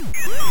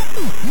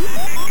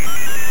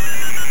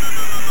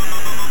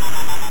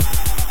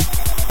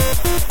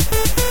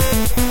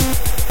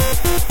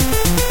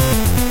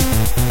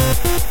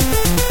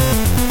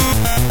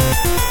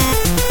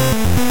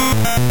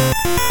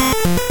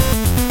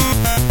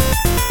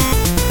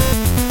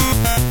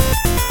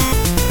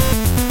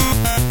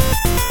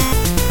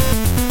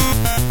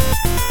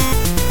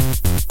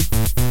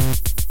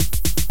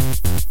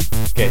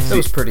That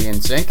was pretty in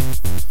sync.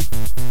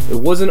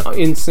 It wasn't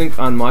in sync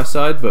on my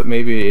side, but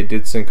maybe it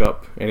did sync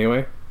up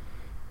anyway.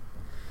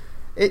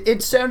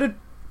 It sounded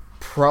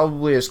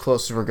probably as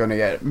close as we're going to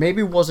get.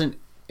 Maybe it wasn't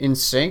in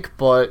sync,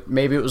 but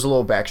maybe it was a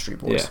little Backstreet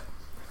Boys.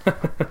 Yeah.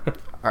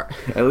 Right.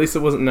 At least it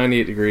wasn't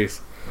 98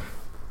 degrees.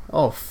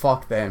 Oh,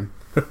 fuck them.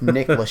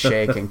 Nick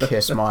Lachey can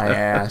kiss my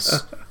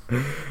ass.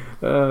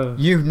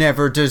 You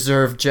never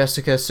deserved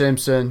Jessica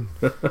Simpson.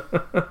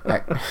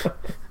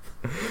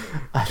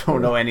 I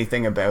don't know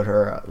anything about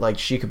her. Like,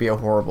 she could be a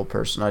horrible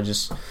person. I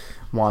just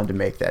wanted to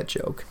make that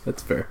joke.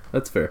 That's fair.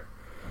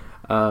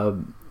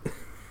 You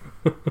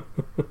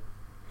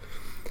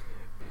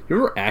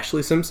remember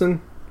Ashley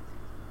Simpson?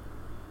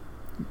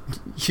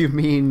 You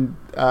mean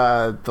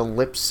the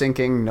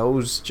lip-syncing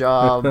nose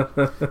job,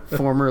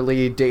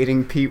 formerly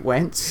dating Pete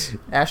Wentz?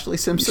 Ashley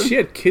Simpson? She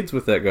had kids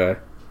with that guy.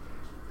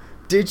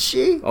 Did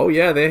she? Oh,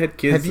 yeah, they had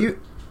kids.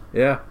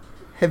 Yeah.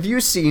 Have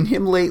you seen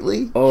him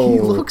lately? Oh. He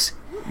looks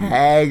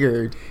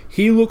haggard.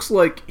 He looks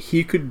like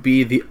he could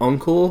be the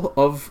uncle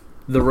of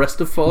the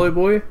rest of Fall Out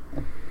Boy.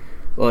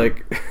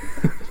 Like...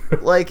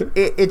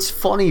 it's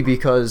funny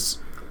because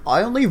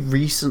I only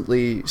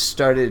recently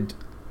started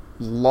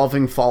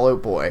loving Fall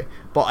Out Boy,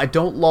 but I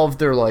don't love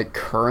their, like,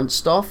 current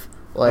stuff.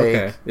 Like,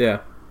 okay,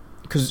 yeah.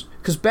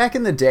 Because back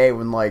in the day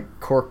when,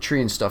 like, Cork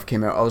Tree and stuff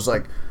came out, I was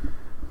like,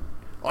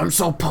 I'm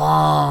so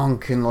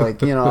punk, and,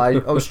 like, you know, I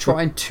was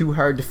trying too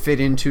hard to fit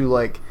into,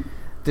 like,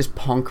 this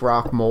punk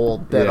rock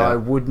mold that I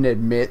wouldn't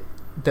admit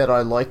that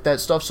I liked that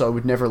stuff, so I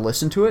would never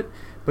listen to it.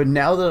 But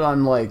now that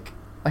I'm, like,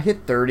 I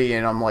hit 30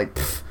 and I'm like,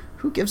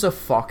 who gives a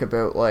fuck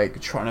about,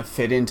 like, trying to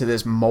fit into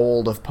this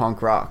mold of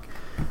punk rock?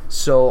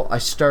 So I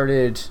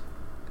started,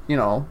 you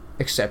know,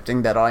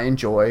 accepting that I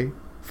enjoy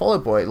Fall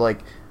Out Boy.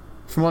 Like,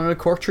 From Under the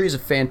Cork Tree is a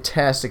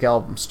fantastic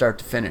album, start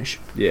to finish.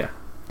 Yeah,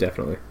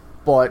 definitely.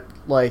 But,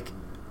 like,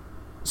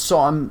 so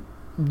I'm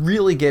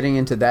really getting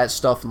into that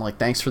stuff, and, like,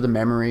 Thanks for the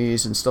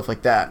Memories and stuff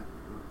like that.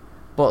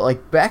 But,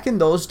 like, back in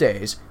those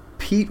days,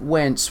 Pete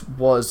Wentz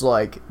was,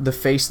 like, the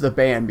face of the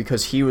band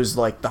because he was,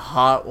 like, the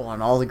hot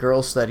one. All the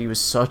girls said he was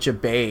such a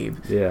babe.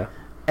 Yeah.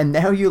 And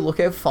now you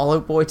look at Fall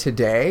Out Boy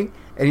today,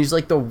 and he's,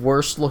 like, the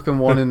worst looking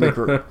one in the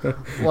group.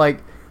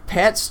 Like,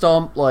 Pat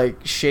Stump,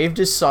 like, shaved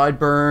his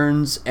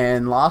sideburns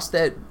and lost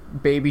that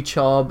baby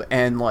chub,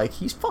 and, like,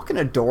 he's fucking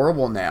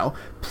adorable now.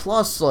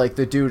 Plus, like,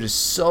 the dude is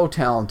so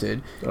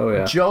talented. Oh,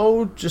 yeah.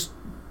 Joe,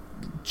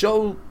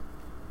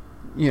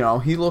 you know,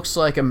 he looks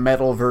like a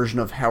metal version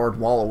of Howard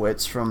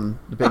Wolowitz from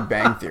The Big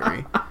Bang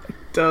Theory.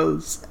 It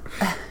does.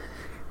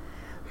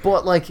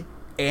 But, like,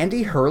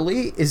 Andy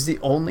Hurley is the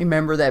only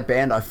member of that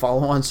band I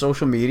follow on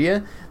social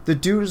media. The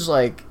dude's,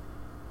 like,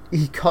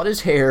 he cut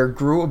his hair,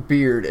 grew a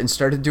beard, and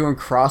started doing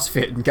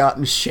CrossFit and got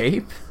in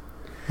shape.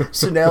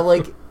 So now,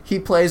 like, he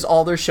plays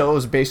all their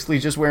shows basically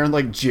just wearing,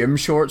 like, gym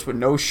shorts with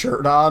no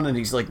shirt on, and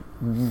he's, like,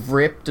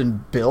 ripped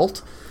and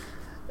built.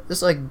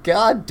 It's like,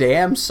 god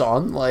damn,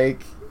 son,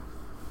 like...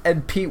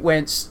 And Pete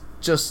Wentz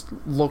just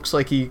looks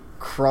like he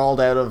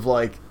crawled out of,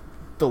 like,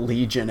 the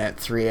Legion at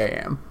 3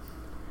 a.m.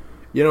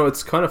 You know,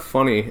 it's kind of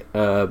funny,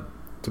 to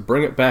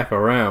bring it back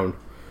around,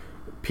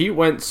 Pete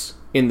Wentz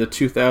in the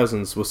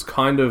 2000s was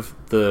kind of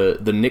the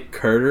Nick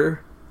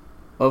Carter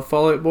of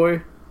Fall Out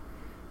Boy.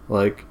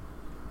 Like,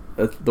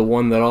 the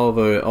one that all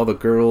the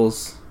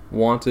girls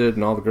wanted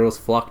and all the girls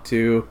flocked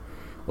to,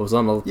 was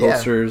on the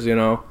posters, you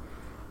know.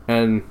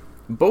 And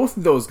both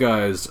of those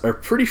guys are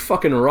pretty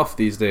fucking rough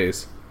these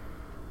days.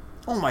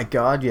 Oh my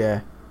god,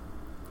 yeah.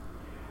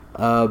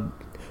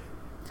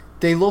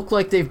 They look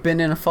like they've been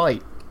in a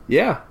fight.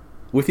 Yeah,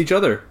 with each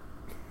other.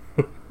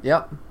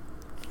 Yep.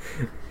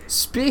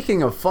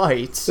 Speaking of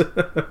fights...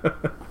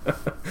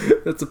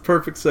 That's a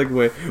perfect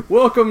segue.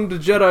 Welcome to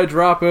Jedi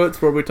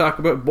Dropouts, where we talk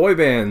about boy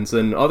bands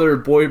and other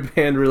boy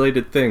band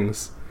related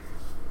things.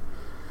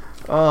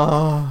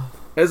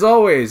 As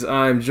always,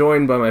 I'm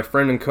joined by my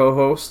friend and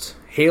co-host,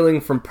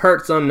 hailing from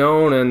parts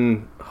unknown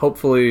and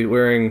hopefully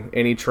wearing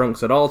any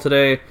trunks at all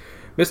today,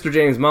 Mr.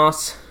 James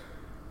Moss.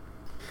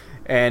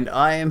 And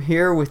I am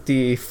here with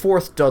the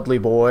fourth Dudley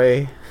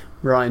boy,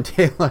 Ryan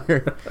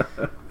Taylor.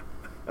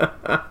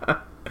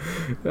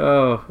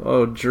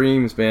 Oh,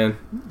 dreams, man.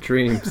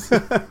 Dreams.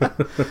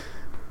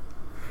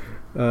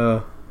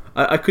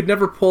 I could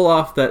never pull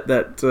off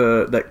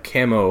that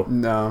camo.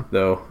 No.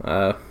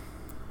 Though.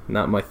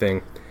 Not my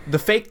thing. The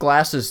fake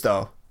glasses,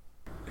 though.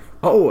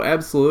 Oh,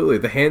 absolutely.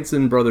 The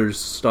Hanson Brothers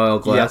style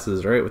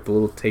glasses, right? With the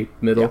little tape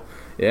middle.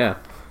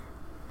 Yep.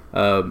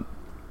 Yeah.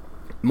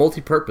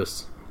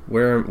 Multi-purpose.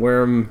 Wear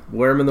 'em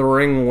in the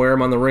ring, wear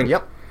 'em on the ring.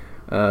 Yep.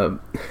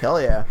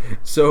 Hell yeah.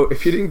 So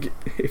if you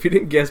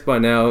didn't guess by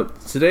now,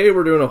 today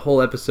we're doing a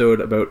whole episode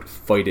about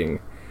fighting,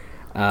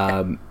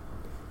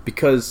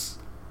 because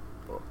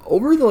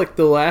over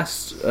the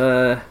last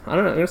I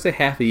don't know, I'm gonna say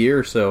half a year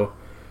or so,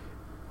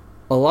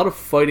 a lot of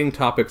fighting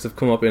topics have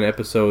come up in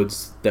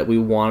episodes that we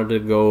wanted to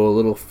go a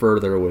little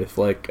further with.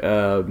 Like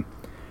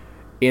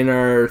in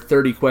our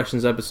 30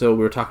 questions episode,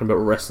 we were talking about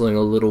wrestling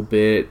a little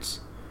bit.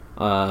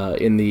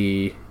 In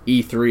the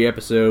E3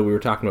 episode, we were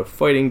talking about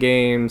fighting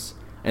games.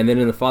 And then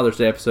in the Father's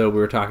Day episode, we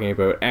were talking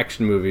about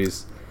action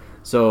movies.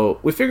 So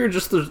we figured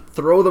just to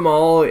throw them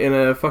all in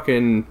a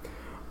fucking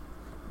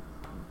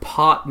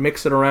pot,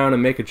 mix it around,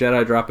 and make a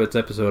Jedi Drop Its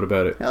episode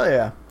about it. Hell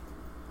yeah.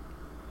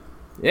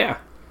 Yeah.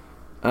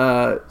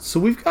 So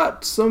we've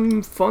got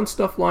some fun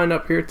stuff lined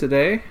up here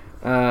today.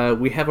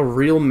 We have a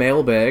real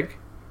mailbag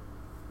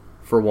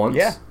for once.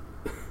 Yeah.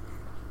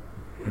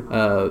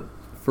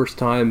 First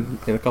time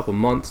in a couple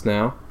months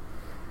now.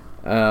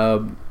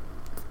 And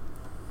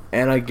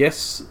I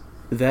guess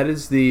that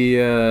is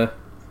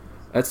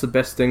that's the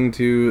best thing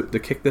to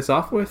kick this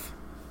off with.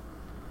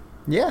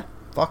 Yeah.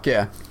 Fuck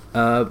yeah.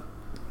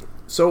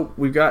 So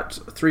we've got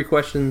 3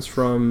 questions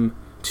from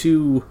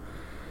 2,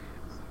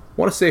 I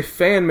want to say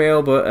fan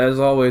mail, but as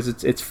always,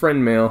 it's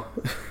friend mail,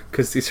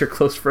 because these are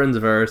close friends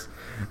of ours.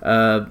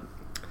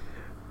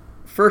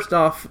 First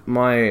off,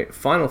 my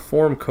Final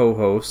Form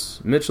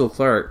co-host, Mitchell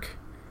Clark.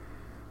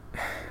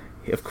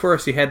 Of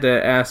course, he had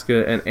to ask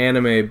an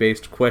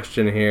anime-based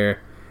question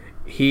here.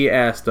 He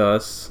asked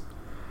us,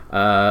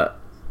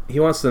 he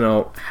wants to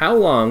know, how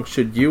long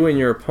should you and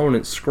your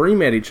opponent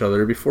scream at each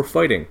other before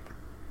fighting?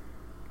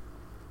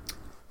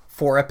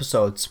 4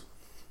 episodes.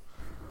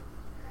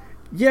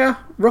 Yeah,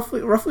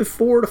 roughly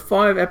 4 to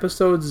 5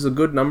 episodes is a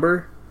good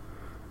number.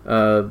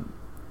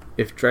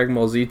 If Dragon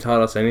Ball Z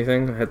taught us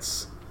anything,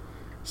 that's...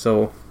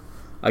 So,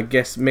 I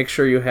guess make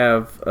sure you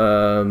have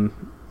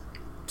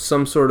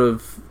some sort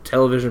of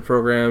television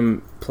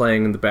program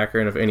playing in the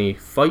background of any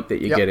fight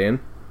that you get in,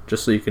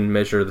 just so you can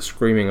measure the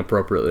screaming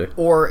appropriately.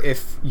 Or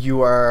if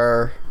you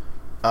are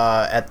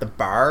at the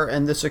bar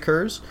and this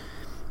occurs,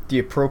 the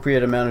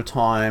appropriate amount of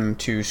time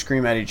to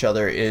scream at each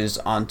other is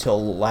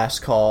until last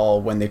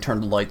call when they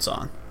turn the lights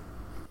on.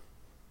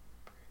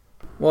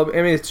 Well,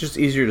 I mean, it's just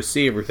easier to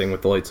see everything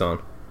with the lights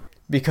on.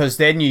 Because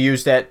then you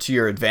use that to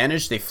your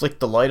advantage. They flick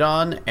the light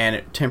on, and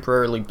it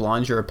temporarily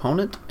blinds your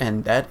opponent,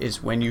 and that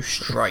is when you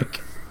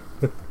strike.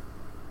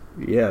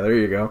 Yeah, there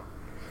you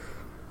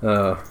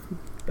go.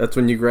 That's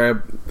when you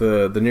grab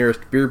the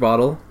nearest beer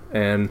bottle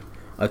and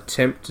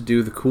attempt to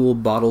do the cool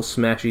bottle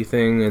smashy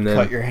thing, and then...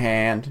 Cut your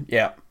hand.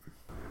 Yeah.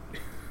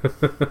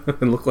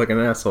 And look like an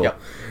asshole.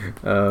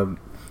 Yep.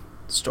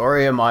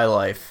 Story of my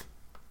life.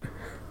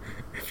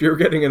 If you're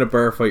getting in a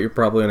bar fight, you're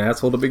probably an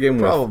asshole to begin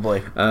with.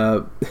 Probably.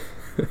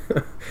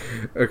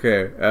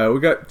 Okay, we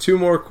got 2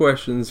 more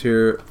questions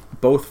here,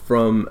 both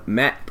from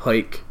Matt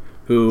Pike,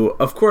 who,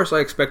 of course, I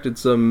expected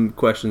some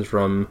questions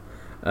from,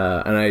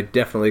 and I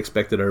definitely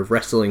expected a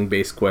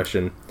wrestling-based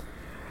question.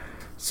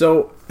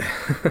 So,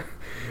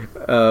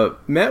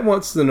 Matt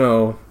wants to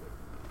know,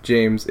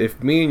 James,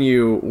 if me and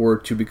you were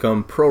to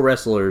become pro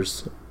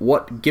wrestlers,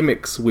 what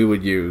gimmicks we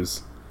would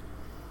use?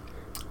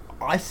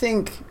 I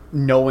think,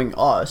 knowing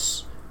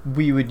us,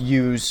 we would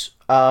use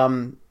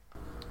the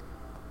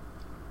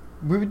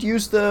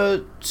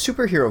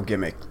superhero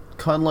gimmick,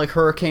 kind of like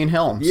Hurricane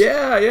Helms.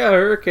 Yeah,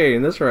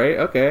 Hurricane, that's right,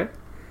 okay.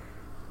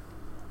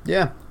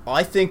 Yeah,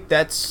 I think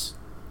that's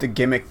the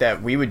gimmick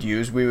that we would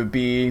use. We would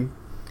be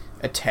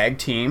a tag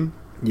team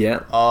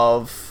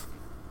of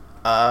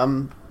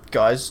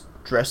guys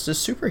dressed as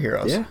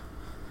superheroes.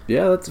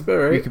 Yeah, that's about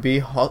right. We could be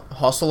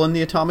Hustle and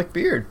the Atomic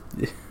Beard.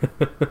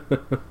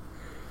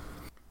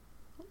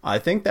 I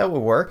think that would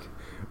work.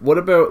 What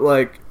about,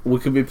 like, we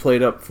could be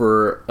played up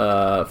for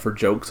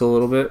jokes a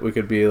little bit? We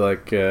could be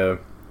like,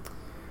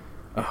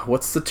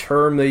 what's the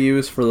term they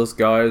use for those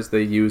guys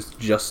they use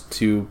just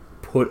to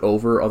put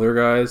over other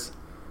guys?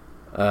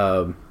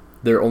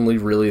 They're only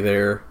really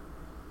there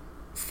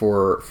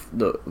to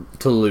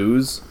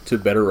lose to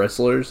better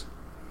wrestlers.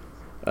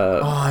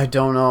 I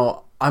don't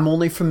know. I'm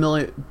only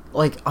familiar...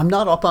 Like, I'm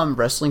not up on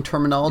wrestling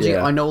terminology.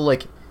 Yeah. I know,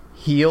 like,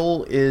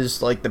 heel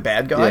is, like, the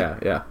bad guy.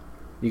 Yeah.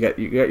 You got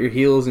your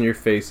heels and your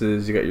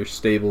faces. You got your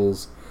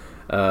stables.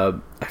 I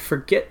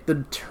forget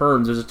the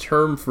terms. There's a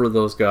term for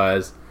those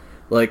guys.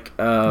 Like...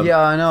 yeah,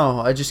 I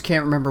know. I just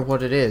can't remember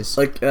what it is.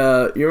 Like,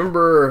 you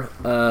remember...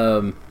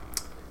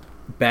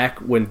 back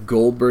when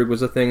Goldberg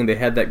was a thing, they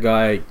had that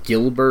guy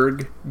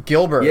Gilbert.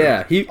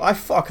 Yeah, I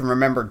fucking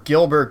remember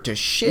Gilbert to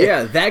shit.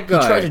 Yeah, that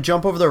guy. He tried to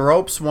jump over the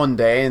ropes one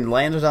day and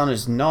landed on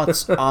his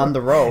nuts on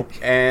the rope,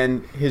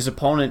 and his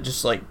opponent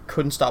just like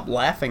couldn't stop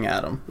laughing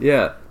at him.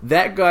 Yeah,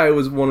 that guy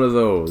was one of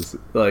those.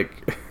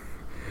 Like,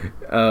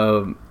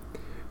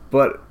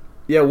 but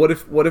yeah, what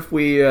if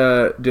we did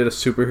a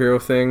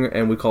superhero thing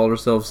and we called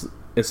ourselves,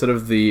 instead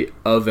of the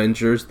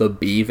Avengers, the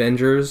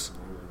B-Vengers?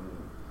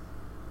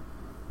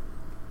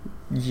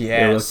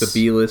 Yes. Like the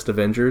B-list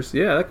Avengers.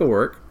 Yeah, that could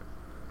work.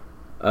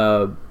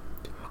 I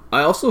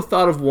also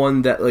thought of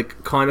one that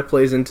like kind of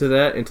plays into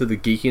the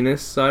geekiness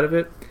side of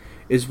it.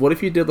 Is what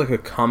if you did like a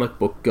comic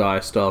book guy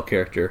style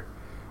character,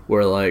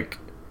 where like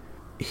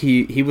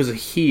he was a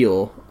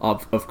heel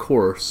of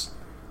course,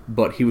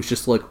 but he was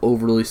just like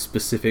overly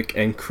specific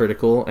and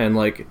critical, and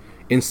like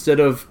instead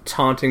of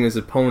taunting his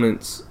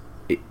opponents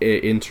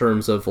in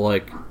terms of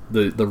like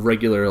the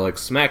regular like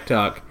smack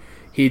talk,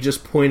 he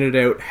just pointed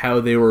out how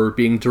they were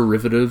being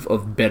derivative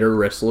of better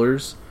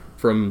wrestlers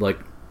from, like,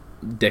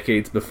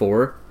 decades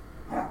before.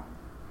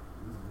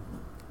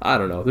 I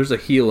don't know. There's a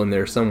heel in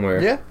there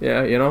somewhere. Yeah.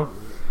 Yeah, you know.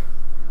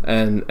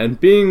 And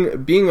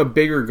being a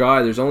bigger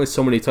guy, there's only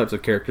so many types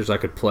of characters I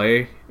could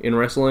play in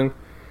wrestling.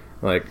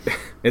 Like,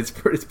 it's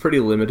pretty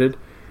limited.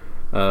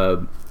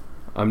 I'm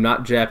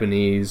not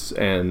Japanese,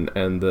 and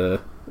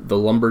the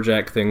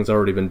lumberjack thing's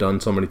already been done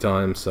so many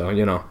times. So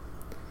you know.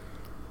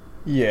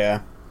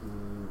 Yeah.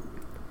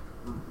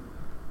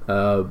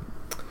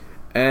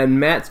 And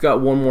Matt's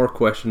got one more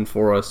question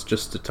for us,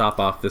 just to top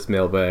off this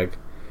mailbag.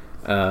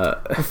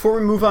 Before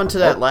we move on to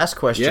that last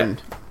question,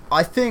 yeah.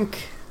 I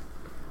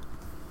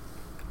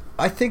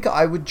think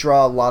I would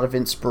draw a lot of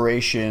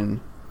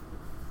inspiration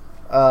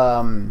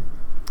for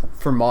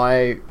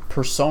my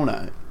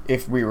persona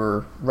if we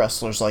were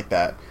wrestlers like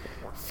that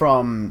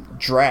from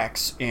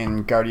Drax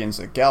in Guardians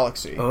of the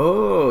Galaxy.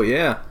 Oh,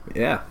 yeah.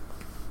 Yeah.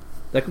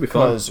 That could be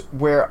fun. Because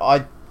where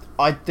I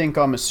think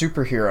I'm a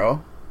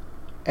superhero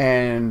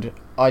and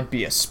I'd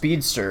be a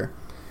speedster,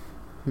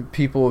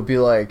 people would be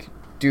like,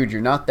 dude,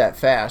 you're not that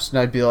fast. And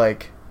I'd be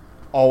like,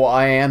 oh,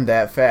 I am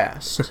that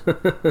fast.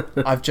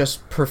 I've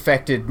just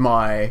perfected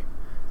my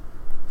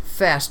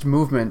fast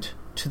movement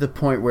to the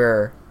point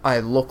where I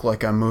look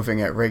like I'm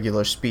moving at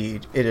regular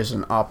speed. It is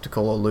an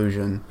optical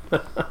illusion.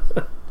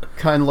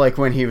 Kind of like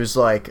when he was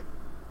like,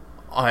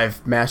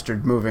 I've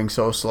mastered moving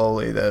so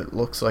slowly that it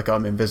looks like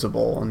I'm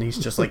invisible, and he's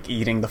just like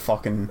eating the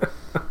fucking...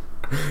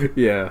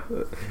 Yeah,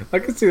 I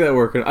can see that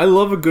working. I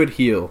love a good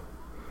heel.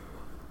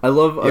 I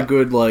love a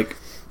good, like,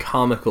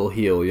 comical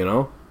heel, you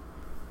know?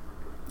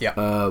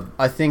 Yeah.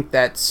 I think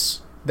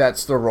that's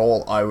the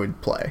role I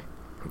would play.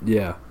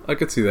 Yeah, I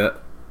could see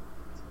that.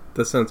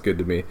 That sounds good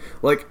to me.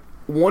 Like,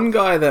 one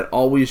guy that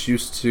always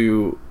used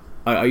to...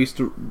 I used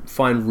to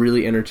find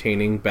really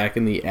entertaining back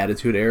in the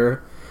Attitude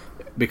Era,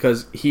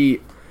 because he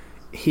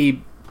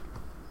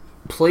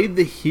played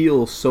the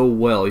heel so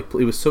well.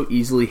 He was so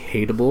easily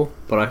hateable,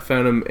 but I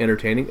found him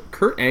entertaining.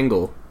 Kurt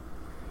Angle.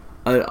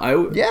 I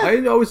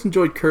always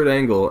enjoyed Kurt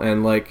Angle,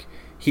 and like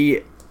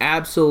he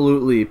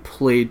absolutely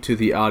played to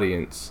the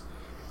audience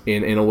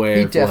in a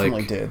way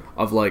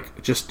of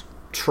like just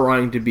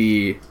trying to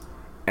be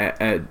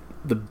at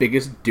the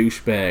biggest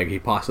douchebag he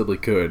possibly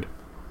could.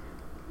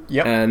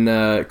 Yep.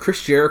 And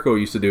Chris Jericho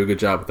used to do a good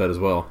job with that as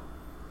well.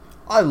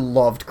 I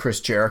loved Chris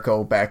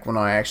Jericho back when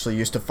I actually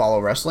used to follow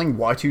wrestling.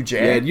 Y2J.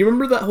 Yeah, do you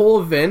remember that whole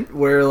event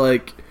where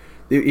like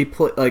he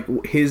played,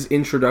 like his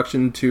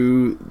introduction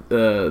to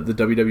the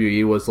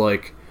WWE was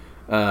like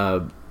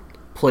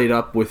played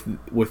up with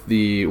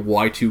the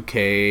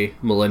Y2K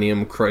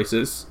Millennium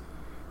Crisis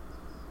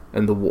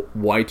and the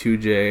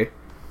Y2J.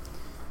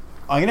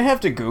 I'm gonna have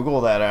to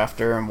Google that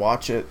after and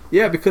watch it.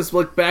 Yeah, because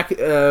like back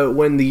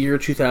when the year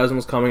 2000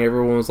 was coming,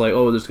 everyone was like,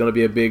 "Oh, there's gonna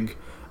be a big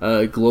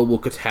global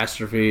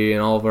catastrophe,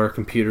 and all of our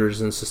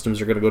computers and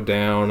systems are gonna go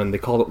down." And they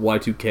called it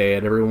Y2K,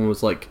 and everyone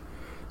was like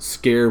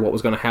scared what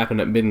was gonna happen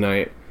at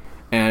midnight.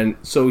 And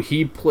so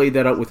he played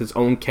that out with his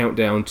own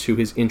countdown to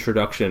his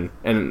introduction,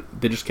 and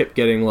they just kept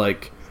getting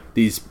like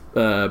these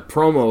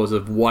promos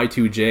of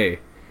Y2J,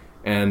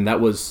 and that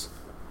was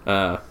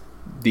the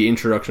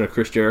introduction of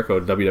Chris Jericho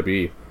to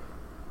WWE.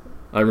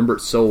 I remember it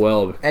so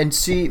well. And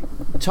see,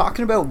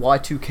 talking about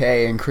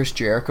Y2K and Chris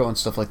Jericho and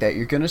stuff like that,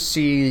 you're going to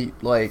see,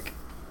 like,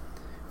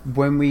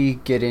 when we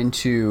get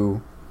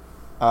into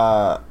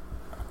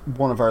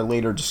one of our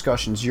later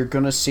discussions, you're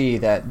going to see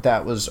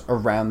that was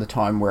around the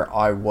time where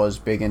I was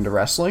big into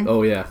wrestling.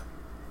 Oh, yeah.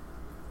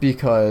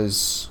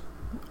 Because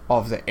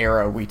of the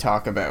era we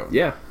talk about.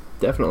 Yeah,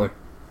 definitely.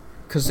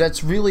 Because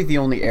that's really the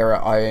only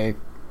era I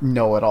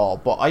know at all.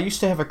 But I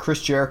used to have a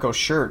Chris Jericho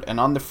shirt, and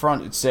on the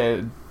front it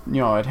said... You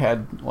know, it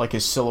had like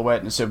his silhouette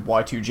and it said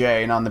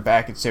Y2J, and on the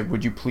back it said,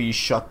 "Would you please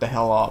shut the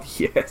hell up?"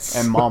 Yes.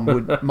 And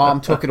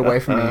mom took it away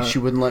from me. She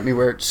wouldn't let me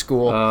wear it to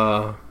school.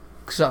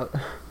 'Cause I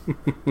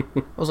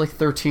was like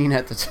 13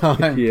 at the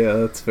time. Yeah,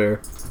 that's fair.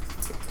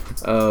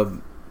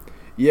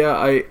 Yeah,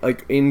 I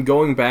like in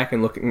going back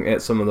and looking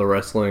at some of the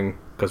wrestling,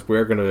 because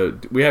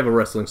we have a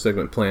wrestling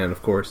segment planned,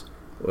 of course,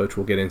 which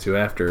we'll get into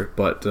after.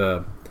 But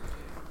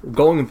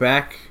going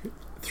back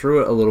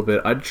through it a little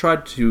bit, I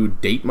tried to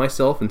date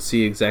myself and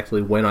see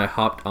exactly when I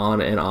hopped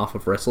on and off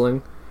of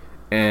wrestling,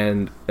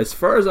 and as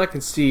far as I can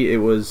see, it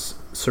was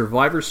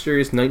Survivor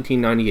Series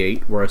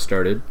 1998 where I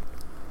started,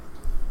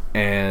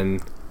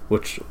 and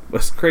which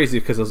was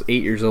crazy because I was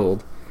 8 years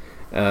old,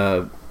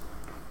 and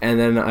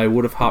then I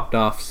would have hopped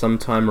off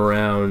sometime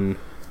around,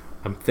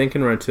 I'm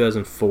thinking around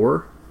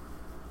 2004,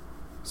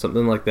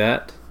 something like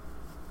that.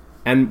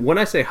 And when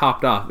I say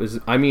hopped off,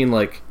 I mean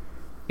like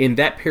in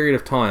that period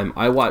of time,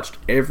 I watched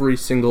every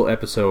single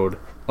episode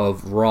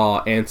of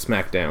Raw and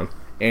SmackDown,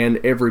 and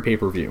every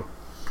pay-per-view.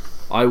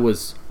 I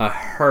was a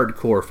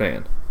hardcore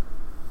fan.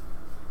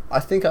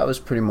 I think I was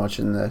pretty much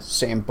in the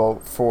same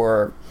boat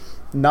for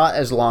not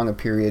as long a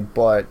period,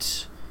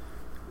 but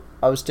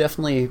I was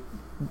definitely,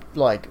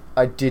 like,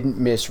 I didn't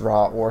miss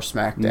Raw or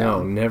SmackDown.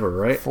 No, never,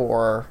 right?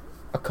 For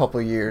a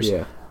couple of years.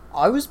 Yeah.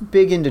 I was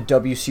big into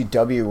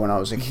WCW when I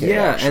was a kid.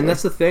 Yeah, actually. and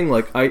that's the thing.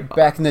 Like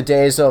back in the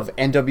days of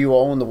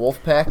NWO and the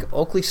Wolfpack.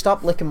 Oakley,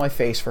 stop licking my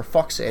face for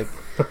fuck's sake.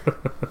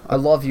 I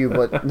love you,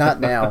 but not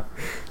now.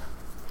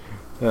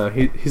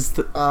 He's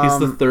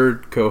the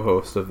third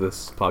co-host of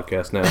this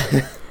podcast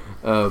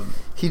now.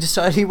 He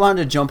decided he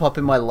wanted to jump up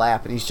in my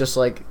lap, and he's just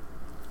like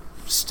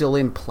still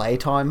in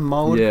playtime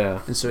mode.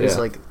 Yeah. And so he's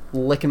like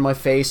licking my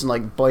face and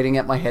like biting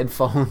at my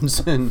headphones,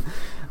 and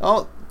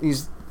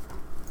he's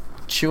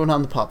chewing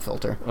on the pop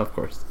filter. Of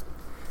course.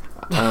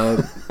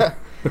 Oh,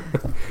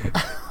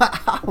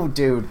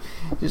 dude!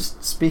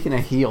 Just speaking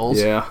of heels.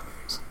 Yeah.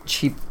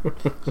 Cheap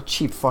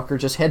fucker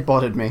just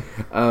headbutted me.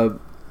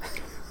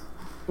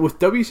 With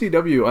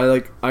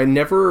WCW, I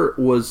never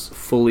was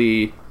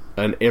fully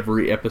an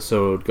every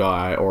episode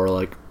guy or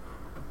like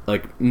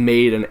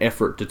made an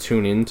effort to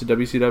tune into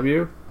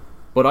WCW,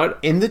 but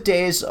in the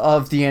days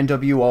of the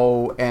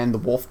NWO and the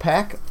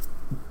Wolfpack,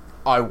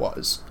 I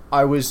was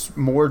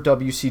more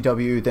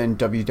WCW than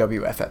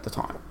WWF at the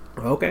time.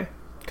 Okay.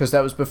 Because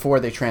that was before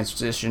they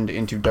transitioned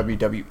into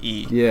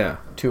WWE. Yeah.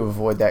 To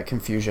avoid that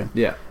confusion.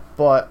 Yeah.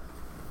 But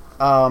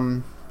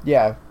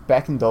yeah,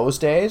 back in those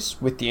days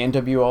with the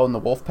NWO and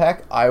the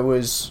Wolfpack, I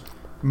was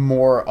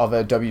more of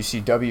a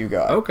WCW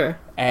guy. Okay.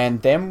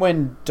 And then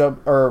when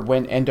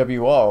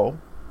NWO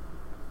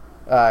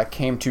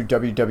came to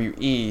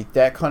WWE,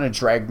 that kind of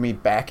dragged me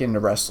back into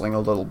wrestling a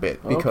little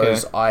bit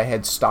because I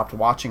had stopped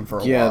watching for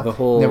a while. Yeah, the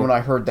whole. And then when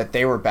I heard that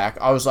they were back,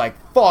 I was like,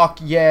 "Fuck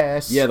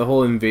yes!" Yeah, the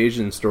whole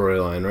invasion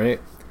storyline,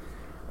 right?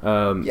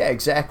 Yeah,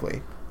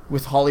 exactly.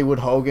 With Hollywood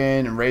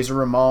Hogan and Razor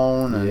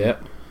Ramon and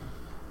Yep.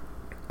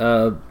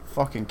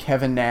 fucking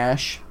Kevin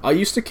Nash. I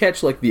used to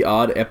catch like the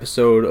odd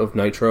episode of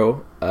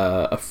Nitro.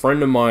 A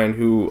friend of mine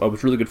who I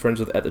was really good friends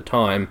with at the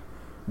time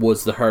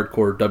was the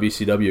hardcore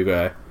WCW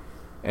guy,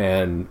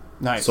 and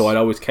so I'd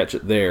always catch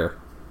it there,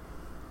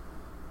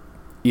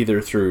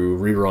 either through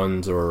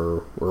reruns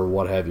or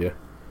what have you.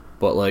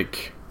 But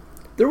like,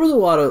 there was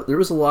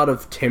a lot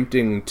of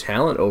tempting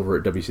talent over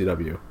at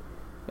WCW.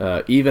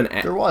 Even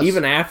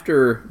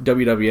after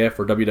WWF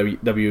or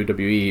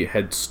WWE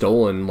had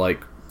stolen,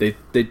 like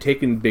they'd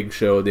taken Big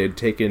Show, they'd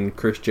taken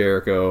Chris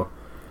Jericho,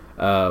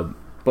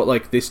 but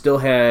like they still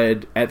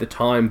had at the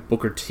time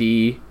Booker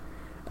T.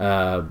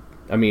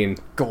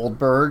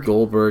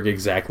 Goldberg,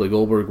 exactly.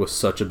 Goldberg was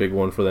such a big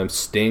one for them.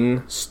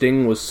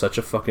 Sting was such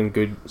a fucking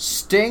good.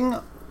 Sting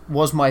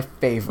was my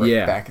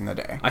favorite back in the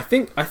day. I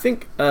think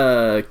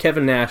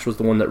Kevin Nash was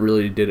the one that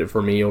really did it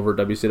for me over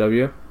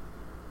WCW.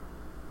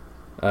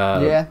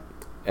 Rey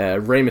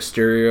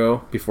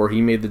Mysterio before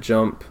he made the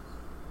jump.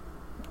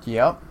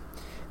 Yep.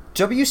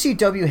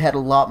 WCW had a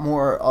lot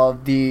more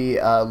of the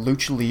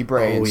Lucha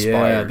Libre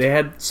inspired. They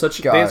had such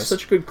a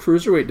good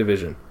cruiserweight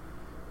division.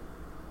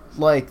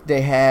 Like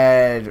they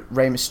had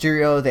Rey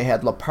Mysterio, they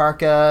had La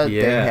Parka,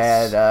 they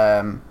had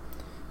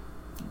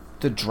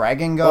the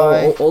Dragon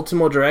guy.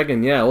 Ultimo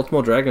Dragon,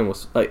 Ultimo Dragon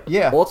was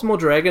Ultimo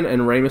Dragon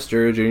and Rey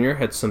Mysterio Jr.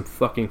 had some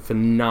fucking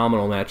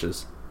phenomenal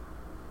matches.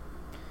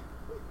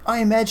 I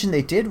imagine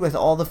they did with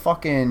all the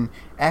fucking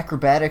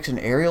acrobatics and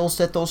aerials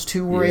that those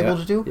two were able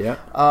to do.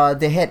 Yeah.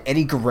 They had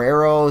Eddie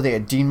Guerrero, they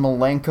had Dean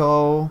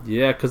Malenko.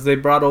 Yeah, because they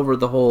brought over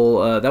the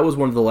whole... that was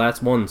one of the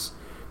last ones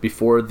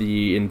before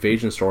the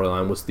Invasion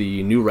storyline was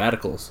the New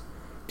Radicals.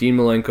 Dean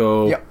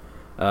Malenko,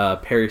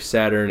 Perry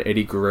Saturn,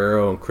 Eddie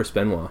Guerrero, and Chris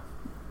Benoit.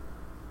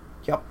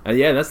 Yep. And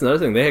yeah, that's another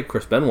thing. They had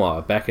Chris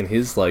Benoit back in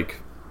his, like...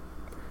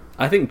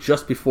 I think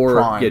just before...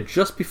 Prime. Yeah,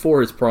 just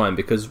before his prime,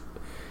 because...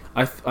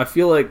 I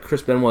feel like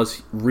Chris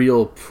Benoit's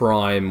real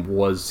prime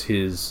was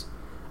his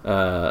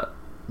that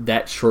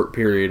short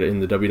period in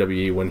the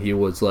WWE when he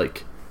was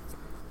like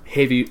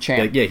heavy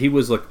champ. He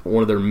was like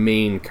one of their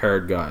main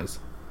card guys.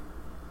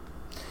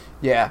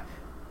 Yeah,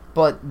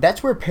 but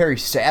that's where Perry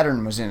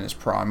Saturn was in his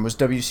prime, was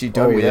WCW.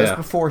 Oh, yeah. That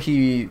was before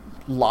he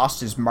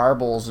lost his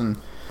marbles, and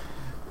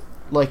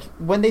like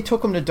when they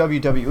took him to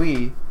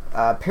WWE,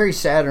 Perry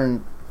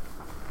Saturn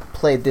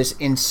played this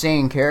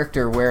insane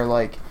character where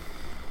like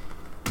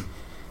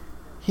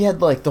he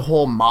had like the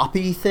whole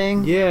moppy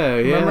thing. Yeah,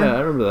 remember? I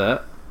remember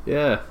that.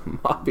 Yeah,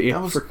 moppy.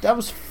 That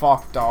was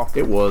fucked up.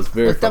 It was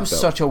very fucked up. That was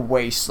such a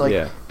waste.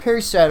 Like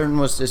Perry Saturn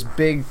was this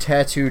big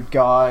tattooed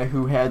guy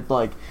who had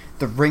like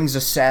the Rings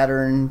of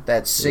Saturn,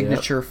 that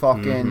signature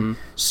fucking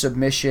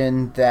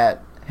submission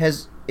that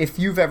has, if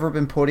you've ever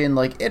been put in,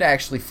 like it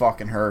actually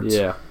fucking hurts.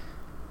 Yeah.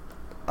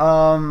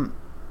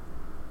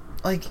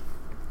 Like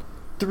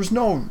there was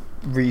no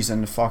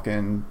reason to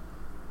fucking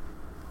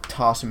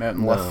toss him out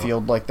in left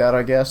field like that,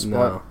 I guess. No.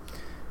 But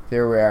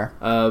there we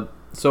are.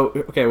 So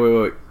okay,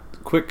 wait.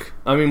 Quick.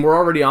 I mean, we're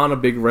already on a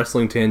big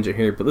wrestling tangent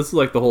here, but this is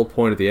like the whole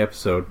point of the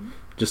episode,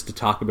 just to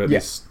talk about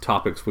these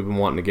topics we've been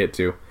wanting to get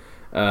to.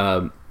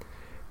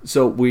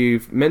 So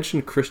we've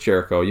mentioned Chris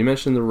Jericho. You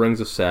mentioned the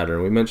Rings of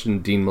Saturn. We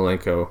mentioned Dean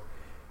Malenko.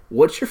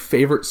 What's your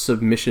favorite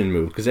submission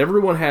move? Because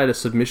everyone had a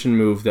submission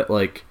move that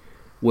like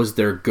was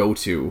their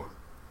go-to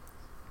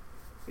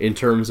in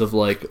terms of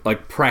like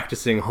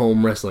practicing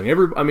home wrestling.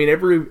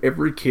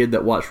 Every kid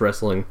that watched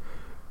wrestling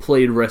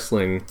played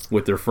wrestling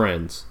with their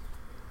friends.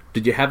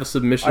 Did you have a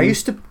submission? I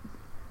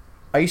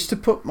used to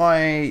put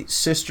my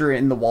sister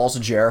in the walls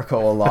of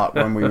Jericho a lot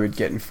when we would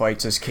get in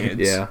fights as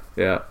kids.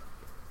 Yeah.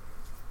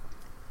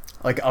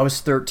 Like, I was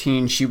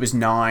 13, she was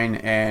 9,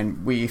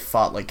 and we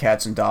fought like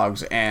cats and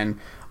dogs, and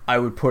I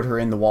would put her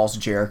in the Walls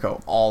of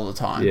Jericho all the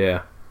time.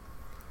 Yeah.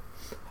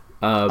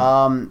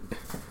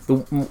 The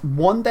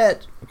one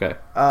that Okay.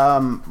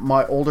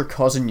 my older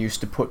cousin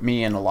used to put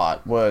me in a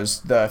lot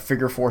was the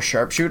Figure 4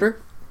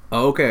 Sharpshooter.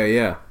 Oh, okay,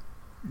 yeah.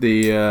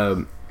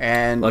 The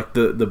And like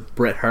the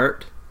Bret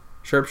Hart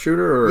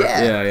sharpshooter, or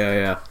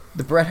yeah.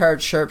 the Bret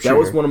Hart Sharpshooter. That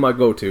was one of my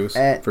go-tos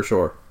And- for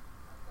sure.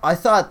 I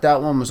thought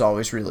that one was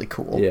always really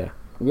cool. Yeah.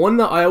 One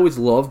that I always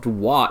loved to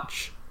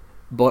watch,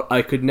 but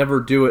I could never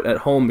do it at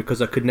home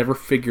because I could never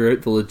figure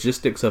out the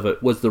logistics of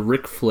it, was the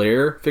Ric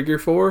Flair Figure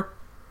 4.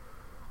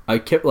 I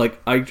kept, like,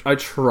 I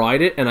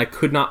tried it and I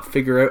could not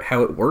figure out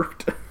how it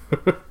worked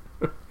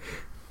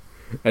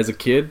as a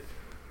kid.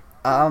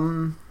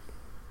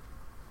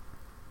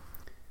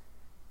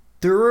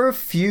 There were a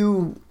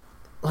few,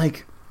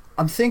 like,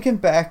 I'm thinking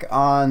back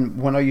on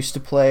when I used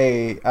to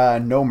play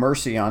No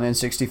Mercy on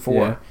N64.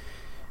 Yeah.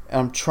 And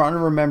I'm trying to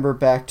remember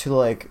back to,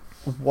 like,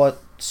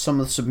 what some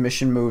of the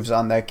submission moves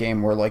on that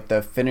game were, like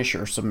the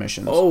finisher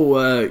submissions. Oh,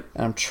 And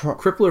I'm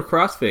Crippler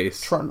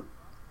Crossface.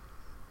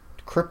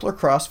 Crippler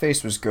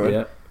Crossface was good.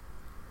 Yeah.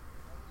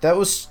 That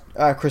was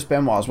Chris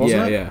Benoit's,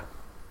 wasn't it? Yeah.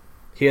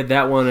 He had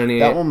that one, and he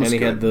That one was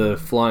had good. the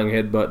flying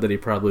headbutt that he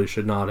probably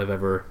should not have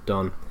ever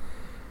done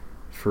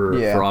for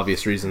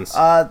obvious reasons.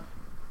 The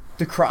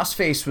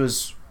Crossface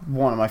was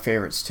one of my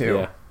favorites, too.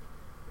 Yeah.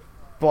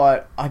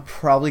 But I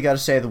probably got to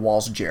say the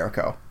Walls of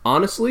Jericho.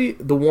 Honestly,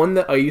 the one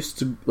that I used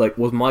to, like,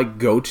 was my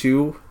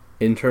go-to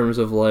in terms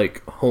of,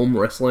 like, home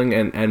wrestling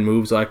and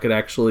moves I could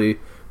actually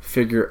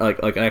figure,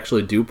 like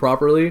actually do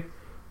properly,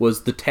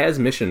 was the Taz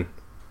Mission.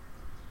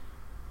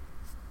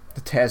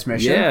 The Taz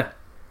Mission? Yeah.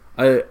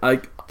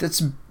 I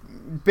That's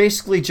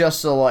basically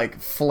just a,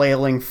 like,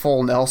 flailing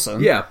full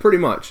Nelson. yeah, pretty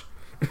much.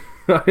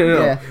 I don't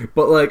know. Yeah.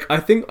 But, like, I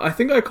think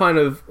I kind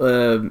of,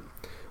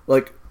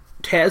 like,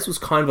 Taz was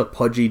kind of a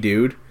pudgy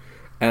dude,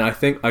 and I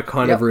think I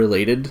kind of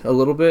related a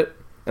little bit,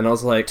 and I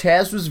was like...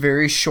 Taz was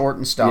very short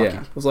and stocky.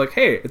 Yeah. I was like,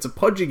 hey, it's a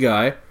pudgy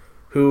guy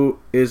who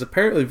is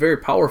apparently very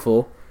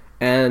powerful,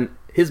 and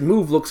his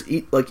move looks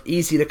like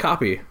easy to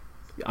copy.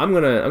 I'm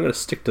gonna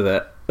stick to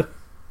that.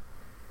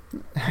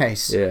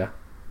 Nice. Yeah.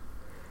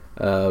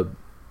 No,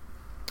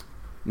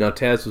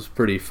 Taz was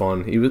pretty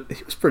fun. He was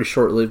pretty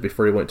short-lived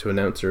before he went to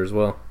announcer as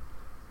well.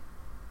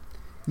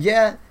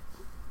 Yeah.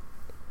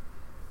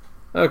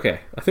 Okay,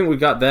 I think we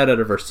got that out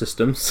of our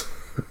systems.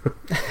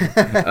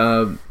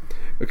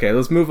 Okay,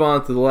 let's move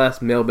on to the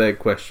last mailbag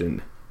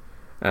question.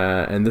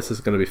 And this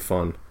is going to be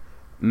fun.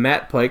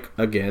 Matt Pike,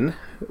 again,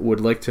 would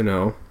like to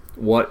know,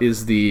 what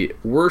is the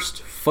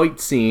worst fight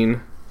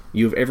scene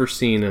you've ever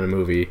seen in a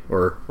movie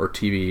or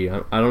TV?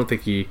 I don't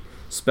think he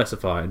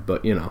specified,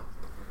 but, you know.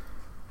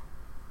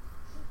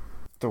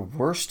 The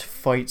worst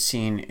fight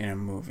scene in a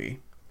movie.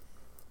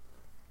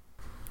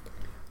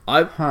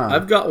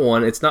 I've got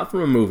one. It's not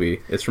from a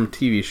movie. It's from a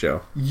TV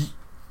show.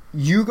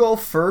 You go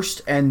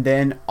first, and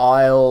then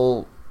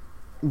while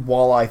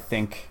I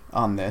think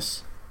on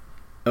this.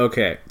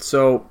 Okay,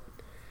 so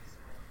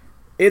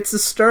it's a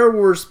Star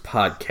Wars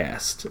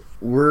podcast.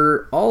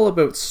 We're all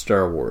about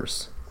Star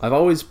Wars. I've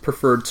always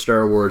preferred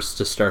Star Wars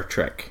to Star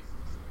Trek.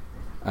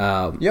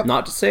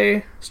 Not to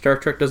say Star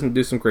Trek doesn't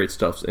do some great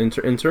stuff. In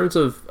terms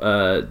of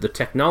the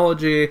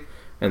technology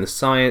and the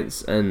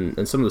science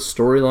and some of the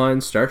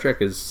storylines, Star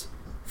Trek is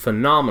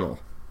phenomenal.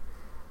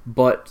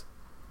 But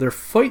their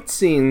fight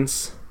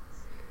scenes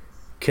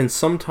can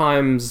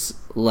sometimes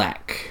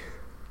lack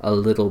a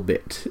little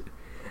bit.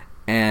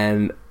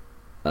 And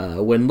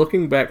when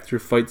looking back through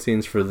fight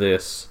scenes for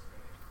this,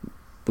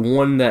 the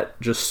one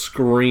that just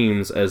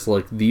screams as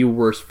like the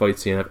worst fight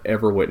scene I've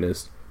ever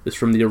witnessed is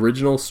from the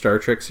original Star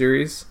Trek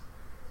series.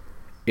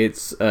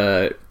 It's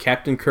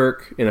Captain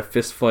Kirk in a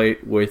fist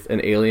fight with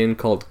an alien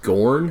called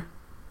Gorn,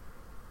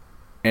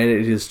 and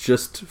it is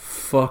just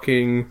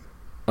fucking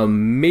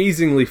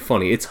amazingly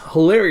funny. It's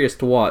hilarious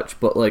to watch,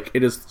 but like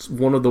it is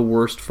one of the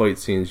worst fight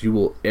scenes you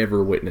will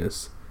ever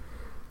witness.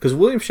 Because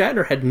William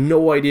Shatner had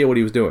no idea what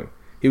he was doing.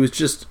 He was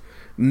just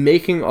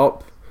making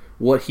up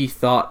what he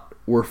thought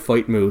were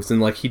fight moves,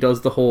 and like he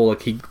does the whole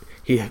like he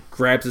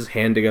grabs his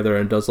hand together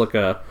and does like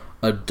a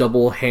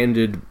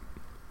double-handed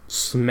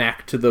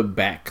smack to the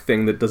back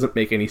thing that doesn't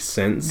make any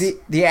sense.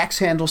 The axe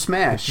handle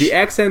smash. The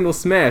axe handle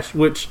smash,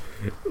 which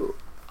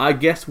I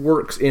guess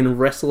works in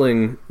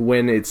wrestling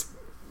when it's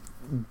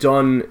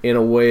done in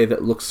a way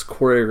that looks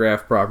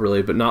choreographed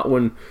properly, but not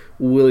when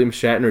William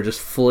Shatner just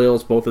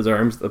flails both his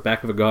arms at the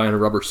back of a guy in a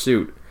rubber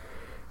suit.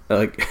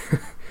 Like,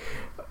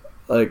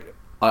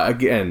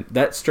 again,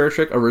 that Star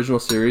Trek original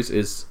series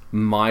is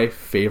my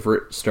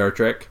favorite Star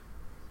Trek,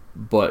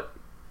 but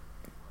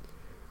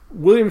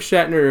William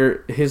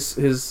Shatner,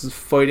 his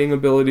fighting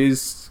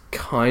abilities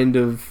kind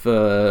of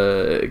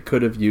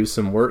could have used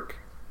some work,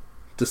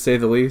 to say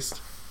the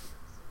least.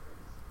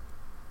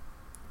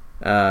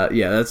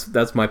 Yeah,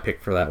 that's my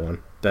pick for that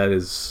one. That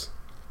is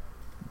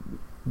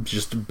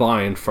just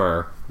by and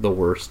far the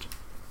worst.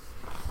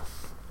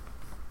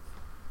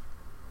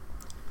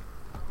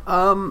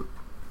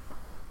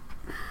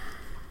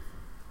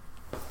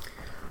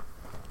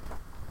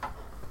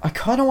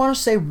 kind of want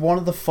to say one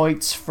of the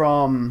fights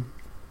from...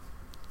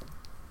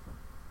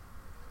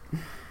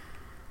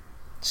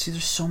 See,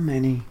 there's so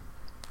many.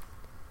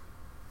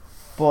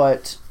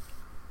 But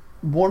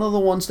one of the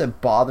ones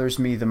that bothers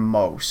me the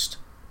most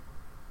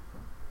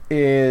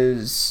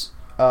is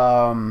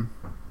in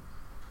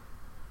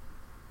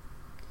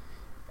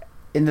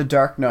The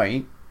Dark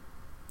Knight.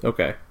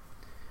 Okay.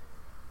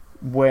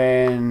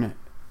 When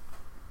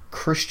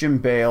Christian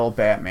Bale,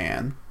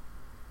 Batman,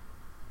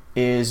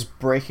 is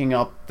breaking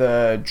up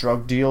the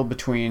drug deal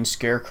between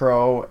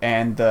Scarecrow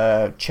and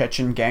the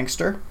Chechen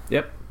gangster.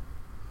 Yep.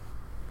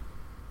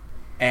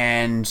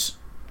 And,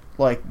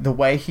 like, the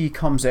way he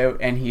comes out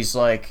and he's,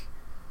 like,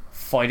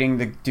 fighting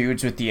the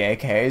dudes with the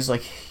AKs,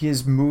 like,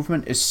 his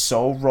movement is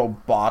so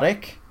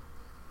robotic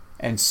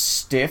and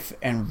stiff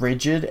and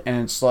rigid,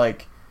 and it's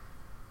like,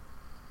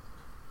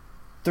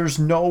 there's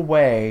no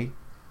way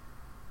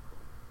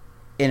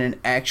in an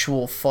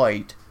actual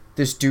fight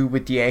this dude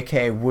with the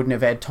AK wouldn't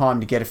have had time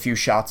to get a few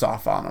shots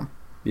off on him.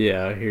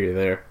 Yeah, I hear you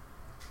there.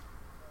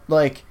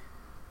 Like,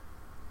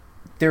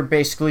 they're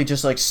basically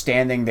just, like,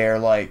 standing there,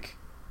 like,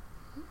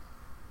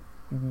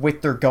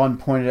 with their gun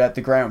pointed at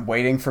the ground,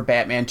 waiting for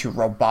Batman to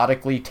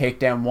robotically take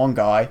down one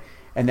guy,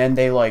 and then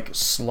they, like,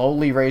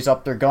 slowly raise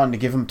up their gun to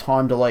give him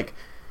time to, like,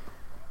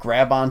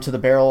 grab onto the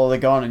barrel of the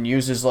gun and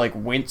use his, like,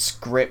 wince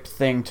grip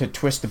thing to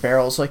twist the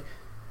barrel. It's like,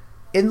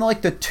 in,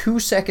 like, the 2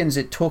 seconds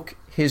it took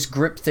his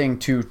grip thing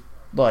to,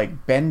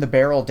 like, bend the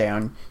barrel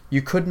down,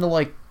 you couldn't have,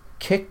 like,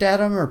 kicked at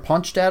him or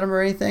punched at him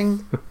or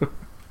anything.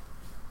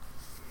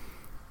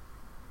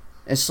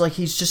 It's like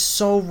he's just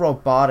so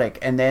robotic.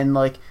 And then,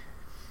 like,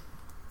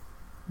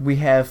 we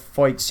have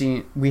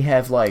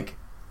like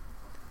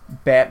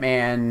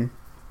Batman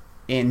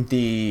in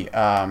the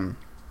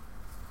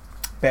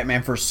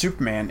Batman vs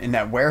Superman in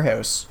that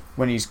warehouse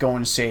when he's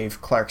going to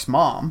save Clark's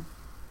mom.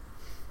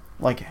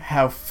 Like,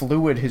 how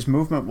fluid his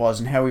movement was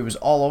and how he was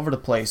all over the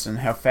place and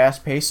how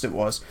fast paced it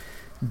was.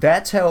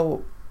 That's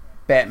how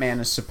Batman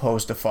is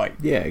supposed to fight.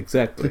 Yeah,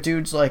 exactly. The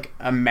dude's like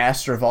a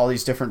master of all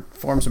these different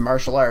forms of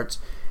martial arts,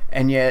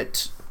 and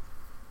yet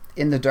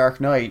in The Dark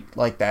Knight,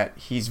 like that,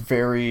 he's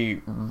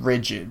very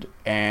rigid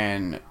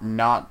and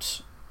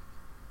not,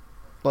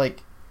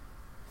 like,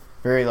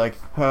 very like,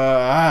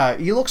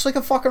 he looks like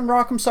a fucking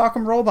Rock'em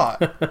Sock'em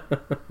robot.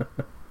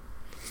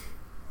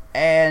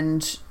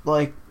 And,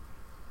 like,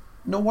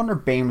 no wonder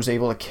Bane was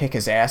able to kick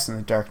his ass in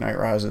The Dark Knight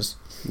Rises.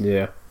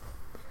 Yeah.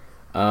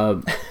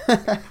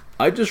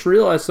 I just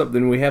realized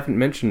something we haven't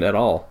mentioned at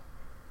all.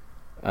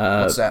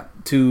 What's that?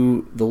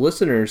 To the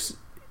listeners,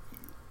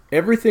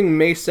 everything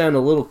may sound a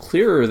little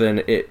clearer than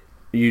it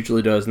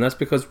usually does, and that's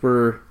because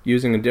we're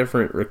using a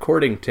different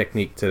recording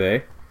technique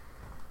today.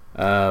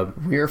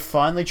 We're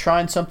finally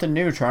trying something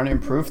new, trying to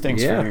improve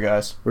things for you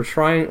guys. We're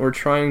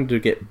trying to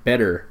get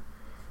better.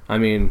 I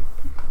mean,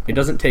 it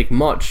doesn't take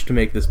much to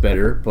make this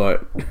better,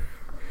 but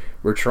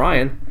we're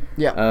trying.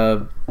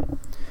 Yeah.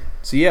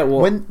 So yeah, well,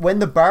 when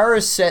the bar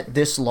is set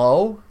this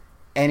low,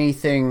 any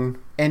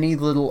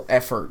little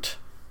effort,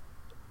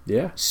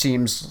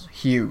 seems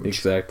huge.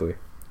 Exactly.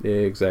 Yeah,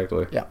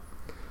 exactly. Yeah.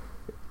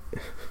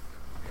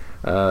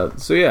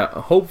 So yeah,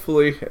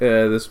 hopefully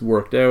this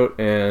worked out,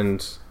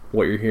 and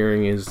what you're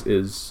hearing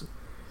is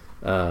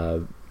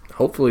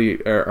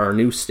hopefully our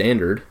new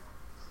standard.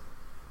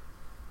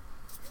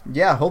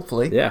 Yeah,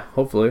 hopefully. Yeah,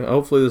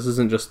 hopefully this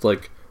isn't just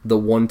like the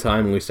one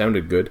time we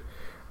sounded good.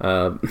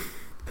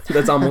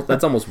 That's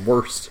almost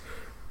worst.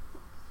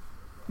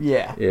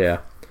 Yeah. Yeah.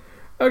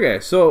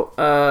 Okay, so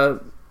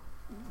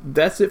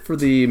that's it for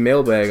the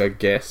mailbag, I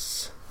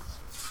guess.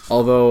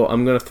 Although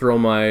I'm gonna throw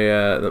my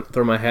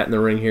hat in the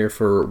ring here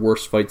for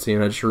worst fight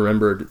scene. I just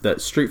remembered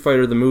that Street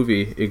Fighter the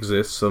movie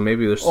exists, so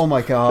maybe there's oh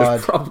my god,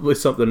 there's probably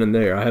something in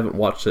there. I haven't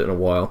watched it in a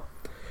while.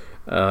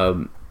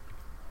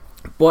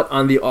 But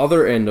on the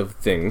other end of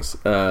things,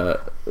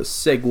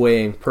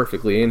 segueing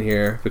perfectly in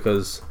here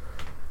because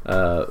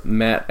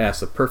Matt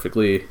asked a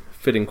perfectly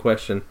fitting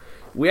question.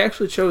 We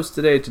actually chose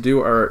today to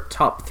do our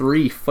top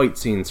 3 fight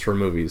scenes for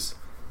movies.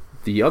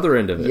 The other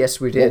end of it, yes,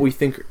 we did. What we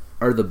think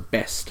are the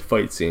best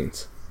fight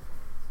scenes.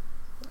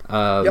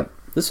 Yep.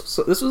 This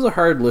was a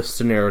hard list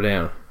to narrow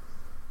down.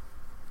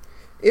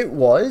 It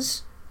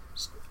was,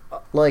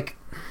 like,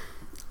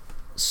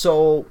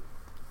 so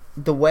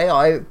the way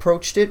I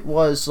approached it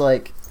was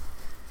like,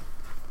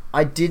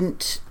 I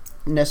didn't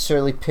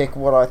necessarily pick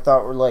what I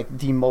thought were like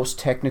the most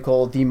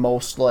technical, the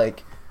most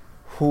like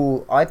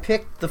who. I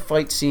picked the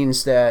fight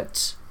scenes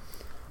that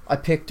I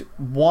picked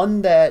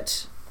one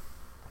that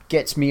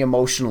gets me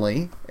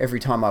emotionally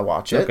every time I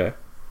watch it. Okay.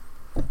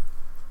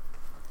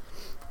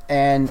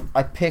 And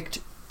I picked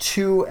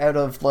 2 out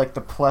of like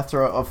the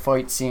plethora of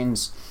fight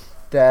scenes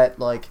that,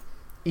 like,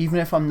 even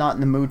if I'm not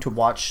in the mood to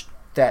watch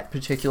that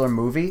particular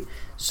movie,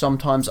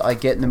 sometimes I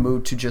get in the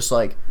mood to just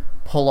like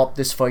pull up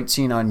this fight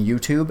scene on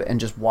YouTube and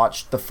just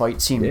watch the fight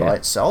scene by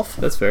itself.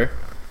 That's fair.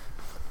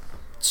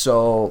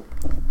 So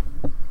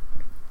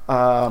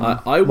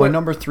my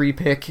number 3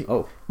 pick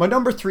my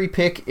number 3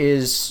 pick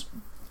is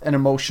an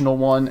emotional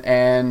one,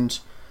 and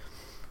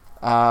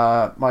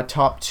my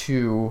top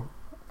 2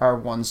 are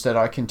ones that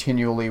I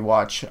continually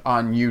watch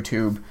on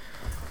YouTube.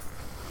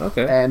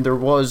 Okay. And there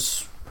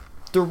was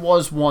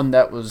one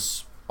that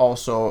was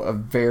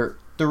also there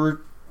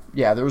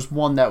was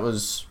one that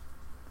was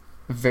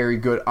a very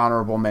good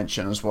honorable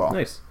mention as well.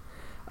 Nice.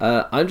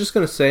 I'm just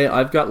gonna say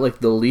I've got like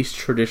the least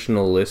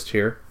traditional list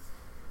here.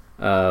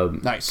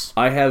 Nice.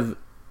 I have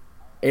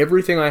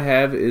everything I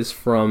have is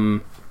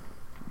from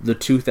the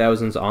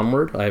 2000s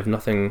onward. I have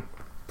nothing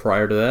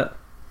prior to that.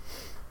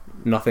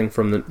 Nothing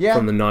from the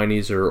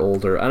 90s or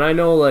older. And I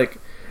know, like,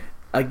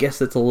 I guess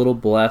that's a little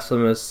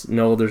blasphemous.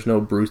 No, there's no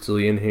Bruce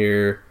Lee in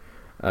here.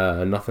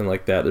 Nothing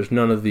like that. There's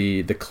none of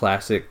the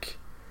classic.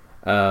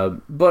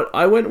 But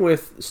I went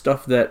with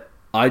stuff that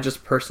I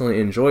just personally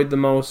enjoyed the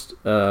most.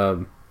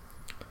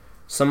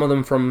 Some of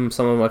them from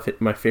some of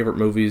my favorite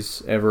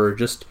movies ever.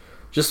 Just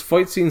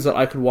fight scenes that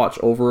I could watch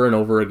over and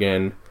over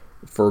again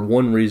for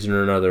one reason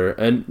or another,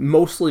 and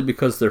mostly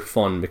because they're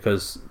fun,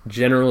 because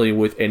generally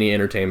with any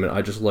entertainment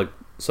I just like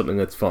something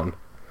that's fun,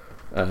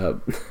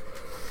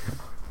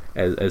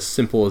 as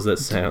simple as that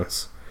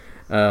sounds.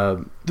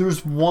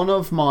 There's one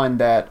of mine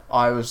that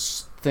I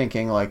was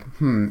thinking like,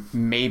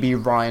 maybe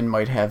Ryan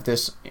might have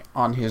this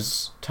on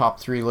his top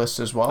 3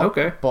 list as well.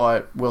 Okay.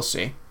 But we'll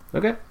see.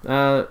 Okay.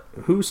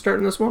 Who's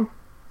starting this one?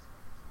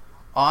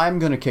 I'm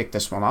going to kick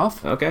this one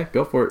off. Okay,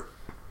 go for it.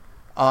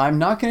 I'm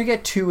not going to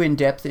get too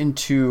in-depth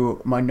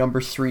into my number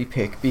 3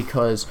 pick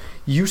because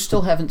you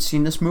still haven't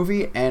seen this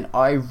movie and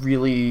I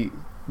really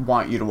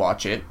want you to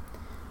watch it.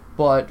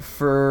 But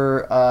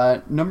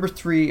for number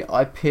 3,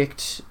 I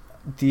picked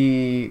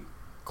the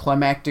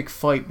climactic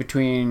fight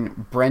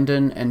between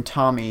Brendan and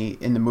Tommy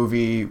in the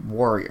movie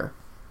Warrior.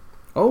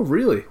 Oh,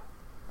 really?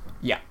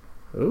 Yeah.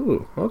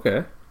 Ooh,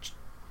 okay.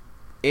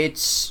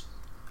 It's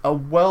a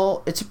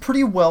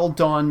pretty well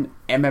done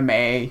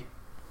MMA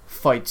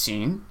fight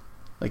scene.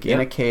 Like,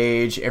 in a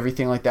cage,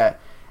 everything like that.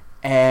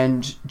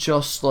 And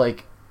just,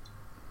 like,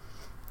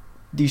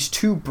 these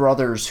two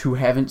brothers who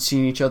haven't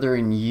seen each other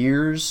in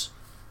years,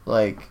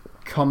 like,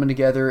 coming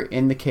together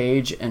in the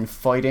cage and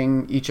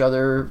fighting each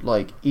other,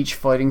 like, each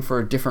fighting for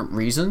a different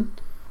reason.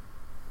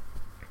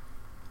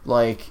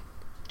 Like,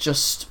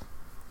 just,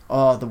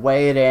 the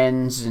way it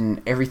ends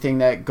and everything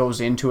that goes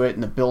into it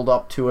and the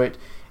build-up to it,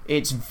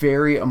 it's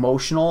very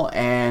emotional,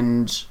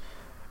 and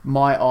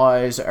my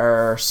eyes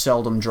are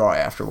seldom dry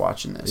after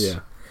watching this.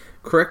 Yeah.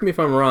 Correct me if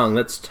I'm wrong,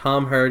 that's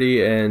Tom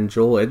Hardy and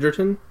Joel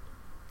Edgerton?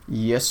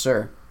 Yes,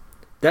 sir.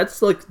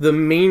 That's, like, the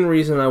main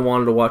reason I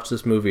wanted to watch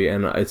this movie,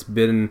 and it's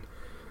been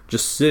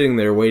just sitting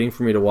there waiting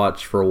for me to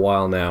watch for a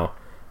while now.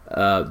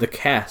 The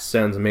cast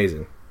sounds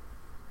amazing.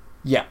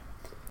 Yeah.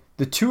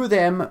 The two of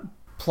them,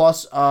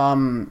 plus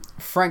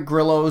Frank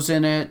Grillo's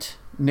in it,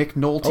 Nick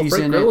Nolte's in it.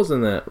 Frank Grillo's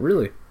in that,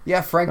 really? Yeah,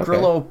 Frank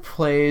Grillo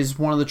plays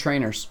one of the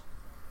trainers.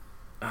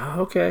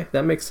 Okay,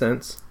 that makes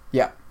sense.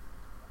 Yeah.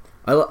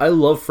 I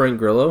love Frank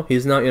Grillo.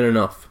 He's not in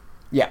enough.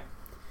 Yeah.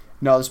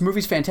 No, this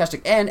movie's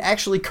fantastic. And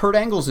actually, Kurt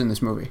Angle's in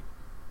this movie.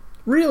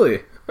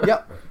 Really?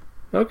 Yep.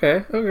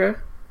 Okay.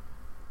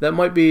 That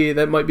might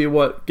be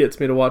what gets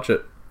me to watch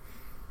it.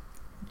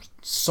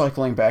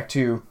 Cycling back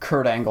to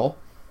Kurt Angle.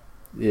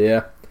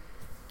 Yeah.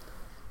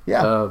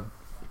 Yeah.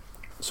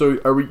 So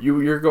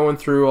you're going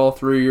through all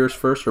 3 of yours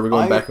first, or are we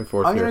going back and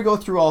forth I'm here? going to go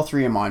through all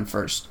 3 of mine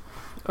first.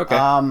 Okay,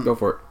 go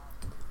for it.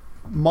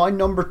 My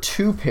number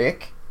 2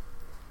 pick,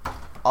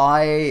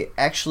 I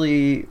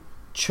actually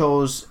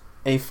chose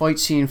a fight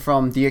scene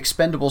from The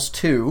Expendables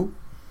 2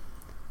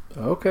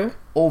 Okay.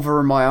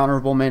 over my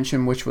honorable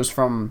mention, which was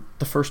from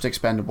the first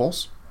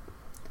Expendables.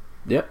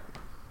 Yep.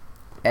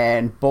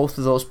 And both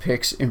of those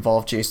picks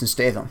involve Jason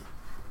Statham.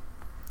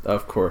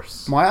 Of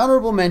course. My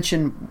honorable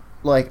mention,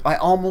 like, I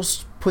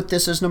almost put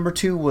this as number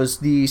 2, was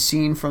the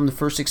scene from the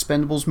first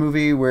Expendables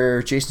movie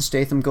where Jason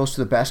Statham goes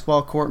to the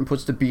basketball court and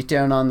puts the beat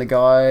down on the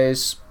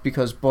guys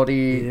because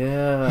Buddy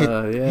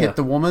hit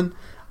the woman.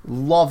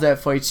 Love that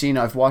fight scene.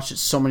 I've watched it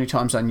so many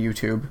times on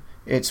YouTube.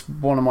 It's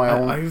one of my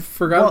own. I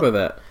forgot about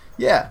that.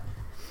 Yeah.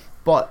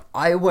 But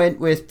I went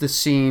with the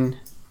scene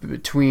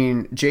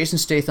between Jason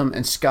Statham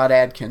and Scott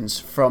Adkins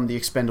from The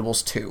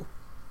Expendables 2.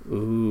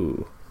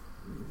 Ooh.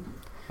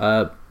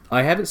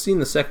 I haven't seen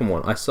the second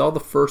one. I saw the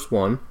first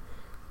one,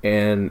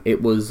 and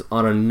it was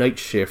on a night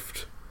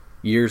shift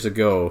years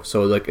ago,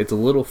 so like it's a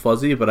little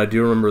fuzzy, but I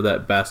do remember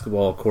that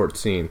basketball court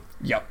scene.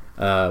 Yep.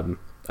 I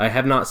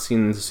have not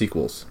seen the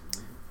sequels.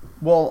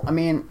 Well, I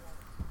mean,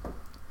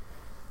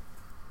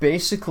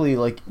 basically,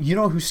 like, you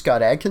know who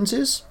Scott Adkins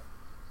is?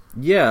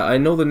 Yeah, I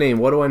know the name.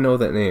 What do I know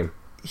that name?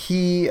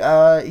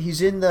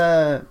 He's in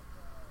the,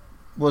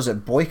 was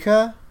it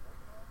Boyka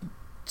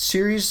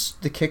series,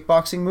 the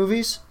kickboxing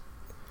movies?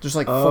 There's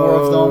like 4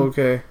 of them.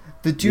 Okay.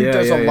 The dude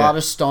does a lot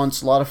of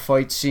stunts, a lot of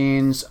fight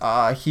scenes.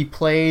 He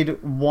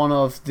played one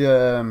of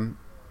Mads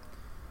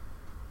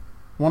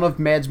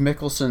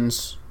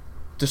Mikkelsen's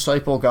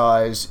disciple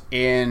guys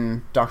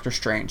in Doctor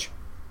Strange.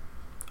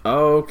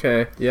 Oh,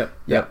 okay. Yep.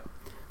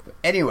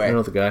 Anyway, I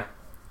know the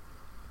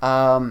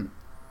guy.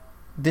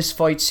 This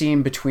fight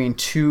scene between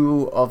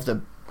 2 of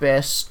the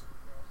best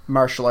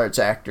martial arts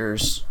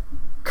actors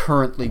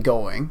currently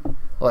going,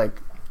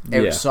 like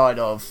outside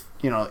of,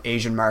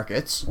 Asian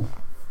markets.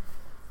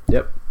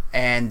 Yep.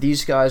 And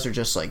these guys are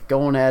just like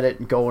going at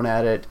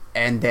it,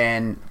 and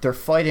then they're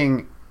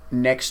fighting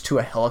next to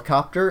a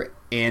helicopter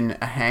in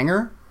a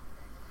hangar.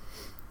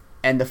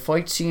 And the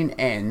fight scene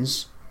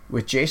ends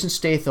with Jason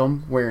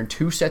Statham wearing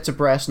 2 sets of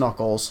brass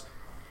knuckles,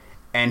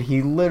 and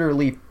he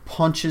literally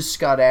punches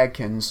Scott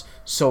Adkins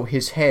so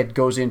his head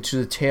goes into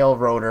the tail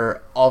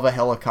rotor of a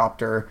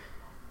helicopter,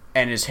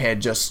 and his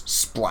head just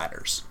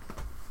splatters.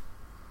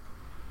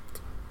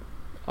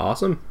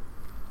 Awesome.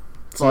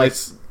 It's like,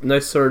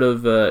 nice sort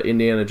of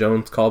Indiana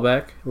Jones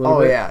callback.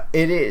 Yeah,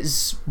 it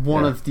is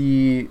one of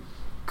the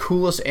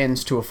coolest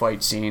ends to a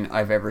fight scene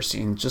I've ever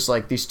seen. Just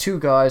like these 2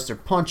 guys, they're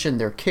punching,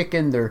 they're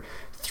kicking, they're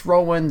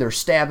throwing, they're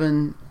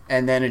stabbing,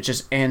 and then it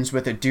just ends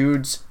with a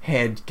dude's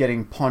head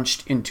getting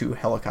punched into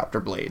helicopter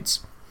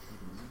blades.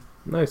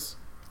 Nice.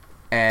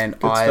 And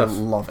Good I stuff.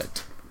 love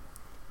it.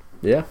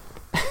 Yeah.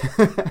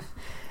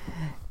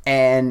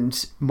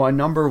 And my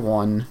number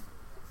one,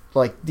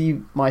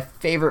 my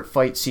favorite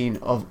fight scene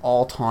of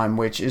all time,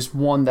 which is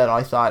one that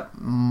I thought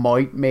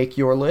might make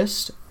your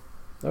list.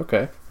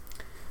 Okay.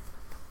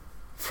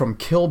 From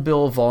Kill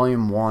Bill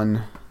Volume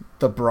 1,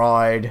 The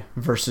Bride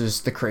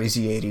versus the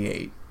Crazy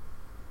 88.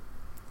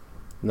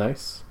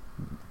 Nice.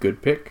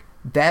 Good pick.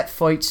 That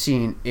fight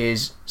scene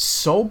is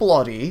so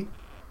bloody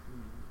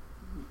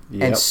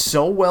Yep. and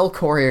so well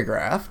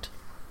choreographed.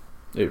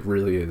 It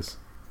really is.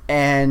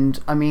 And,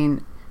 I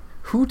mean,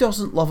 who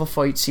doesn't love a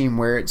fight scene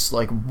where it's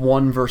like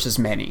one versus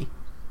many?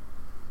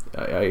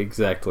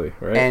 Exactly,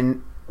 right?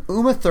 And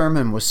Uma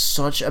Thurman was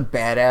such a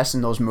badass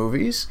in those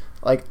movies.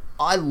 Like,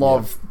 I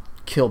love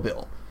Kill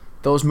Bill.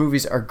 Those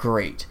movies are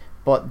great.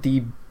 But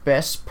the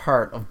best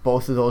part of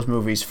both of those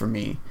movies for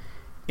me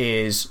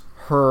is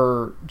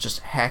her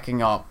just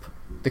hacking up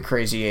the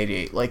Crazy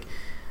 88. Like,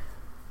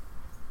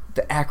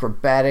 the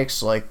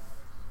acrobatics, like,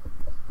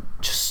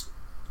 just,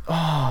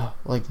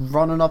 like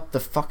running up the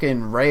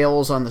fucking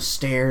rails on the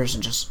stairs,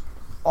 and just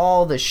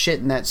all the shit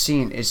in that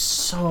scene is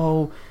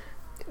so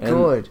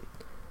good.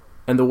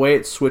 And the way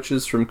it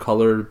switches from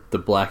color to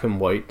black and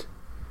white.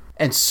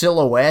 And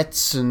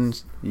silhouettes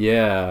and...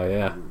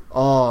 Yeah.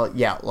 Oh,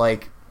 yeah,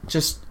 like,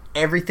 just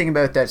everything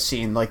about that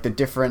scene, like the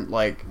different,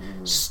 like,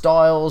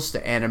 styles,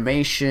 the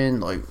animation,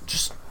 like,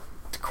 just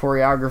the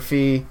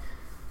choreography.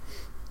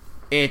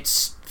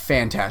 It's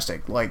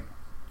fantastic. Like,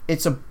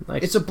 it's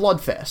a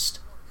blood fest.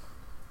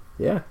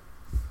 Yeah.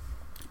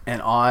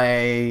 And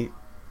I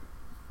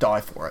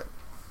die for it.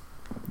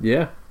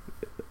 Yeah.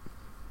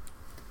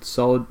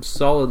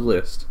 Solid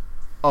list.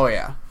 Oh,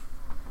 yeah.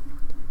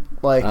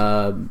 Like,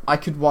 Um, I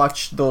could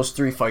watch those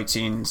 3 fight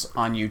scenes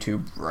on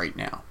YouTube right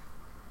now.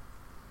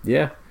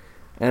 Yeah.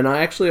 And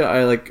I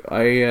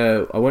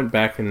went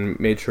back and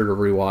made sure to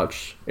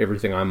rewatch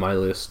everything on my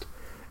list,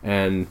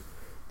 and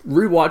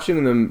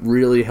rewatching them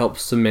really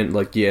helps cement,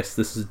 like, yes,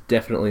 this is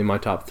definitely my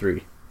top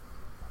 3.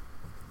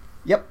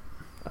 Yep.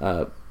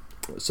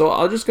 So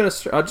I'll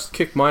just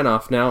kick mine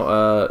off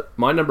now.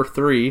 My number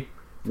 3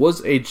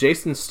 was a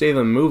Jason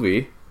Statham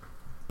movie,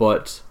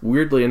 but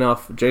weirdly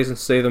enough, Jason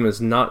Statham is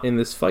not in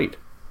this fight.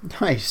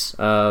 Nice.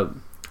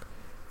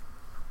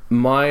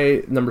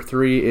 My number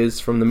 3 is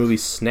from the movie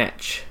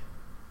Snatch.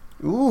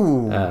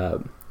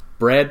 Ooh.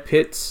 Brad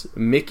Pitt's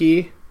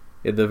Mickey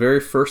in the very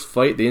first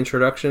fight, the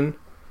introduction.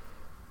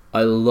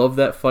 I love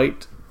that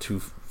fight to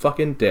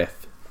fucking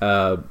death.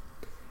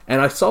 And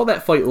I saw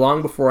that fight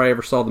long before I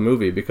ever saw the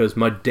movie, because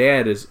my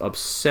dad is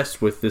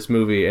obsessed with this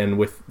movie and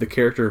with the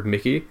character of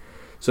Mickey.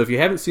 So if you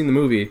haven't seen the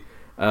movie,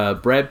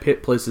 Brad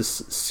Pitt plays this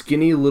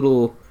skinny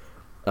little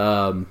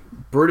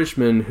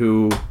Britishman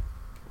who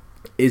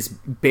is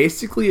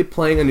basically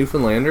playing a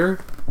Newfoundlander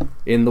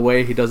in the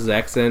way he does his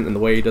accent and the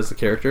way he does the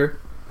character.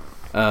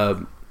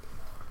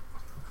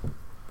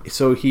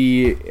 So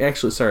he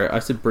actually, sorry, I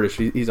said British.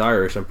 He's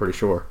Irish, I'm pretty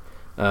sure.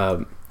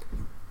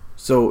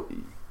 So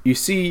you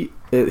see,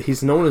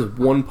 he's known as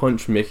One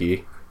Punch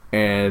Mickey,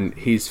 and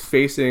he's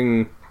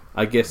facing,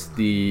 I guess,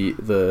 the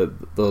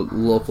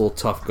local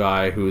tough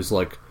guy who's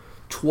like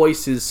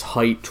twice his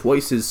height,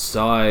 twice his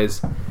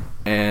size,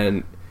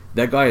 and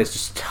that guy is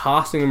just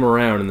tossing him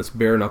around in this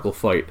bare knuckle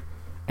fight,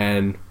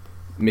 and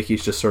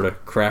Mickey's just sort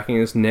of cracking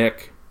his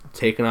neck,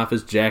 taking off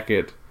his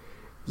jacket,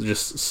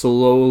 just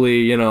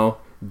slowly,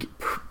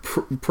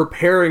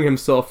 preparing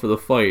himself for the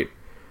fight,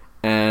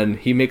 and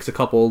he makes a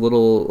couple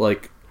little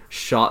like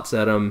shots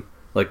at him,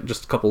 like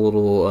just a couple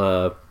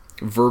little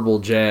verbal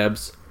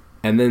jabs,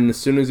 and then as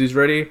soon as he's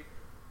ready,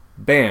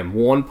 bam,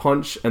 one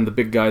punch and the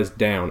big guy's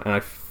down. And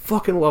I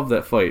fucking love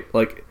that fight.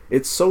 Like,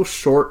 it's so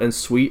short and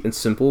sweet and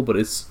simple, but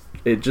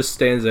it just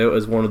stands out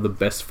as one of the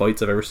best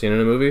fights I've ever seen in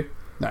a movie.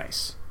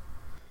 Nice.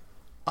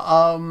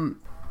 I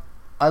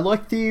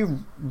like the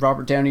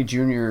Robert Downey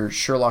Jr.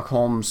 Sherlock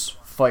Holmes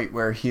fight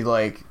where he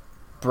like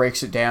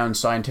breaks it down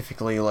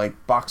scientifically,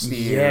 like box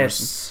the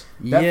ears.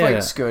 That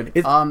fight's good.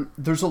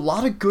 There's a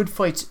lot of good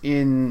fights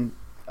in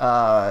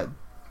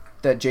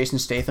that Jason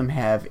Statham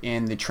have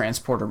in the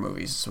Transporter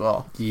movies as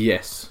well.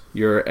 Yes,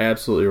 you're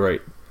absolutely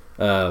right.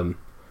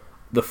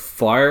 The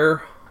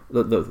fire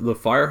the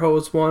fire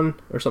hose one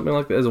or something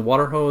like that, as a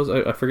water hose.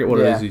 I forget what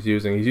it is he's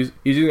using. He's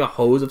using a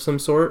hose of some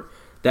sort.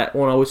 That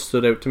one always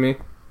stood out to me.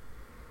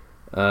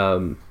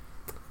 And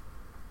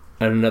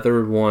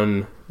another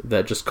one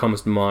that just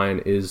comes to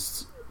mind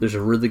is there's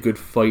a really good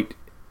fight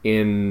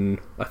in,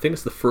 I think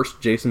it's the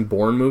first Jason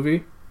Bourne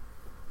movie.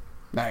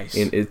 Nice.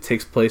 And it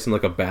takes place in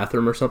like a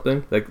bathroom or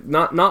something. Like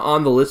not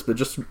on the list, but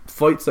just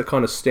fights that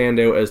kind of stand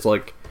out as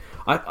like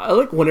I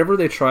like whenever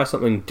they try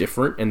something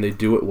different and they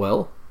do it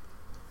well.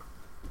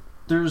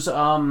 There was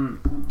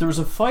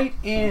a fight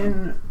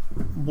in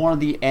one of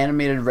the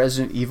animated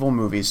Resident Evil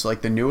movies,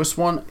 like the newest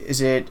one.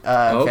 Is it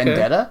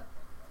Vendetta?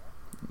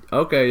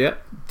 Okay, yeah.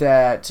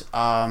 That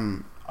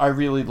I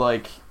really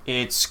like.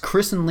 It's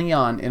Chris and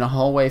Leon in a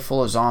hallway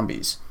full of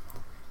zombies,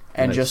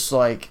 and Nice. just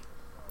like,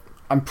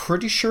 I'm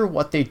pretty sure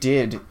what they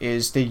did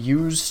is they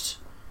used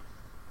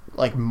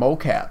like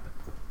mocap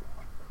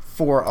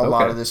for a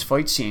lot of this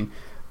fight scene,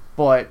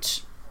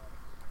 but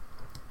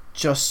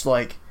just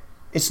like,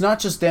 it's not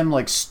just them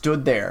like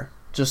stood there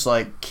just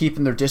like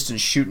keeping their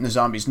distance shooting the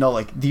zombies. No,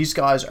 like these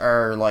guys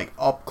are like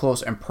up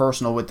close and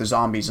personal with the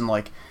zombies and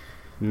like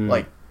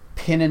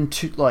pinning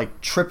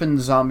tripping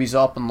the zombies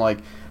up and like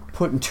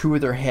putting two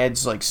of their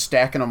heads, like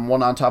stacking them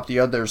one on top of the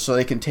other so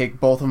they can take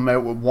both of them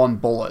out with one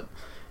bullet.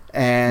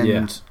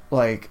 And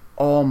like,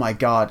 oh my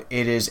god,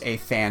 it is a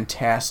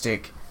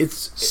fantastic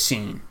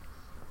scene.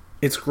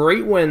 It's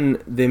great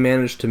when they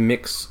manage to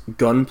mix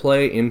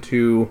gunplay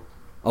into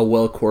a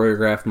well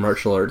choreographed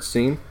martial arts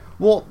scene.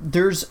 Well,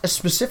 there's a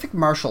specific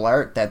martial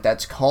art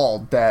that's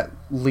called that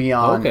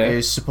Leon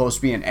is supposed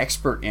to be an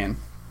expert in.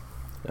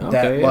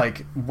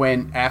 Like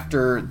when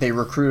after they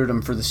recruited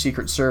him for the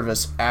Secret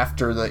Service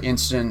after the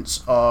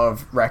incidents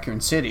of Raccoon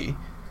City,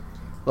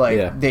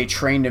 they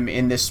trained him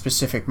in this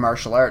specific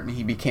martial art and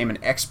he became an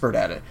expert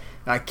at it.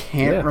 And I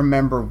can't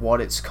remember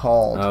what it's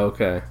called.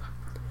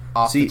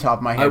 Off the top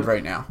of my head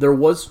right now. There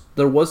was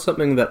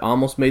something that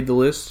almost made the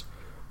list,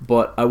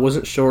 but I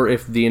wasn't sure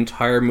if the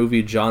entire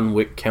movie John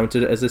Wick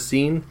counted as a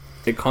scene.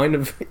 It kind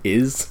of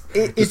is.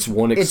 It's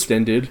one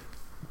extended.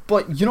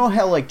 But you know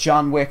how like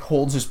John Wick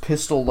holds his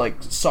pistol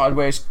like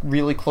sideways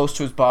really close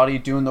to his body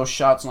doing those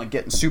shots and like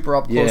getting super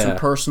up close and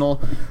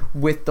personal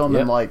with them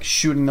and like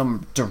shooting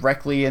them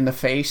directly in the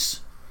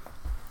face?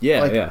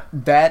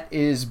 That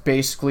is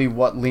basically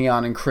what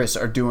Leon and Chris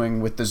are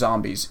doing with the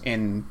zombies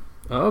in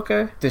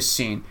this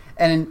scene.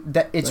 And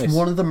that it's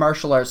one of the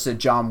martial arts that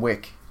John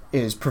Wick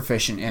is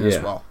proficient in as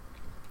well.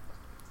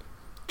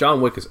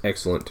 John Wick is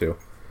excellent too.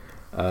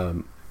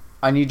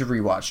 I need to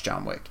rewatch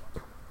John Wick.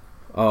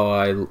 Oh,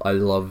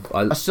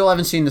 I still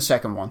haven't seen the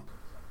second one.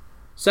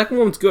 Second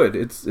one's good.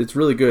 It's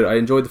really good. I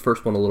enjoyed the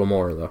first one a little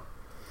more though.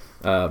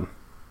 I'm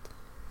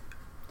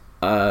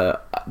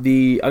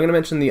gonna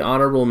mention the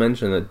honorable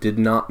mention that did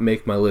not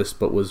make my list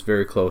but was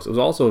very close. It was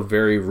also a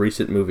very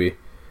recent movie.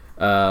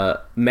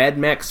 Mad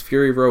Max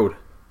Fury Road.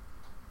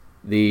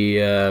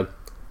 The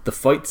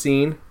fight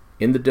scene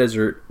in the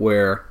desert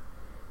where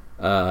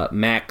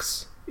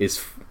Max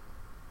is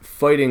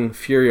fighting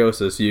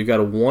Furiosa. So you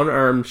got a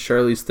one-armed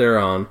Charlize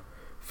Theron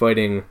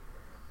fighting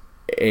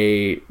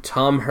a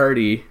Tom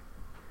Hardy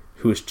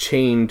who is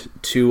chained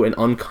to an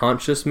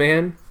unconscious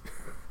man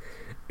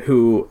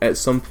who at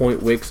some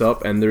point wakes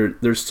up, and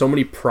there's so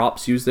many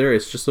props used there.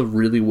 It's just a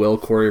really well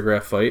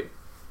choreographed fight.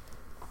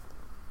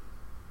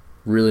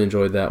 Really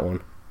enjoyed that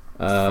one.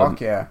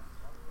 Fuck yeah.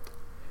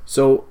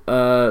 So,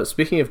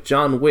 speaking of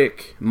John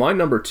Wick, my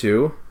number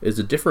 2 is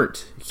a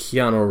different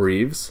Keanu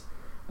Reeves.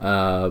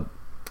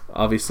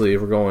 Obviously,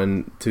 we're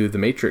going to The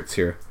Matrix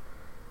here.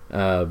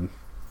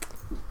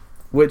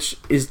 Which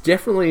is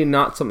definitely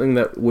not something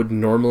that would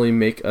normally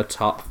make a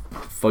top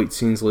fight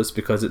scenes list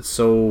because it's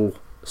so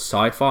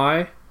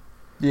sci-fi.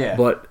 Yeah.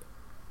 But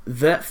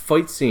that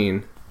fight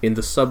scene in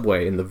the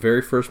subway in the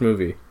very first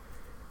movie,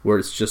 where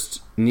it's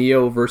just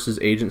Neo versus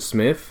Agent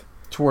Smith.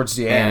 Towards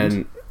the end.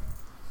 And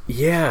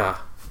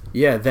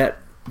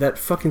that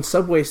fucking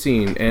subway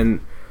scene, and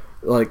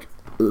like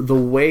the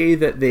way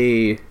that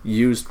they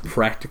used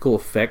practical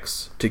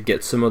effects to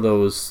get some of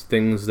those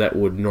things that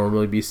would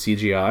normally be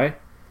CGI.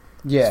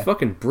 Yeah. It's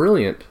fucking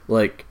brilliant.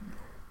 Like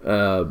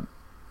the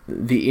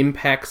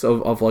impacts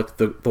of like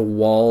the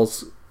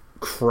walls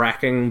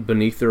cracking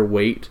beneath their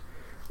weight,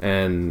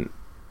 and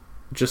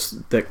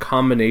just that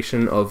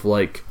combination of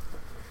like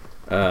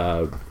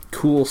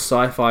cool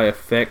sci-fi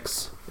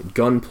effects,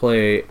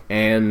 gunplay,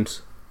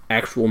 and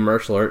actual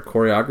martial art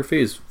choreography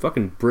is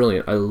fucking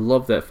brilliant. I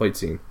love that fight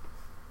scene.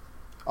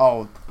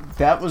 Oh,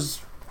 that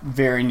was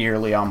very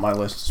nearly on my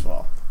list as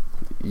well.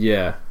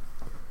 Yeah.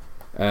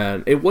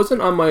 And it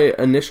wasn't on my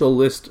initial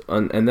list,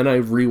 and then I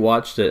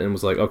rewatched it and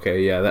was like,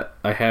 okay, yeah, that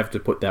I have to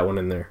put that one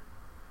in there.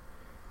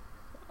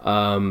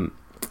 And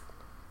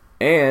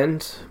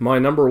my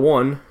number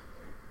 1,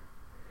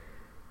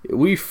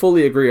 we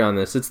fully agree on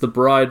this. It's The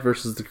Bride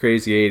versus the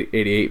Crazy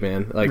 88,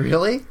 man. Like,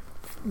 really?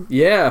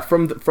 Yeah,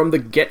 from the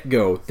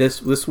get-go.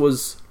 This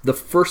was the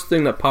first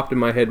thing that popped in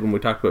my head when we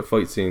talked about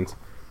fight scenes,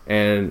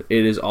 and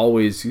it has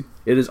always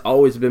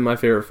been my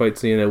favorite fight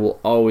scene. It will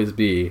always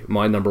be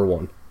my number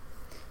 1.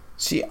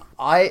 See,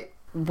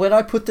 when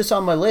I put this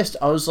on my list,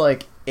 I was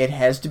like, it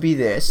has to be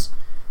this,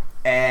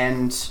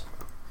 and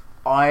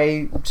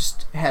I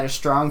just had a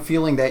strong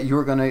feeling that you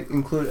were going to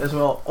include it as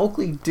well.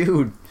 Oakley,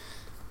 dude,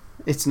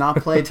 it's not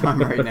playtime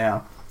right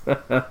now.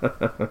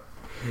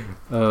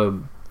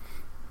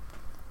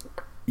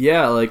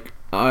 Yeah, like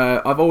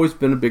I've always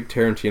been a big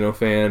Tarantino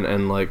fan,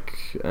 and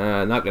like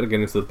not gonna get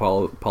into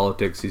the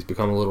politics. He's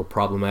become a little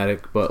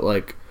problematic, but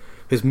like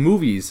his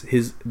movies,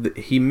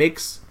 he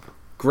makes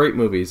great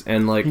movies,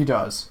 and like He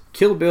does.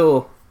 Kill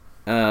Bill.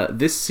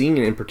 This scene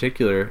in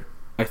particular,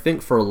 I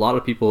think for a lot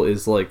of people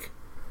is like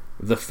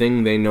the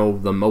thing they know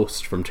the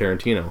most from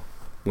Tarantino.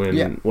 When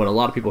a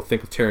lot of people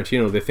think of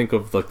Tarantino, they think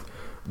of like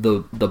the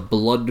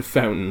blood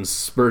fountains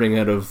spurting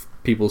out of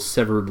people's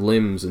severed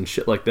limbs and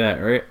shit like that,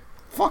 right?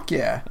 Fuck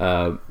yeah.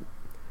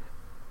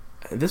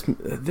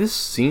 This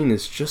scene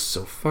is just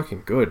so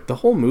fucking good. The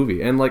whole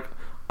movie, and like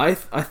I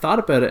thought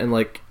about it, and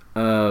like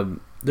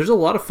there's a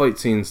lot of fight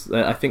scenes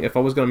that I think if I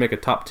was gonna make a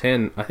top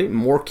 10, I think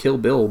more Kill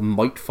Bill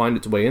might find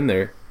its way in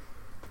there,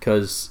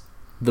 because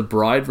the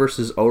bride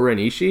versus O-Ren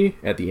Ishii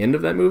at the end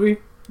of that movie.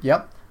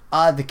 Yep.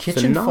 The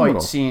kitchen Phenomenal.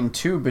 fight scene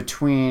too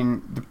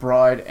between the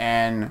bride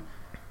and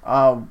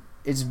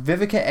it's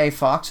Vivica A.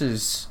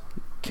 Fox's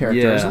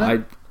character, isn't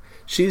it?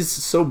 She's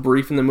so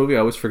brief in the movie, I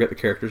always forget the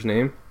character's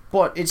name.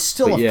 But it's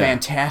still a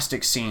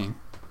fantastic scene.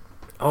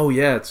 Oh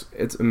yeah,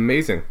 it's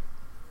amazing.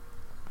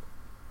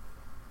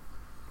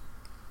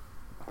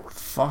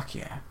 Fuck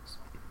yeah.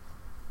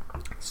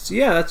 So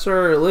yeah, that's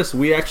our list.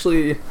 We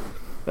actually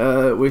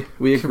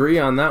we agree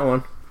on that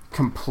one.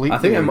 Completely I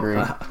think agree.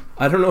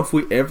 I don't know if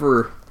we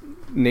ever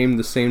named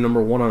the same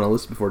number one on a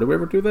list before. Did we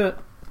ever do that?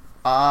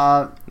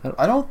 I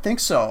don't think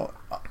so.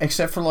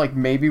 Except for like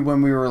maybe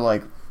when we were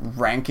like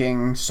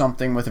ranking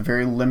something with a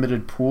very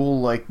limited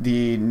pool, like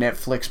the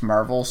Netflix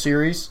Marvel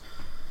series.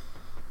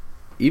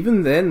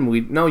 Even then,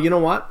 you know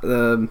what?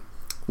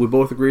 We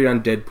both agreed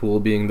on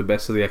Deadpool being the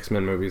best of the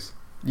X-Men movies.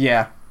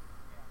 Yeah.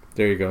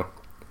 There you go.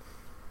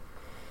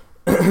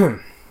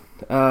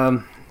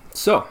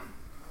 So,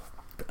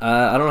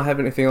 I don't have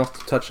anything else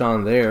to touch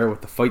on there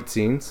with the fight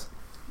scenes.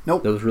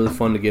 Nope. That was really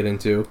fun to get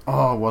into.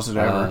 Oh, was it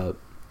ever?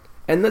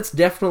 And that's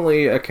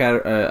definitely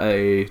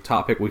a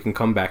topic we can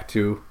come back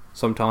to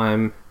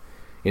sometime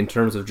in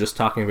terms of just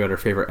talking about our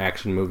favorite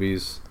action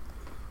movies,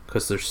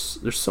 because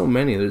there's so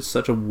many. There's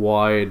such a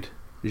wide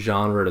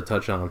genre to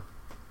touch on.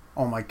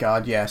 Oh my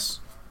god, yes.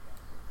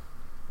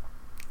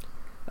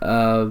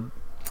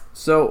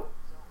 So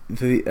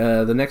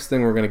the next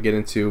thing we're going to get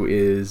into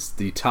is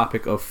the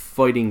topic of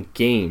fighting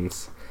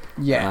games.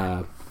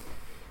 Yeah.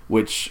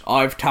 Which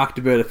I've talked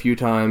about a few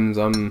times.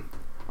 I'm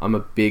a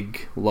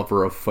big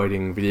lover of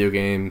fighting video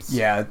games.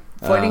 Yeah,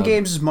 fighting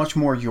games is much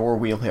more your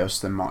wheelhouse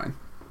than mine.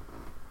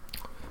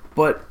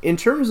 But in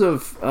terms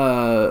of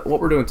what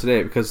we're doing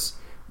today, because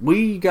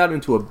we got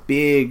into a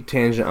big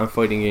tangent on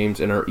fighting games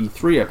in our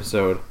E3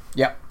 episode.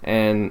 Yep.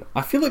 And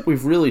I feel like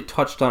we've really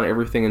touched on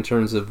everything in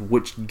terms of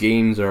which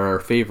games are our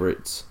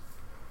favorites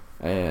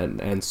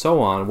and so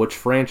on, which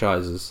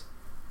franchises.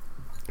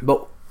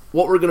 But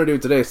what we're going to do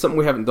today, something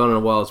we haven't done in a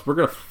while, is we're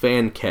going to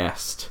fan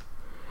cast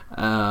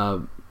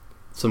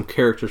some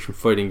characters from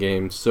fighting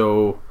games.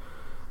 So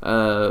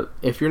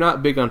if you're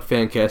not big on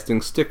fan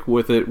casting, stick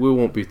with it. We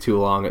won't be too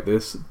long at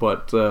this,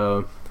 but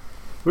we're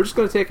just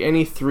going to take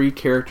any 3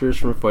 characters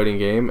from a fighting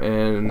game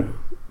and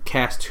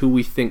cast who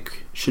we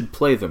think should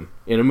play them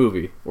in a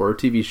movie or a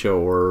TV show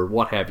or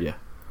what have you.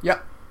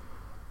 Yep.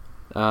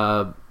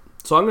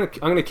 So I'm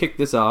gonna kick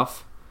this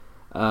off.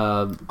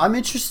 I'm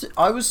interested.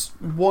 I was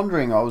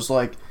wondering. I was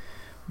like,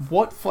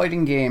 what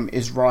fighting game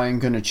is Ryan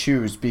gonna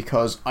choose?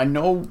 Because I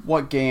know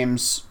what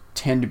games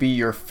tend to be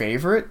your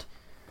favorite,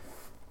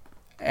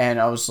 and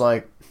I was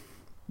like,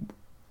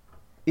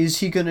 is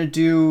he gonna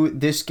do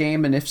this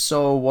game? And if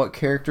so, what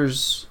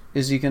characters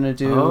is he gonna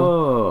do?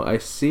 Oh, I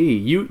see.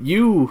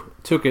 You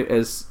took it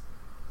as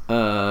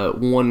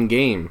one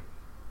game.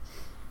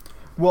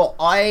 Well,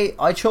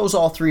 I chose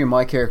all 3 of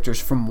my characters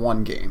from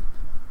one game.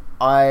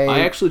 I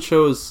actually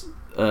chose.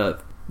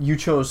 You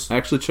chose. I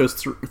actually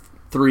chose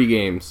 3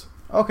 games.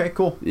 Okay,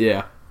 cool.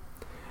 Yeah.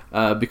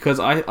 Because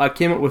I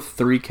came up with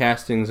 3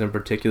 castings in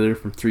particular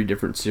from 3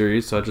 different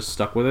series, so I just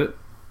stuck with it.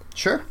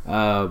 Sure.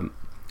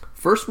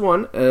 First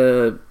one,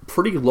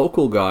 pretty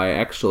local guy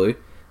actually.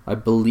 I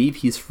believe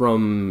he's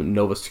from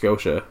Nova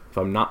Scotia, if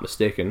I'm not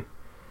mistaken.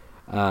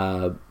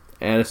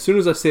 And as soon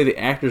as I say the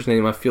actor's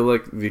name, I feel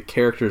like the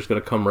character is going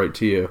to come right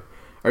to you.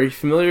 Are you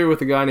familiar with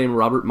a guy named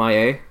Robert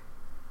Maillet?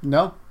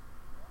 No.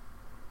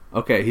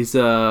 Okay, he's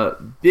a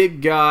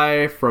big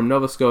guy from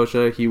Nova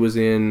Scotia. He was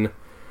in...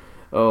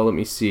 Oh, let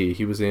me see.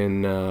 He was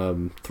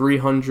in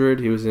 300.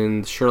 He was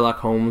in Sherlock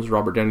Holmes,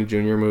 Robert Downey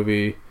Jr.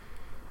 movie.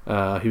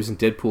 He was in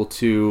Deadpool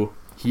 2.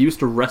 He used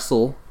to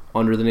wrestle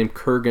under the name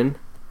Kurgan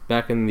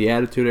back in the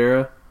Attitude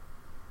Era.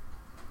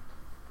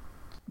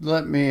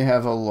 Let me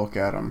have a look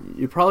at him.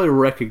 You probably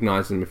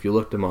recognize him if you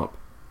looked him up.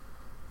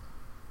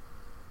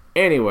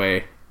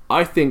 Anyway,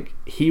 I think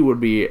he would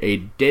be a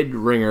dead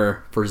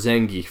ringer for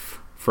Zangief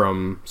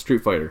from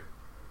Street Fighter.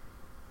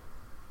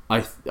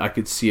 I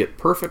could see it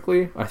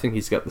perfectly. I think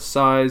he's got the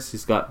size,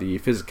 he's got the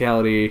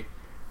physicality.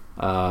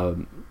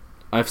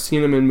 I've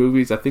seen him in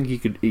movies. I think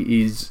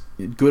he's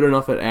good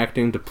enough at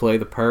acting to play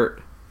the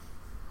part.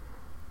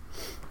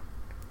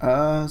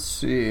 Let's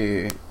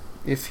see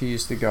if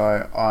he's the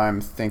guy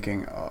I'm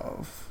thinking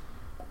of.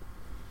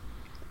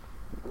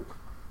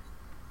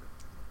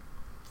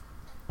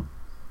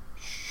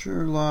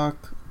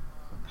 Sherlock.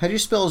 How do you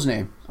spell his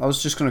name? I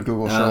was just going to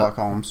Google Sherlock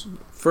Holmes.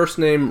 First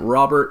name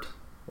Robert,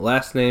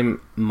 last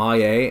name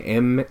Maillet,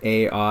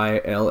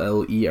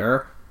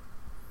 Mailler.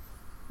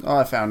 Oh,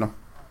 I found him.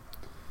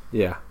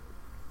 Yeah.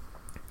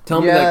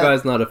 Tell me that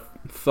guy's not a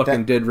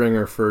fucking dead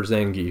ringer for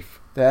Zangief.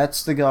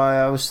 That's the guy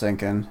I was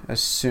thinking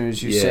as soon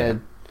as you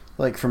said,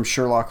 like, from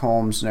Sherlock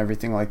Holmes and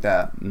everything like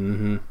that.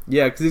 Mm-hmm.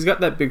 Yeah, because he's got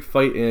that big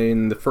fight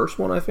in the first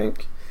one, I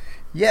think.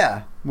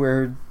 Yeah,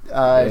 where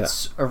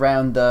it's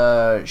around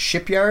the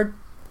shipyard,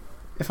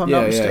 if I'm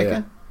not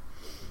mistaken.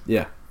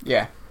 Yeah.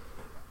 Yeah.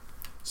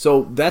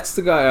 So that's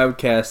the guy I would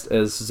cast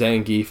as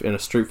Zangief in a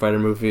Street Fighter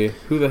movie.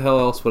 Who the hell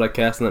else would I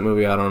cast in that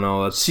movie? I don't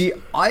know.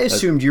 I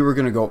assumed you were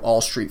going to go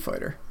all Street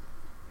Fighter.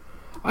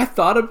 I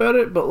thought about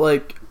it, but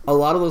like a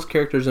lot of those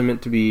characters are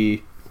meant to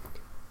be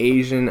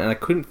Asian, and I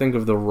couldn't think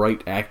of the right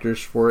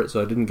actors for it,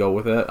 so I didn't go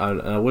with it.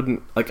 I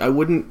wouldn't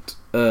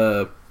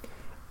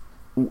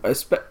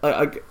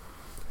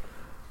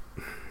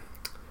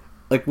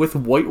like with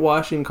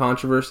whitewashing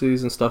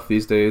controversies and stuff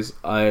these days.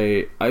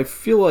 I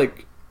feel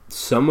like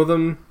some of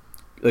them,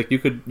 like you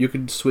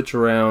could switch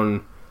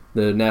around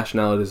the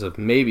nationalities of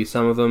maybe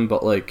some of them,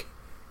 but like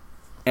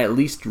at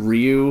least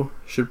Ryu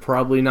should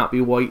probably not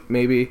be white.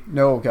 Maybe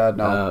no, God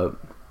no.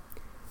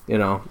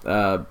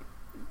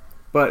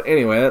 But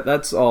anyway,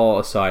 that's all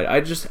aside.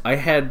 I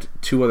had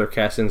two other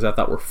castings I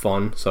thought were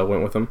fun, so I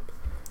went with them.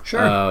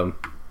 Sure.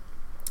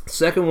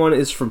 Second one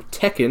is from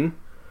Tekken.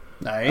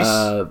 Nice.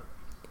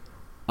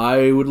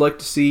 I would like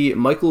to see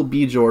Michael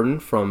B. Jordan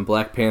from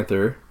Black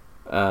Panther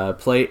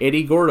play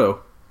Eddie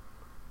Gordo.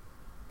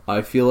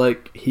 I feel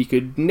like he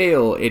could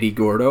nail Eddie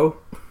Gordo.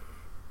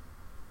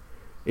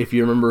 If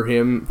you remember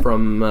him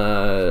from,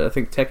 I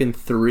think Tekken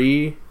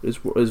 3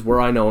 is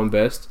where I know him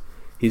best.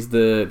 He's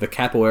the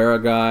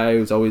capoeira guy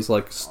who's always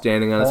like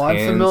standing on his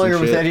hands. I'm familiar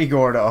with Eddie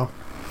Gordo.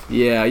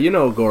 Yeah, you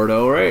know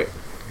Gordo, right?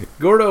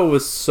 Gordo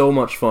was so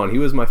much fun. He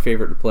was my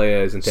favorite to play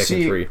as in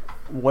Tekken 3.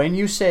 When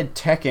you said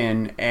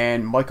Tekken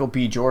and Michael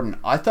B. Jordan,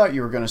 I thought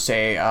you were going to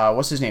say,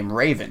 what's his name,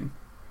 Raven.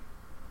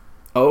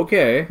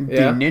 Okay,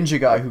 yeah. The ninja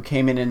guy who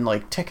came in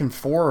like Tekken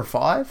 4 or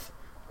 5?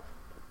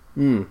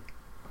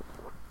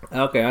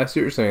 Okay, I see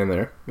what you're saying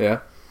there. Yeah.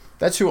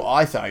 That's who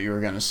I thought you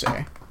were going to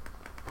say.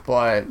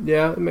 But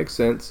yeah, it makes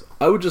sense.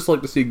 I would just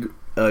like to see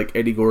like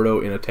Eddie Gordo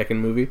in a Tekken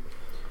movie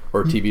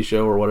or a TV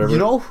show or whatever. You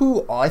know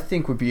who I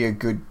think would be a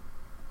good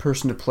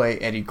person to play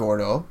Eddie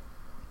Gordo?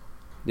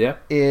 Yeah.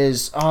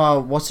 Is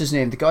what's his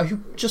name? The guy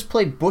who just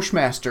played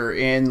Bushmaster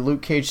in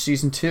Luke Cage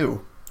Season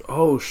 2.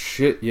 Oh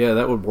shit, yeah,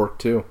 that would work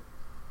too.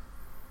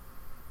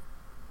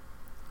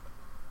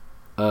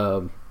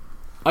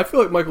 I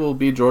feel like Michael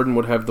B. Jordan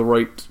would have the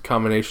right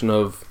combination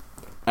of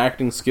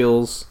acting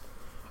skills,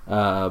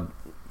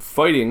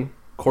 fighting,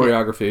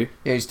 choreography.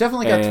 Yeah, he's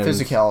definitely got the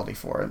physicality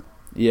for it.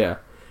 Yeah.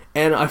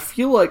 And I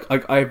feel like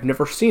I've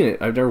never seen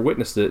it. I've never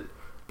witnessed it.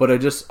 But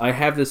I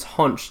have this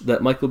hunch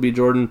that Michael B.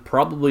 Jordan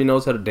probably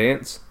knows how to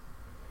dance.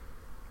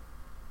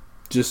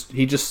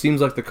 He just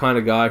seems like the kind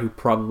of guy who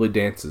probably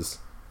dances.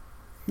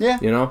 Yeah.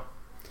 You know?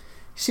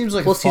 He seems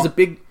like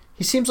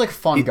he seems like a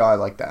fun guy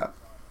like that.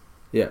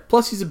 Yeah.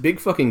 Plus he's a big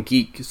fucking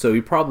geek, so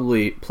he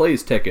probably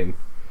plays Tekken.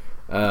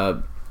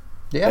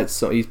 Yeah.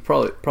 So he's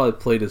probably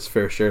played his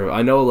fair share of it.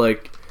 I know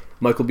like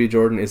Michael B.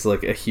 Jordan is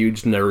like a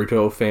huge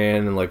Naruto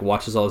fan and like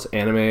watches all this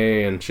anime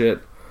and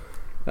shit.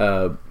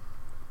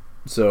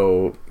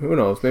 So who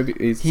knows? Maybe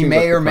he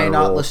may or may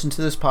not listen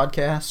to this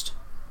podcast.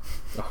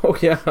 Oh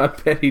yeah, I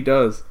bet he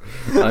does.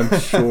 I'm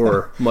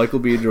sure Michael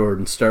B.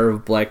 Jordan, star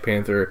of Black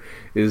Panther,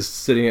 is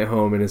sitting at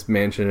home in his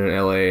mansion in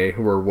LA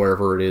or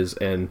wherever it is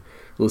and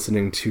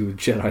listening to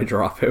Jedi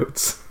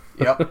Dropouts.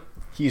 Yep,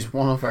 he's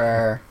one of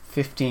our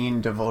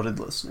 15 devoted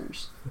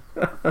listeners.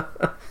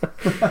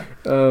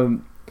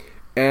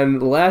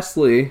 And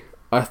lastly,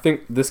 I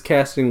think this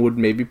casting would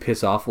maybe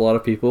piss off a lot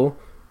of people,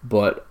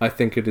 but I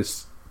think it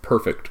is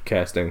perfect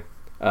casting.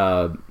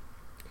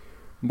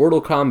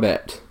 Mortal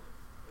Kombat.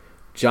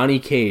 Johnny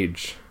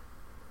Cage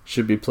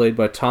should be played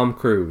by Tom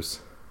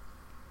Cruise.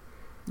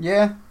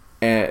 Yeah.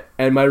 And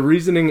my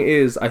reasoning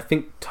is I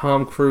think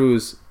Tom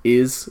Cruise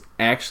is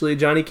actually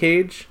Johnny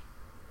Cage.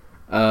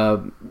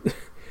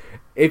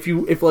 If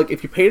you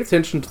paid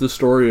attention to the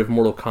story of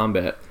Mortal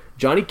Kombat,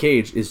 Johnny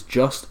Cage is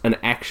just an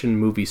action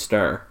movie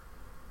star.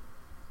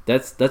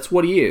 That's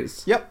what he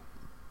is. Yep.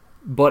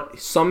 But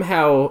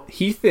somehow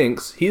he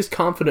thinks he's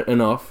confident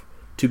enough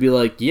to be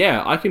like,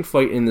 yeah, I can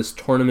fight in this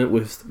tournament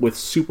with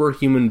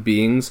superhuman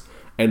beings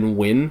and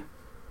win.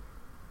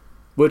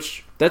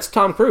 Which, that's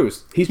Tom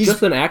Cruise. He's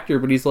just an actor,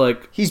 but he's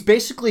like... He's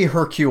basically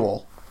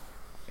Hercule.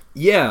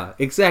 Yeah,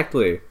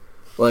 exactly.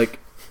 Like,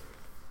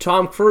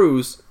 Tom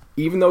Cruise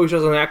even though he's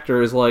just an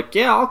actor, is like,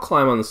 yeah, I'll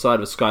climb on the side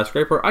of a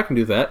skyscraper. I can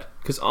do that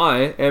because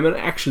I am an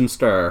action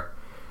star.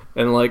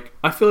 And like,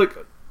 I feel like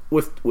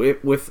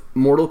with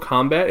Mortal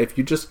Kombat, if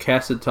you just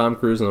casted Tom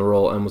Cruise in the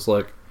role and was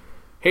like,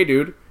 hey,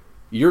 dude,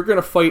 you're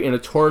gonna fight in a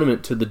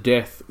tournament to the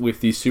death with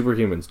these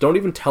superhumans. Don't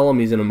even tell him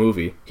he's in a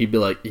movie. He'd be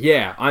like,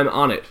 yeah, I'm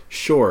on it,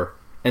 sure.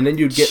 And then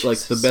you'd get like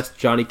the best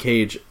Johnny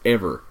Cage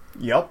ever.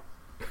 Yep.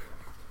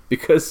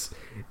 Because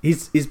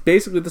he's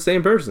basically the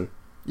same person.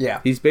 Yeah.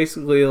 He's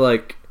basically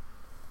like,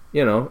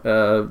 you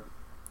know,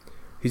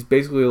 he's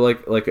basically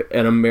like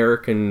an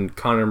American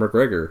Conor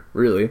McGregor,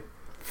 really.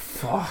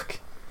 Fuck.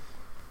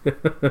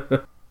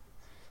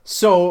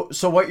 So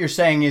what you're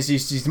saying is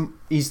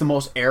he's the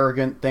most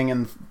arrogant thing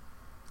in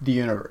the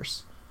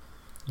universe.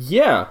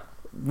 Yeah,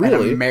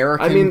 really. An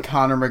American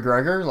Conor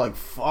McGregor, like,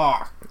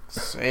 fuck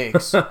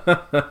sakes. I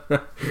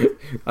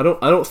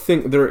don't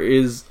think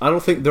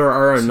there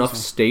are enough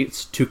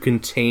states to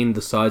contain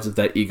the size of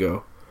that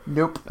ego.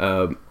 Nope.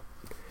 But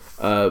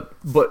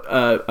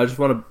I just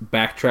want to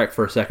backtrack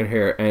for a second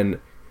here, and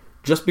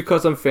just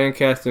because I'm fan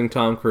casting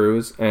Tom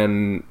Cruise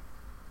and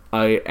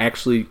I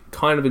actually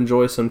kind of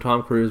enjoy some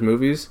Tom Cruise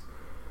movies,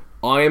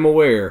 I am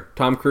aware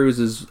Tom Cruise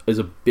is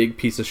a big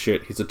piece of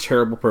shit. He's a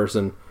terrible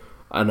person,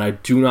 and I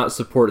do not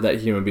support that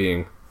human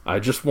being. I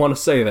just want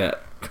to say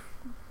that.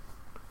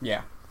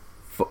 Yeah.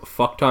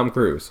 Fuck Tom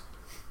Cruise.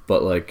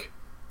 But, like,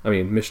 I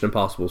mean, Mission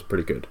Impossible is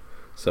pretty good.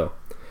 So,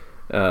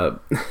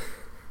 Hashtag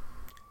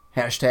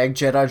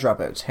Jedi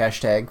Dropouts.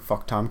 Hashtag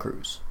fuck Tom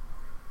Cruise.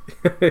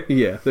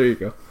 yeah, there you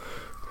go.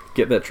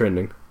 Get that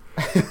trending.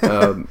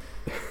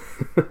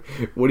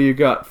 What do you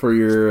got for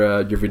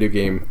your video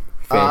game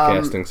fan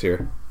castings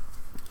here?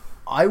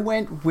 I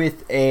went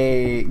with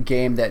a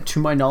game that, to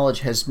my knowledge,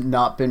 has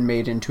not been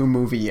made into a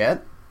movie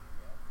yet.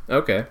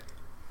 Okay.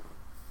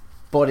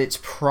 But it's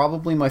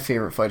probably my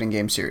favorite fighting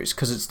game series,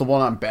 because it's the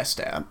one I'm best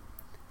at.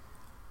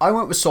 I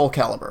went with Soul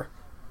Calibur.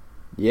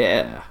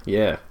 Yeah.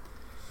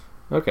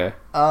 Okay.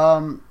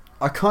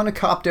 I kind of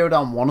copped out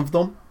on one of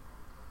them.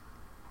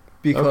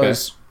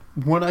 Because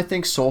when I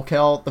think Soul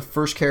Cal, the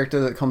first character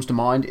that comes to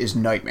mind is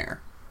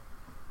Nightmare.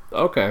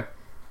 Okay.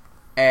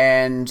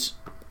 And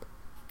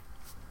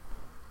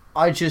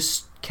I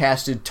just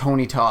casted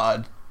Tony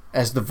Todd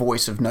as the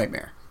voice of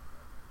Nightmare.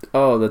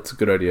 Oh, that's a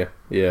good idea.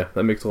 Yeah,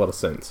 that makes a lot of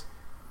sense.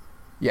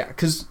 Yeah,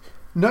 because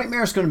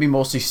Nightmare's going to be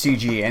mostly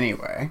CG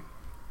anyway.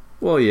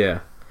 Well, yeah.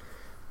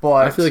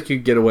 But I feel like you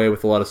could get away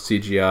with a lot of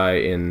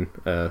CGI in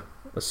a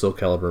Soul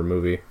Calibur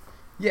movie.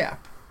 Yeah.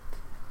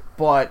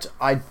 But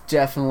I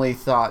definitely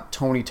thought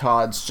Tony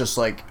Todd's just,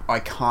 like,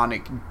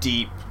 iconic,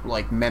 deep,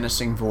 like,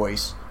 menacing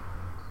voice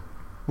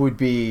would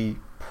be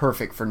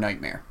perfect for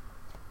Nightmare.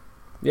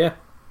 Yeah.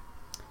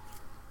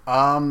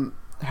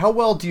 How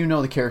well do you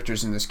know the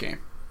characters in this game?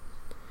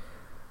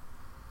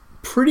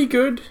 Pretty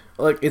good.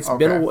 Like, it's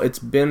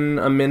been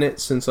a minute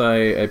since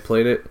I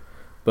played it,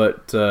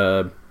 but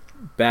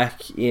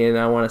back in,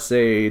 I want to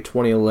say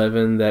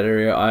 2011, that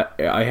area,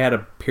 I had a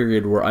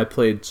period where I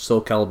played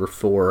Soul Calibur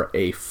 4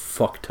 a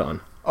fuck ton.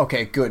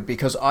 Okay, good,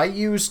 because I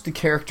used the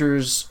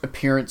characters'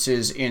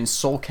 appearances in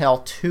Soul Cal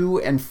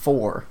 2 and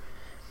 4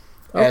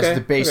 as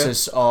the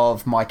basis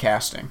of my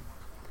casting.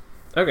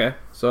 Okay,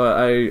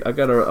 so I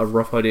got a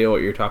rough idea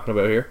what you're talking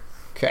about here.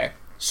 Okay,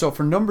 so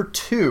for number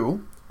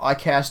 2, I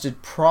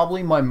casted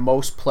probably my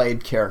most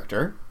played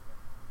character,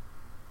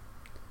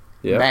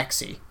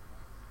 Maxi.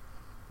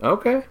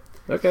 Okay,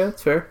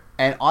 that's fair.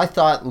 And I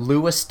thought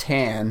Lewis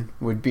Tan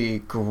would be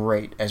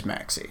great as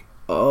Maxi.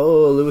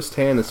 Oh, Lewis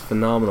Tan is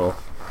phenomenal.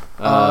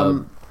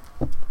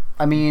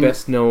 I mean,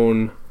 best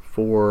known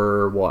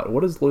for what?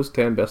 What is Lewis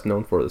Tan best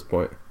known for at this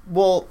point?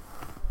 Well,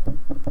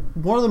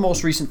 one of the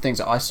most recent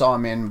things I saw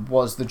him in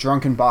was the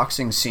drunken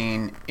boxing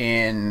scene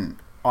in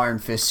Iron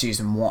Fist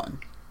Season 1.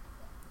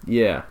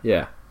 Yeah.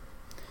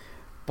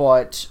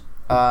 But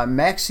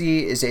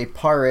Maxi is a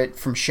pirate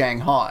from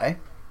Shanghai.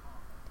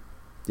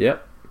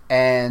 Yep.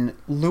 And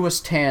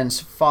Lewis Tan's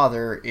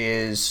father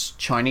is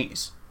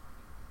Chinese.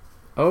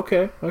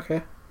 Okay.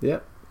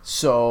 Yep.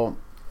 So,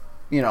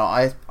 you know,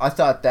 I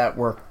thought that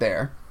worked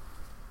there.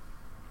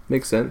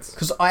 Makes sense.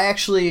 Because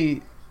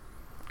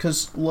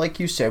like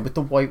you said, with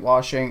the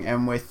whitewashing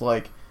and with,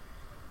 like,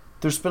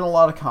 there's been a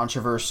lot of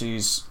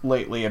controversies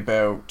lately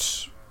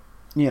about,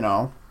 you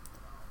know,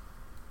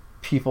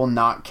 people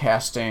not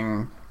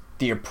casting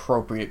the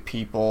appropriate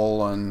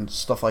people and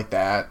stuff like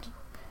that.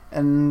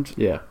 And,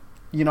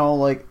 you know,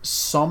 like,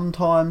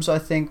 sometimes I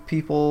think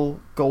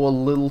people go a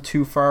little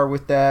too far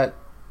with that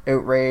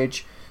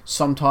outrage.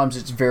 Sometimes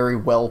it's very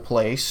well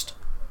placed.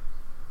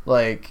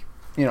 Like,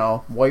 you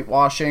know,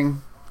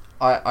 whitewashing,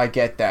 I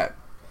get that.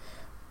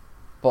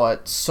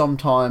 But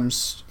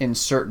sometimes, in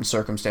certain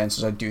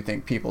circumstances, I do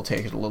think people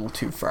take it a little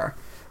too far.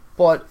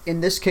 But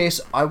in this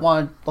case, I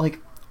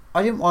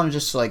didn't want to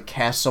just, like,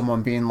 cast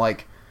someone being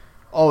like,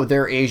 oh,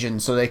 they're Asian,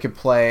 so they could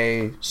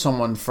play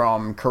someone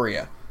from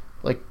Korea.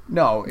 Like,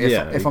 no,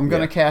 if I'm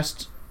going to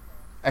cast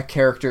a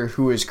character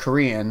who is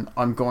Korean,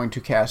 I'm going to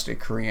cast a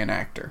Korean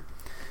actor.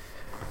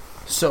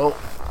 So,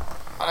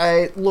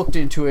 I looked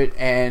into it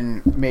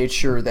and made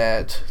sure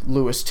that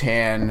Louis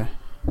Tan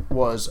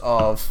was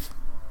of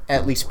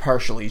at least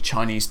partially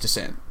Chinese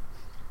descent.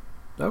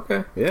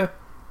 Okay, yeah.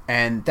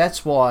 And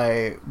that's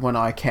why when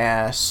I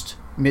cast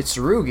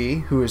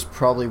Mitsurugi, who is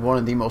probably one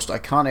of the most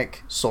iconic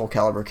Soul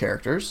Calibur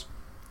characters,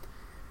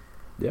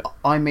 Yeah.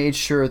 I made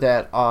sure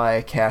that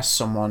I cast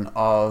someone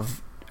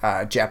of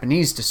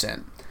Japanese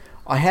descent.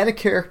 I had a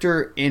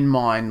character in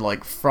mind,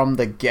 like, from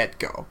the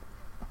get-go.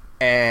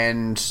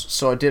 And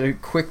so I did a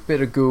quick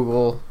bit of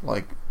Google,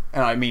 like,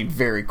 and I mean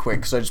very quick,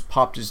 because I just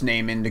popped his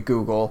name into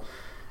Google,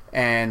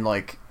 and,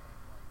 like,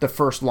 the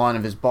first line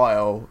of his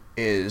bio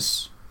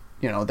is,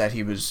 that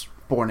he was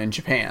born in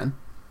Japan.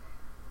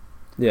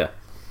 Yeah.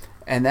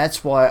 And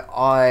that's why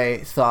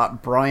I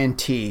thought Brian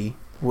T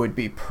would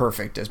be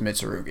perfect as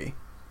Mitsurugi.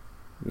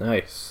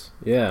 Nice.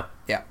 Yeah.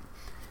 Yeah.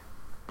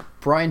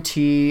 Brian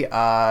T,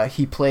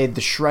 he played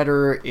the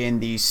Shredder in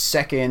the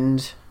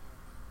second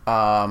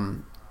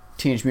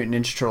Teenage Mutant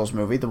Ninja Turtles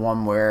movie, the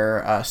one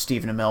where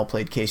Stephen Amell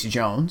played Casey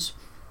Jones.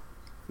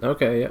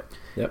 Okay,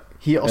 yep.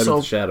 He also... Out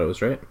of the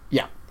Shadows, right?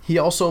 Yeah. He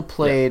also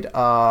played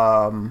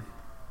one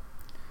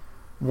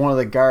of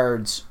the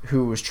guards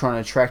who was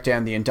trying to track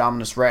down the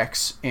Indominus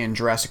Rex in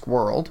Jurassic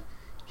World.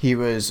 He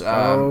was...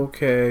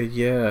 okay,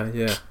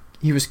 yeah.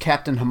 He was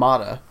Captain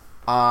Hamada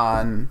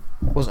on...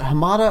 Was it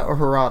Hamada or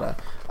Harada?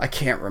 I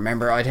can't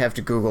remember. I'd have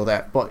to Google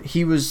that. But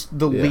he was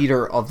the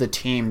leader of the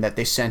team that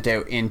they sent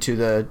out into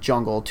the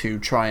jungle to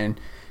try and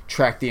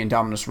track the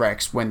Indominus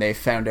Rex when they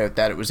found out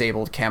that it was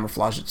able to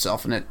camouflage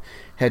itself, and it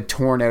had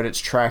torn out its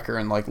tracker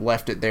and like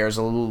left it there as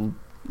a little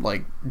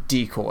like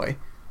decoy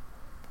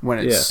when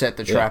it set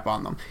the trap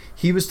on them.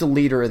 He was the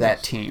leader of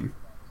that team.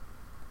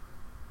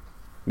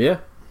 Yeah.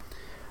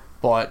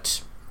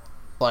 But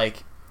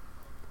like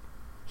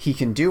he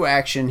can do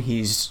action.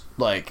 He's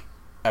like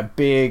a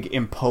big,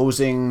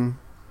 imposing,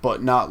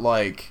 but not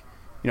like,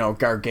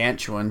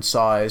 gargantuan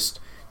sized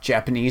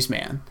Japanese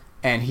man.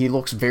 And he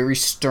looks very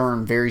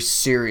stern, very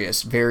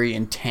serious, very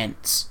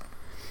intense.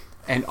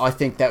 And I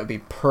think that would be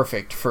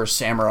perfect for a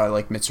samurai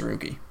like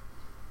Mitsurugi.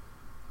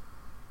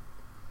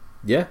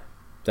 Yeah.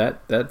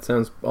 That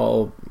sounds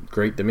all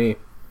great to me.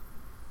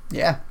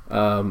 Yeah.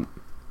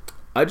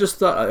 I just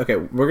thought, okay,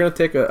 we're going to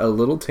take a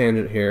little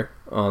tangent here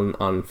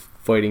on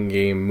fighting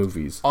game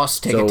movies. Us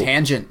take a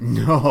tangent?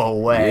 No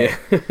way.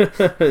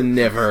 Yeah.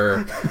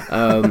 Never.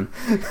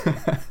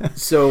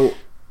 So,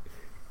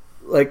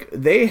 like,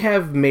 they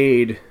have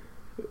made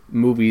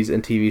movies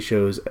and TV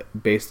shows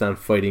based on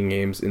fighting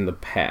games in the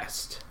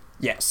past.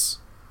 Yes.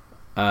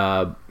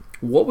 What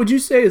would you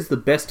say is the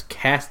best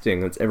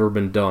casting that's ever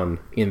been done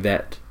in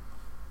that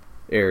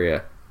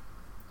area?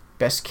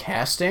 Best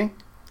casting?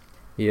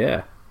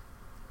 Yeah.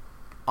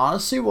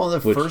 Honestly, one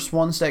of the first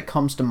ones that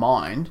comes to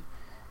mind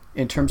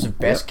in terms of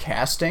best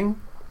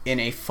casting in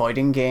a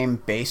fighting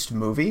game based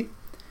movie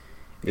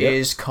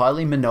is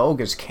Kylie Minogue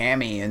as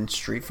Cammy in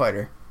Street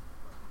Fighter.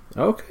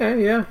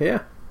 Okay,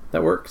 yeah.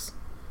 That works.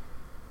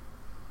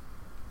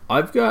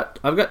 I've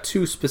got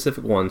two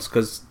specific ones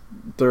because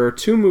there are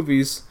two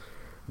movies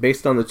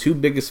based on the two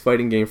biggest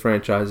fighting game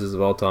franchises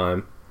of all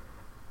time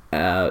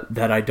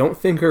that I don't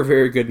think are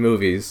very good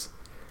movies.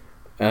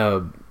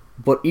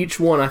 But each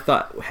one I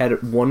thought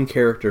had one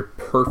character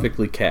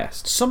perfectly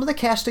cast. Some of the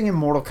casting in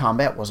Mortal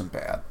Kombat wasn't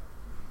bad.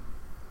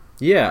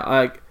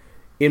 Yeah,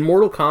 in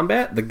Mortal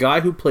Kombat, the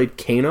guy who played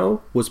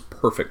Kano was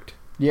perfect.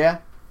 Yeah.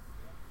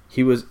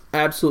 He was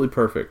absolutely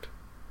perfect.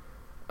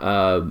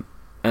 And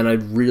I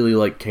really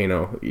like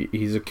Kano.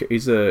 He's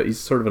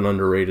sort of an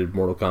underrated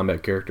Mortal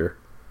Kombat character.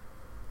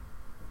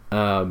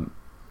 And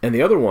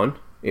the other one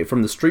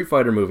from the Street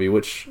Fighter movie,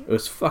 which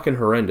was fucking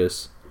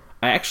horrendous.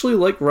 I actually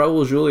like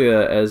Raul Julia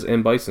as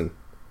M. Bison.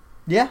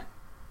 Yeah.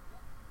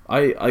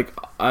 I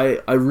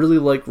really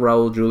like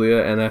Raul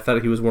Julia, and I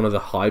thought he was one of the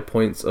high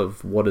points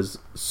of what is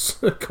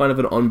kind of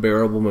an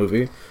unbearable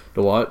movie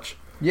to watch.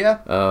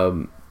 Yeah.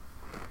 I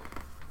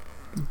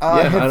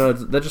don't know.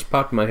 That just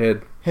popped in my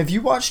head. Have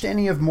you watched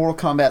any of Mortal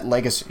Kombat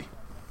Legacy?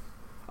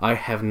 I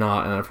have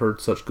not, and I've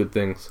heard such good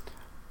things.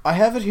 I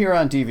have it here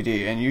on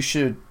DVD, and you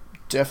should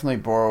definitely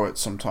borrow it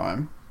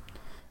sometime.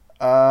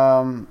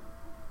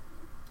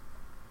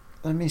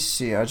 Let me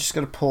see. I just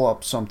got to pull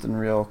up something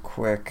real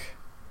quick.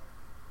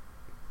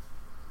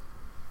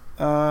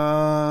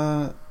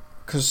 Because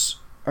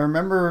I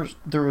remember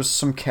there was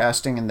some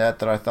casting in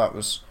that I thought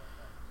was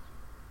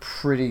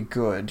pretty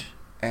good.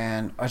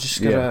 And I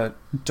just got to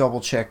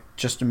double check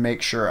just to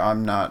make sure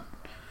I'm not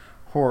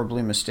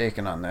horribly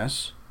mistaken on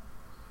this.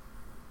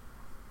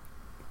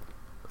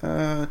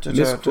 Jedi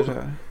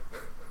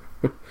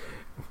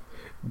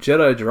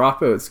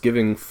dropouts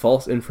giving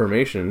false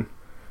information.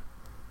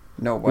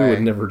 No way. We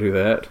would never do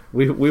that.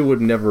 We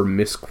would never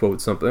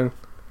misquote something.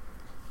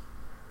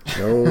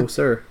 No,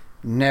 sir.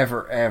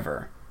 Never,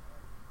 ever.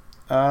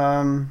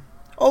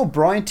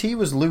 Brian T.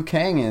 was Liu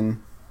Kang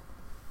in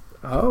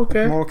Mortal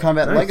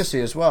Kombat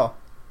Legacy as well.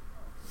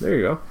 There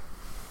you go.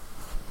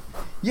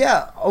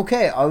 Yeah,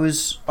 okay, I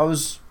was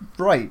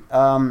right.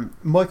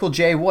 Michael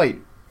J.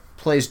 White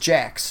plays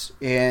Jax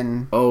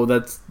in... Oh,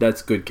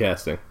 that's good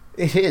casting.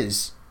 It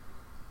is.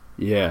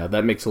 Yeah,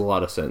 that makes a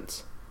lot of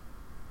sense.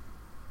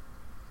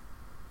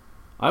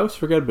 I always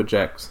forget about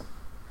Jax.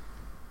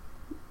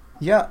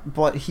 Yeah,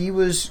 but he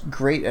was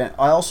great. And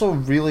I also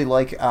really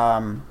like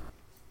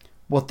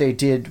what they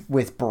did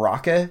with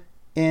Baraka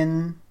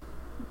in...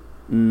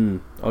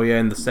 Oh yeah,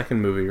 in the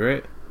second movie,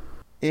 right?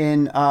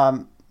 In,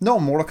 no,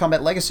 Mortal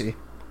Kombat Legacy.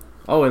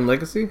 Oh, in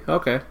Legacy?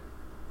 Okay.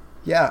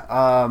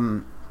 Yeah,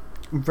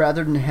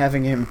 rather than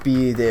having him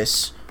be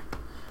this...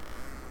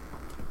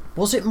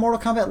 Was it Mortal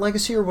Kombat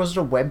Legacy or was it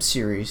a web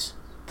series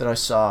that I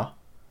saw?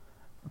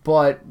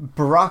 But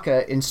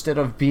Baraka, instead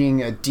of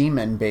being a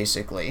demon,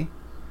 basically,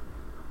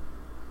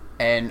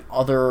 an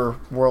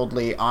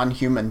otherworldly,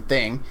 unhuman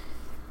thing,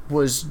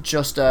 was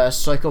just a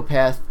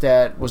psychopath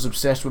that was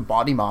obsessed with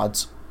body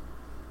mods.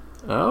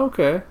 Oh,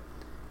 okay.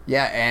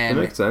 Yeah, and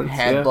that makes sense.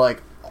 had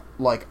like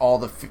all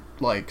the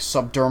like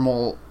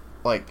subdermal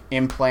like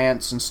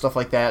implants and stuff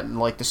like that, and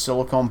like the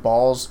silicone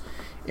balls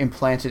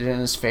implanted in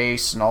his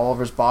face and all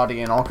over his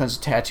body, and all kinds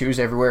of tattoos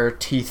everywhere,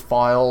 teeth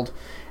filed,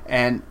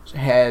 and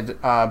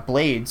had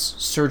blades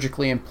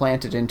surgically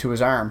implanted into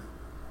his arm.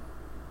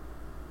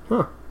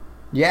 Huh.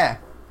 Yeah.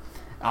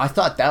 I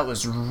thought that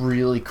was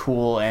really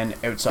cool and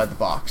outside the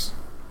box.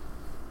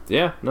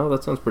 Yeah, no,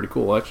 that sounds pretty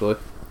cool, actually.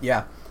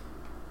 Yeah.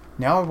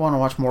 Now I want to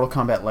watch Mortal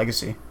Kombat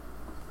Legacy.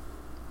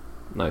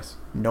 Nice.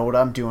 Know what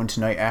I'm doing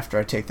tonight after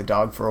I take the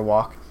dog for a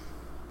walk?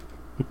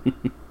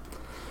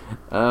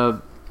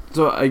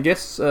 So I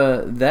guess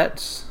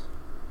that's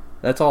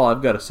all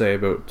I've got to say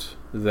about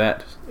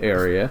that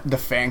area. The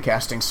fan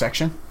casting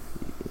section?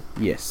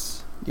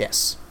 Yes.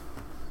 Yes.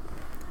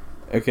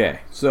 Okay,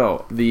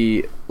 so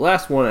the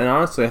last one, and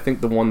honestly I think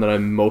the one that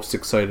I'm most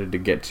excited to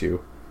get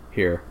to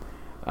here,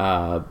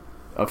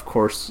 of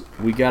course,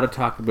 we got to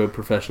talk about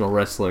professional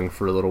wrestling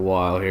for a little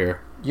while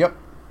here. Yep.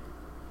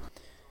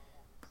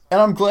 And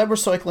I'm glad we're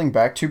cycling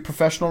back to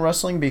professional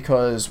wrestling,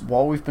 because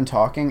while we've been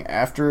talking,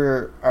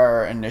 after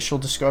our initial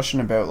discussion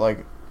about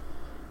like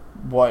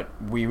what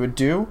we would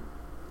do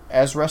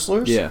as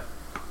wrestlers, Yeah.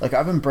 like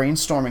I've been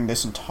brainstorming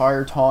this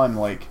entire time,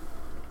 like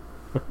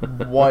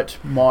what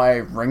my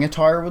ring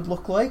attire would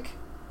look like.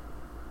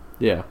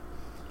 Yeah.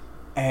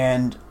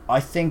 And I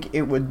think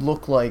it would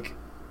look like,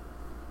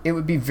 it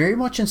would be very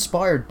much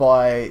inspired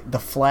by The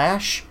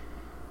Flash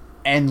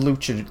and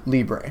Lucha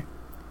Libre.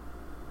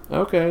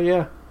 Okay,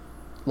 yeah.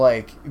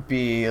 Like,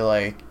 be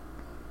like,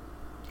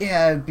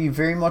 yeah, it'd be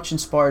very much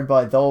inspired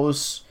by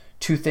those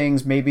two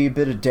things, maybe a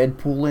bit of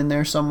Deadpool in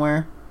there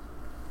somewhere.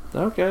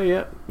 Okay,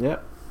 yeah, yeah.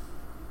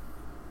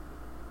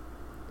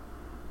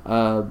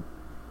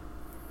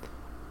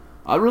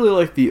 I really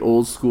like the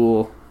old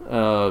school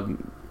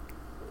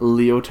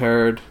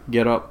leotard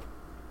get-up.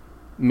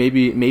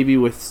 Maybe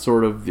with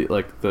sort of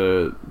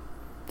the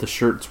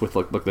shirts with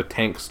like the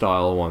tank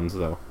style ones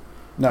though.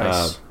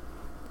 Nice.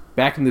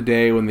 Back in the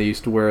day when they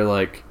used to wear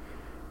like,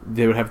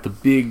 they would have the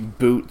big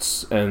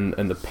boots and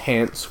the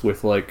pants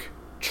with like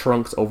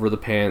trunks over the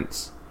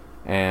pants,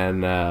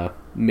 and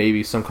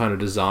maybe some kind of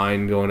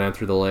design going down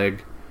through the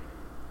leg.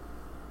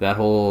 That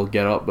whole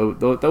get-up,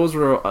 but those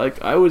were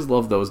like, I always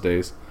loved those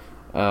days.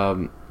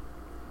 But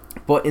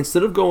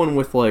instead of going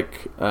with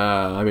like,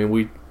 I mean,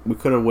 we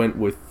could have went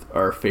with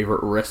our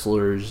favorite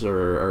wrestlers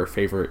or our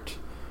favorite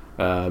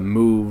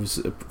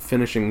moves,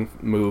 finishing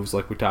moves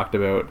like we talked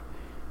about.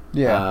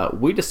 Yeah.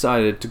 We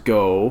decided to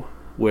go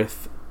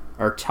with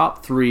our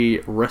top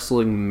 3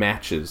 wrestling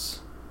matches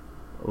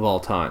of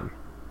all time,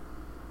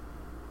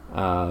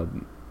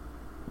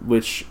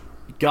 which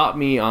got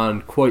me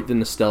on quite the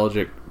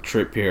nostalgic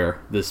trip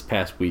here this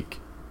past week.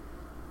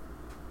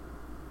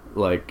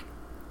 Like,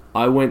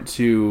 I went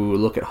to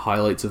look at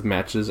highlights of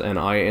matches, and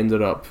I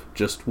ended up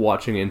just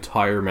watching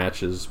entire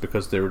matches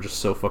because they were just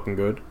so fucking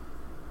good.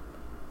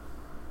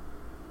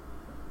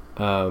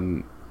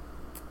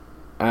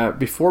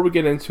 Before we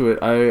get into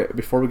it,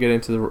 before we get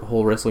into the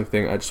whole wrestling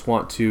thing, I just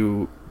want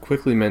to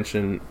quickly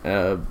mention,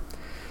 of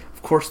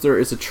course, there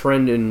is a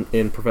trend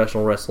in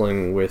professional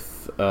wrestling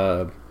with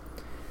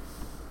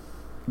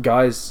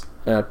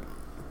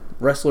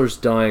wrestlers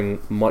dying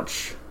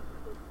much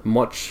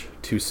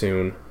too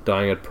soon,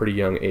 dying at a pretty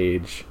young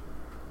age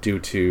due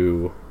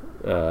to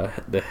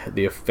the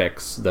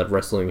effects that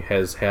wrestling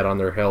has had on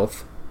their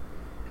health,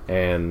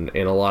 and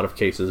in a lot of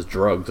cases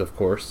drugs, of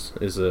course,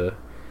 is a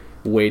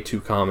way too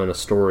common a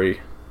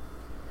story.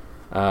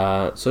 So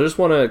I just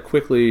want to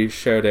quickly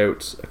shout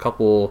out a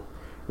couple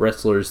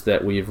wrestlers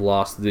that we've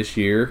lost this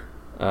year.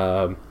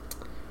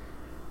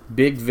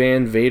 Big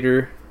Van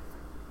Vader,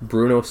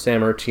 Bruno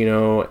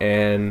Sammartino,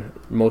 and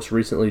most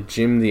recently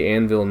Jim the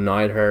Anvil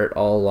Neidhart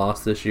all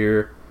lost this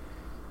year.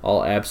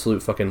 All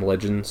absolute fucking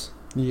legends.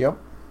 Yep.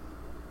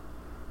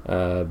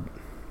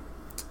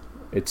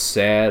 It's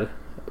sad,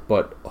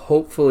 but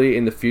hopefully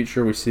in the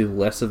future we see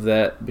less of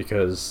that,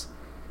 because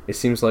it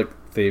seems like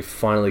they've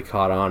finally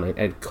caught on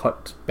and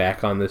cut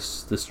back on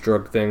this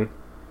drug thing.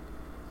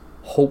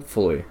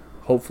 Hopefully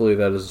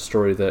that is a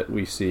story that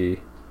we see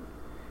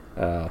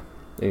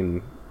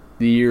in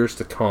the years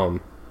to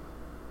come.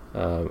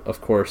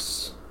 Of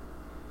course,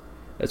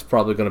 it's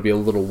probably going to be a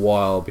little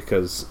while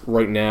because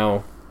right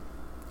now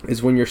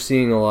is when you're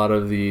seeing a lot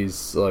of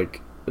these,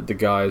 like, the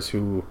guys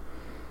who,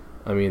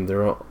 I mean,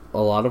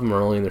 a lot of them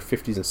are only in their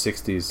 50s and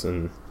 60s,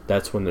 and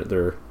that's when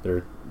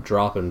they're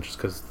dropping just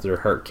because their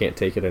heart can't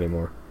take it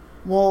anymore.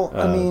 Well,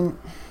 I mean,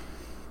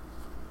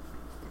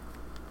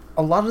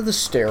 a lot of the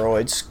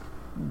steroids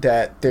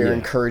that they're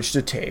encouraged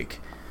to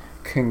take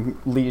can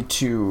lead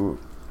to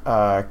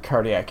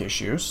cardiac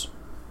issues.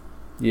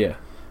 Yeah.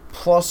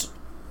 Plus,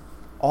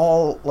 a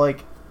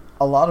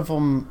lot of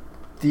them,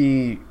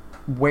 the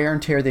wear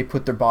and tear they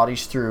put their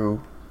bodies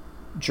through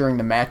during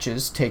the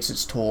matches takes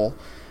its toll.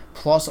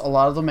 Plus, a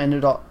lot of them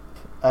ended up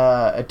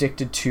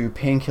addicted to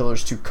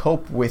painkillers to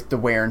cope with the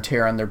wear and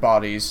tear on their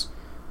bodies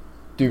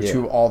due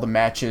to all the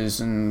matches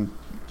and,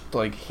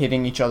 like,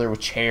 hitting each other with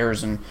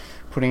chairs and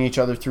putting each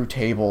other through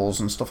tables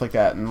and stuff like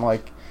that. And,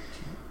 like,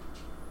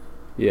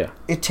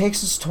 it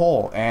takes its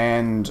toll.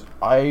 And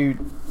I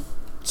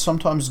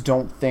sometimes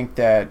don't think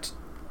that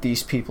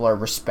these people are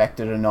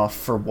respected enough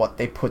for what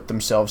they put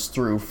themselves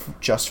through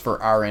just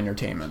for our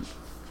entertainment.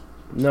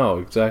 No,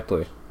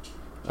 exactly.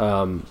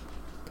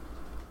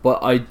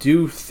 But I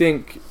do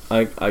think,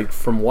 I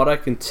from what I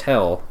can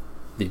tell,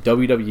 the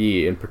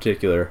WWE in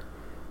particular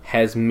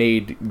has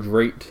made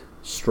great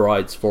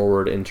strides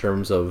forward in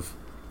terms of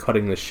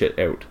cutting this shit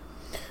out.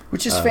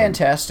 Which is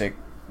fantastic.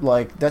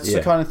 Like, that's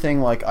the kind of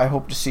thing, like, I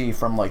hope to see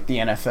from, like, the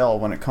NFL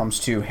when it comes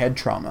to head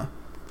trauma.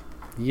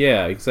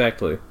 Yeah,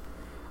 exactly.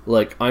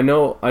 Like, I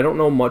don't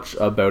know much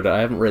about it. I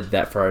haven't read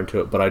that far into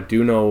it, but I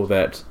do know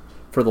that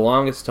for the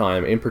longest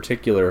time, in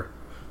particular,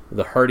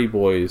 the Hardy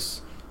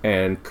Boys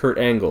and Kurt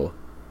Angle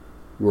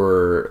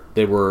were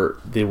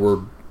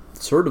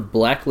sort of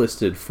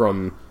blacklisted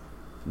from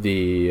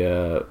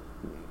the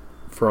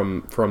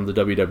from the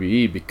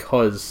WWE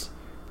because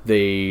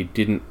they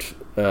didn't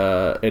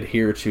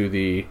adhere to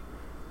the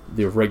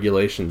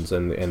regulations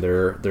and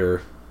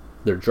their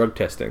drug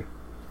testing.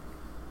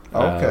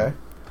 Okay.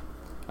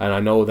 And I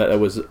know that it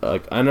was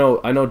I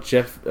know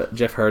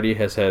Jeff Hardy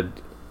has had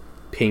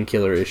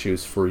painkiller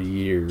issues for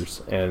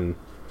years, and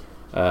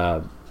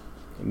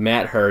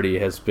Matt Hardy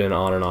has been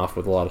on and off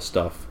with a lot of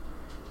stuff.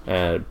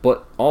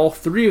 But all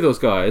three of those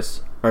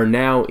guys are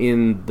now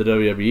in the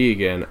WWE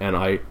again, and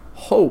I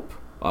hope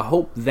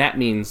that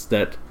means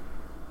that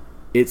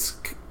it's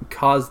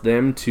caused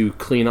them to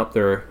clean up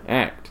their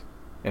act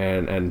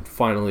and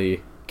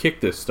finally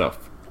kick this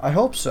stuff. I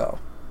hope so.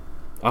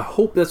 I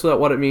hope that's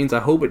what it means. I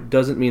hope it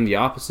doesn't mean the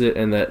opposite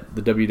and that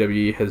the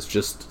WWE has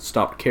just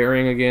stopped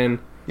caring again.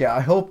 Yeah,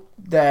 I hope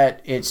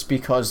that it's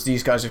because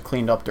these guys have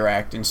cleaned up their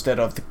act instead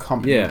of the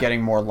company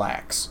getting more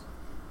lax.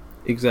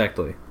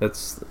 Exactly.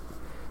 That's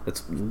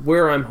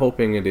where I'm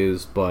hoping it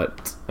is,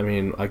 but I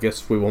mean, I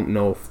guess we won't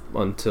know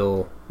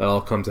until it all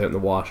comes out in the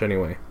wash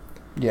anyway.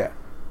 Yeah.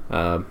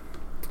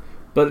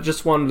 But I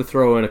just wanted to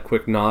throw in a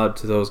quick nod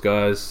to those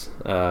guys,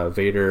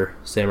 Vader,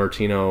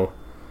 Sammartino,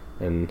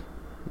 and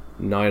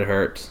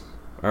Neidhart,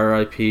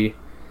 R.I.P.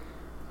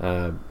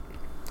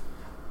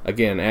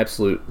 Again,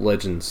 absolute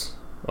legends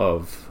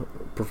of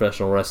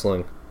professional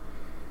wrestling.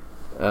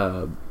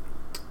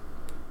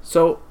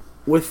 So,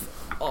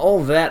 with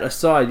all that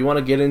aside, you want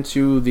to get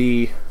into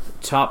the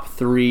top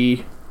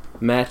 3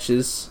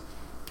 matches.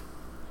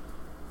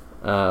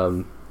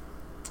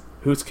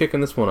 Who's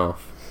kicking this one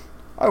off?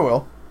 I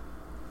will.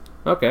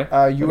 Okay.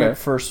 You went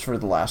first for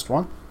the last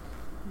one.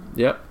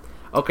 Yep.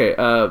 Okay.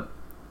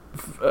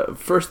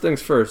 First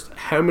things first.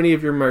 How many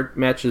of your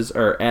matches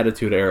are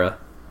Attitude Era?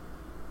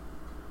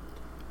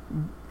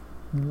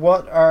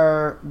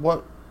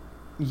 What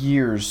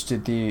years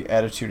did the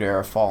Attitude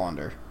Era fall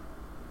under?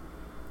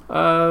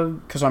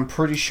 Because I'm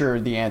pretty sure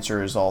the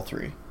answer is all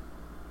 3.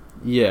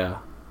 Yeah.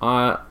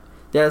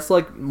 That's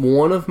like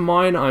one of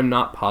mine. I'm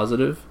not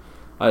positive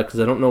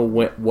because I don't know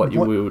what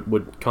you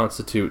would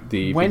constitute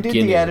the when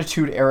beginning. Did the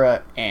Attitude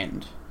Era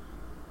end?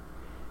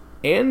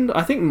 And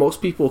I think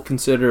most people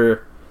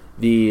consider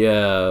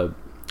the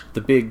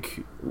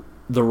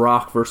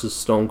Rock versus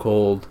Stone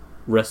Cold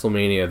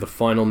WrestleMania, the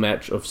final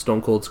match of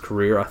Stone Cold's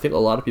career. I think a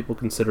lot of people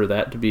consider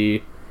that to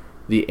be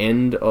the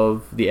end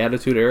of the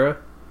Attitude Era.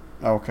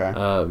 Okay.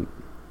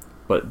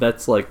 But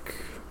that's like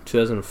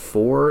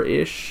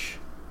 2004-ish,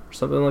 or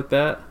something like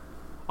that.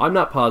 I'm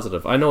not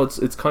positive. I know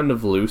it's kind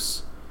of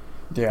loose.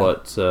 Yeah.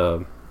 But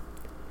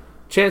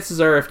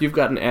chances are, if you've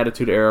got an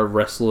Attitude Era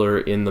wrestler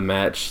in the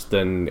match,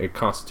 then it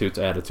constitutes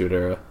Attitude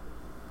Era.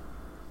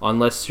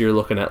 Unless you're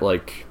looking at,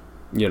 like,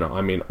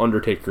 I mean,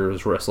 Undertaker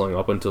was wrestling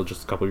up until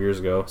just a couple years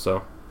ago,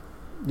 so.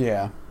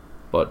 Yeah.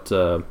 But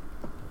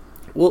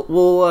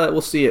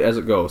we'll see it as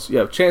it goes.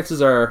 Yeah,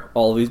 chances are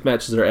all of these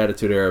matches are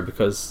Attitude Era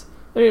because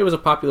it was a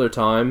popular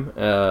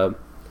time,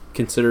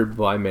 considered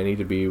by many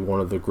to be one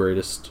of the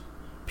greatest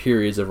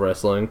periods of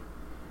wrestling.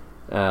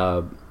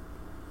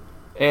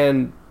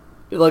 And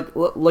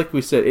like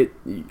we said,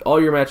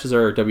 all your matches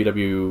are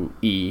WWE,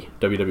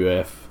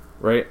 WWF,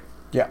 right?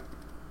 Yeah.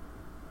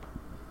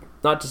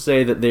 Not to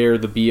say that they're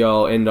the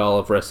be-all, end-all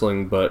of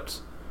wrestling, but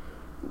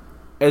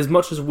as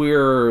much as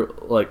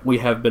we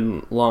have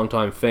been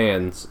longtime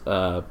fans,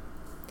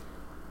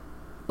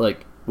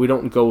 like we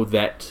don't go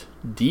that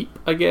deep,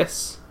 I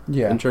guess.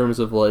 Yeah. In terms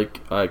of like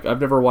I've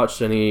never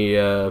watched any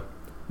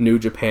New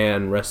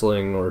Japan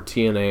Wrestling or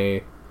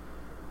TNA.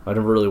 I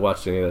never really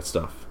watched any of that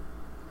stuff.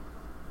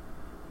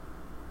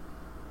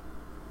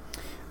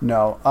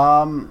 No.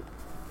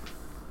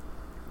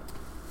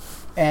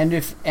 And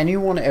if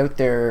anyone out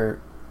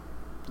there,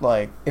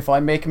 like, if I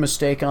make a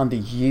mistake on the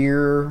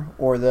year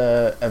or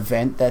the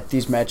event that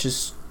these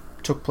matches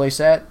took place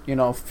at,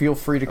 feel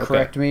free to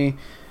correct me.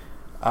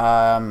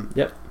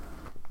 Yep.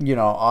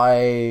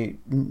 I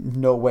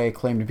no way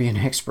claim to be an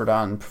expert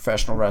on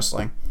professional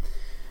wrestling.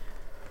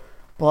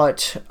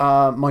 But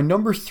my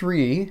number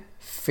 3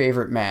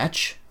 favorite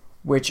match,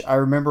 which I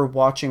remember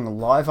watching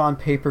live on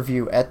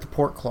pay-per-view at the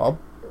Port Club.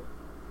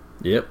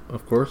 Yep,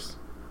 of course.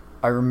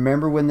 I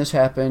remember when this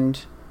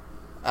happened.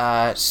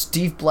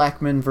 Steve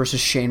Blackman versus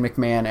Shane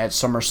McMahon at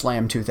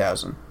SummerSlam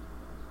 2000.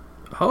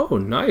 Oh,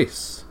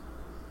 nice.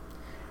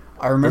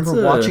 I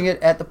remember watching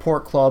it at the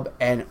Port Club,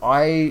 and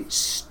I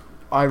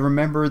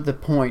remember the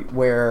point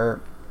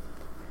where,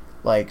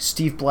 like,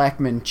 Steve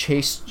Blackman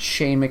chased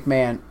Shane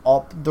McMahon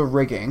up the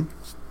rigging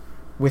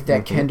with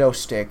that kendo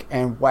stick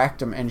and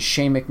whacked him, and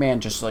Shane McMahon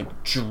just,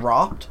 like,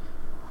 dropped.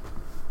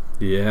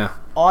 Yeah.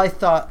 I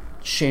thought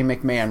Shane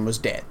McMahon was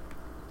dead.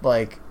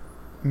 Like,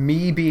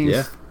 me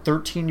being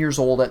 13 years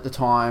old at the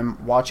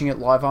time, watching it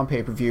live on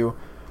pay-per-view,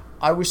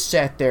 I was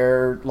sat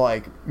there,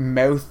 like,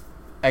 mouth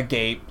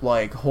agape,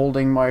 like,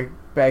 holding my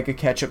bag of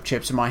ketchup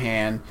chips in my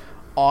hand.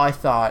 I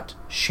thought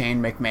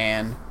Shane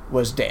McMahon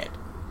was dead.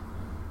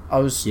 I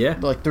was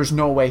like, there's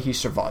no way he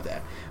survived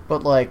that.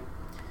 But, like,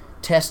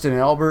 Test and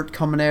Albert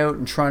coming out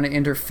and trying to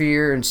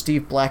interfere, and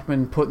Steve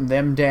Blackman putting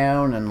them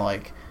down, and,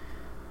 like,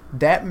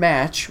 that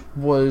match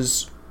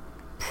was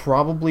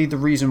probably the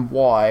reason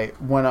why,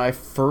 when I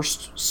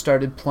first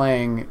started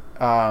playing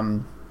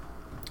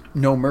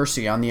No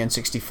Mercy on the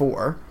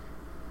N64,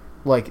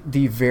 like,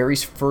 the very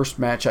first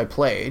match I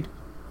played,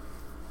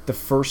 the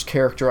first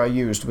character I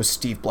used was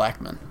Steve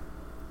Blackman.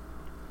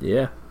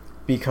 Yeah.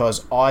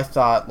 Because I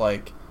thought,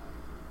 like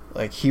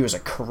he was a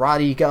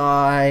karate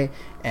guy,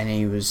 and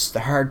he was the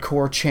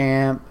hardcore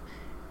champ,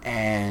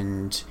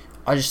 and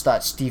I just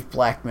thought Steve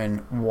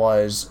Blackman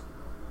was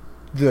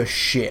the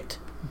shit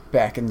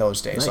back in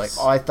those days. Nice.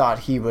 Like, I thought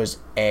he was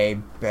a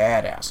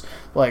badass.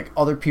 Like,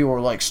 other people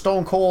were like,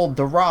 Stone Cold,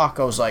 The Rock.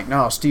 I was like,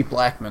 no, Steve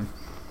Blackman.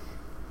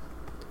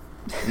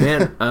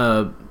 Man,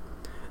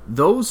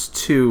 those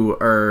two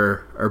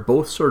are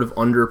both sort of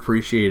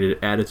underappreciated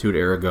Attitude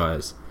Era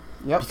guys.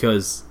 Yep.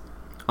 Because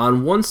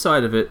on one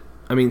side of it,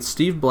 I mean,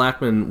 Steve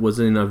Blackman was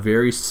in a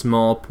very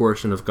small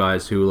portion of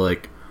guys who,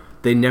 like,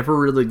 they never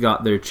really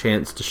got their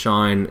chance to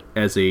shine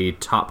as a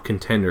top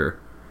contender,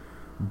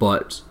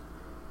 but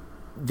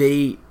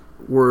they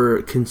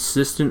were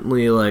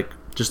consistently, like,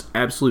 just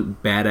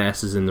absolute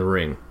badasses in the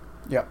ring.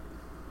 Yep.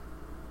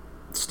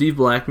 Steve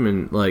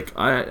Blackman, like,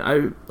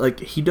 I like,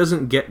 he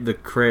doesn't get the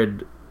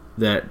cred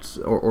that,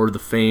 or the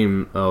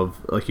fame of,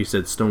 like you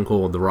said, Stone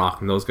Cold, The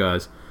Rock, and those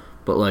guys,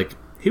 but, like,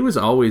 he was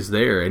always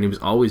there, and he was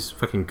always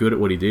fucking good at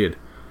what he did.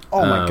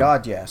 Oh my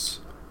god,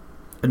 yes.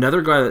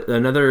 Another guy,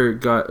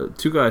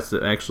 two guys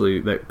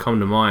that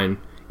come to mind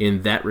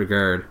in that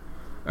regard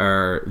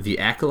are the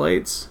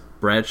Acolytes,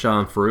 Bradshaw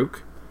and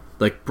Farouk.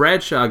 Like,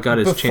 Bradshaw got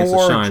his chance to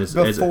shine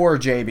before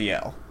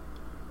JBL.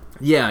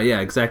 Yeah,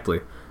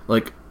 exactly.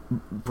 Like,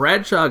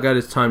 Bradshaw got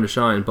his time to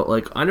shine, but,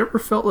 like, I never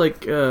felt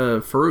like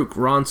Farouk,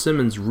 Ron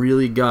Simmons,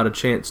 really got a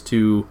chance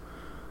to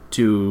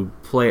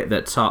play at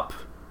that top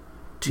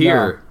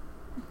tier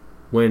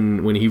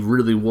when he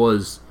really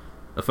was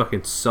a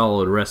fucking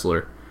solid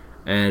wrestler.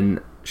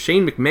 And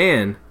Shane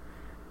McMahon,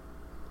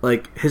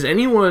 like, has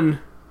anyone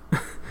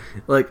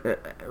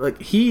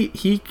like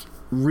he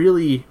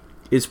really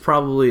is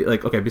probably,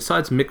 like, okay,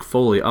 besides Mick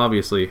Foley,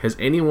 obviously, has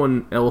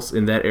anyone else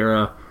in that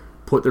era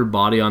put their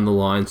body on the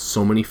line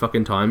so many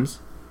fucking times?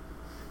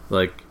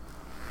 Like,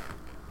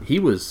 he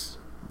was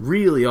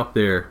really up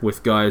there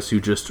with guys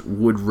who just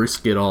would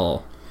risk it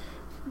all.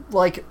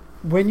 Like,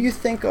 when you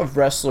think of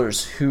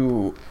wrestlers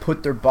who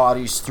put their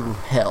bodies through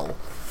hell,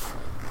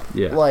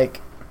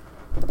 like,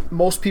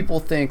 most people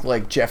think,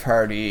 like, Jeff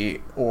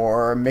Hardy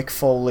or Mick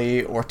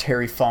Foley or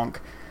Terry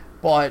Funk,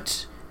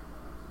 but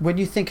when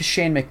you think of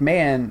Shane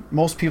McMahon,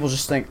 most people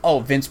just think,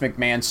 oh, Vince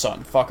McMahon's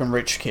son, fucking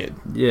rich kid.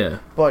 Yeah.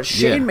 But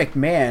Shane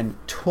McMahon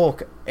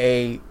took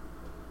a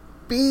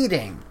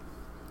beating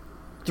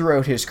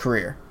throughout his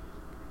career.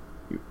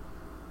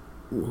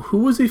 Who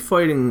was he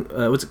fighting?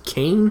 Was it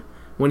Kane?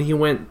 When he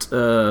went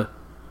turnbuckle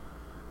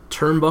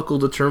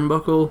to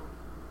turnbuckle?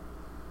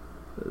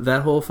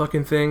 That whole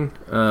fucking thing?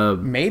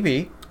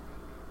 Maybe.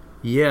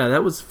 Yeah,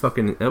 that was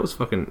fucking... I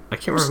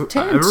can't remember.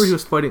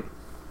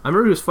 I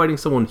remember he was fighting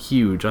someone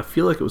huge. I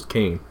feel like it was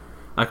Kane.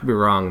 I could be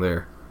wrong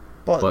there.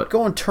 But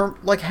going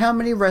like, how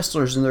many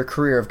wrestlers in their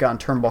career have gone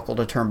turnbuckle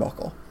to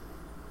turnbuckle?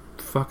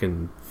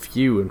 Fucking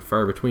few and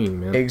far between,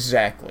 man.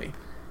 Exactly.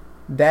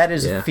 That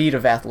is a feat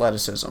of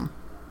athleticism.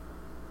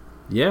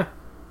 Yeah.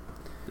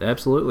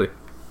 Absolutely.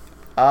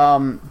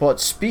 But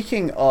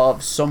speaking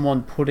of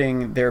someone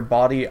putting their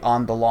body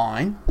on the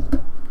line,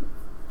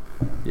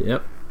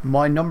 Yep.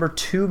 my number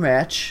 2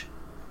 match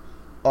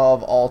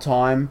of all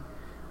time,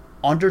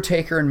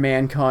 Undertaker and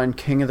Mankind,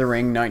 King of the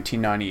Ring,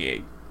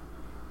 1998.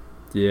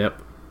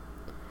 Yep.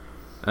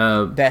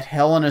 That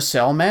Hell in a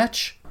Cell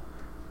match?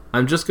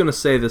 I'm just gonna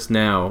say this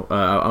now.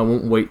 I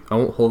won't wait. I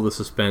won't hold the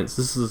suspense.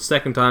 This is the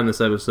second time this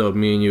episode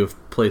me and you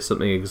have placed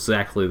something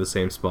exactly the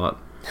same spot.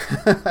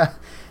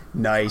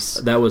 Nice.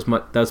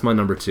 That's my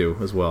number 2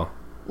 as well.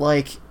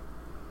 Like,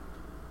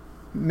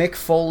 Mick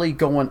Foley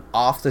going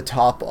off the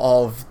top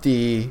of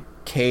the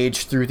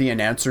cage through the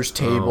announcer's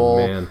table,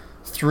 Oh, man.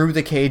 through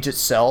the cage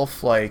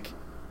itself, like,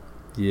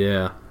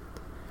 Yeah.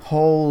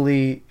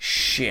 holy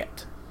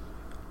shit.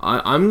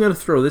 I'm gonna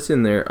throw this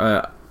in there,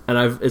 and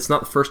it's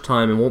not the first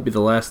time and won't be the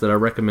last that I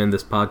recommend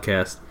this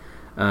podcast.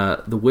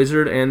 The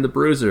Wizard and the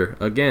Bruiser.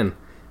 Again,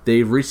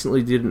 they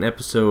recently did an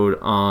episode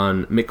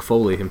on Mick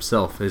Foley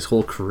himself, his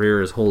whole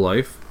career, his whole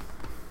life,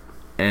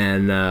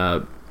 and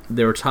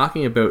they were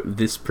talking about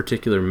this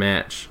particular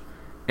match,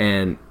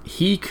 and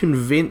he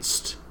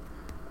convinced,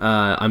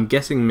 I'm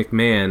guessing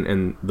McMahon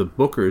and the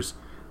bookers,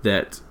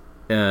 that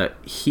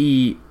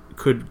he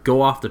could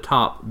go off the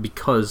top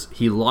because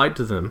he lied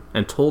to them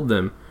and told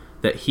them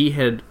that he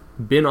had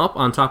been up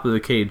on top of the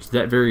cage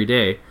that very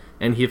day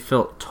and he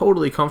felt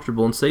totally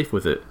comfortable and safe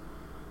with it.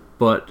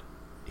 But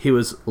he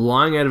was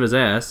lying out of his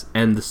ass,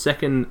 and the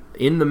second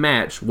in the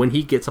match, when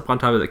he gets up on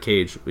top of the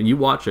cage, when you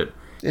watch it,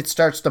 It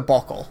starts to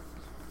buckle.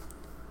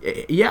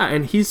 yeah,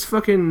 and he's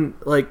fucking,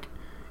 like,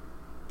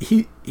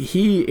 he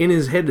in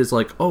his head is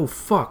like, oh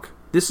fuck,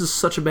 this is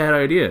such a bad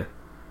idea.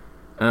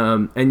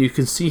 And you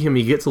can see him,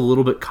 he gets a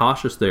little bit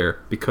cautious there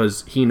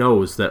because he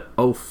knows that,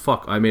 oh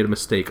fuck, I made a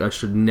mistake. I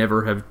should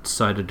never have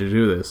decided to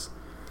do this.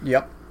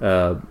 Yep.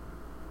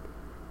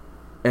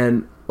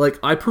 And, like,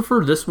 I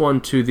prefer this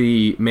one to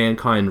the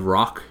Mankind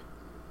Rock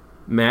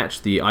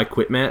match, the I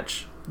Quit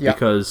match, Yep.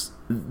 because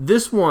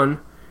this one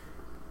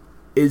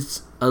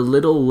is a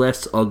little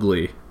less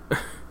ugly.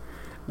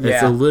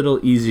 It's Yeah. a little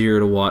easier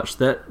to watch.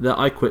 The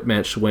I Quit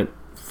match went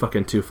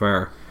fucking too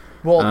far.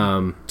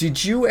 Well,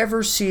 did you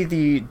ever see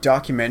the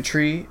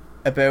documentary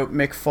about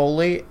Mick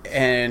Foley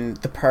and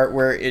the part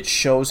where it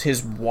shows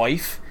his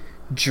wife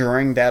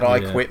during that I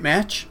Yeah. Quit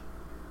match?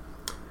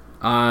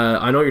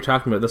 I know what you're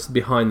talking about. That's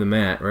behind the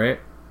mat, right?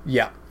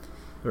 Yeah.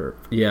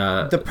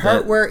 Yeah. The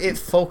part where it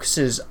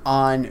focuses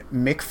on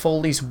Mick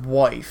Foley's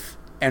wife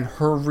and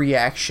her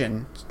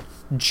reaction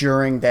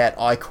during that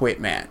I Quit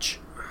match.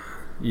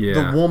 Yeah.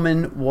 The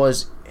woman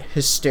was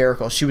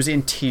hysterical. She was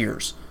in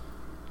tears.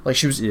 Like,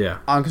 she was Yeah.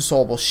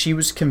 inconsolable. She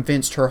was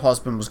convinced her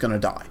husband was going to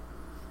die.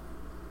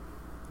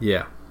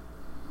 Yeah.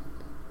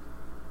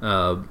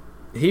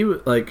 He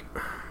like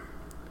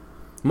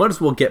might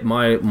as well get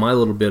my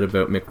little bit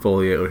about Mick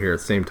Foley out here at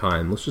the same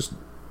time. Let's just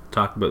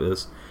talk about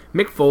this.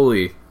 Mick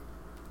Foley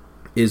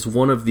is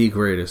one of the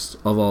greatest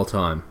of all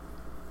time.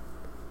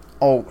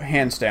 Oh,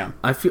 hands down.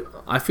 I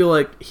feel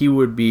like he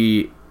would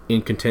be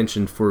in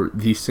contention for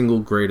the single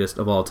greatest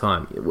of all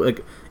time.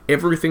 Like,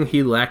 everything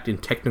he lacked in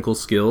technical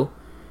skill,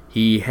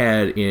 he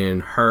had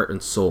in heart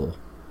and soul.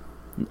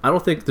 I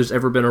don't think there's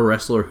ever been a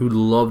wrestler who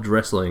loved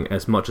wrestling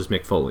as much as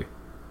Mick Foley.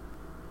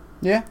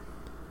 Yeah.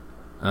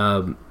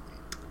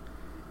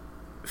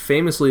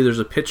 Famously, there's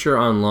a picture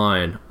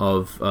online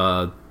of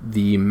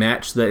the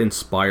match that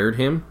inspired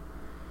him.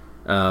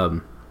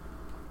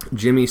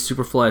 Jimmy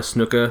Superfly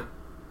Snuka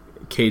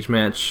cage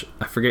match.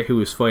 I forget who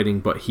was fighting,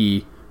 but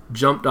he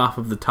jumped off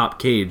of the top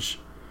cage.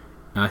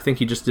 I think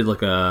he just did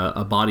like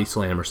a body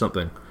slam or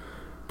something.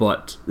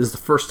 But this is the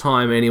first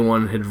time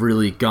anyone had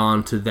really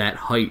gone to that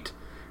height.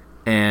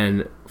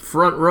 And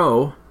front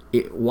row,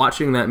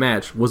 watching that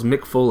match, was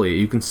Mick Foley.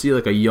 You can see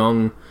like a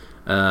young,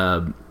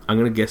 I'm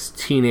going to guess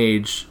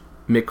teenage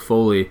Mick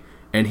Foley,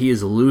 and he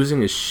is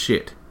losing his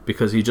shit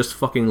because he just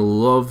fucking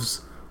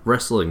loves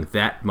wrestling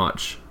that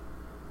much.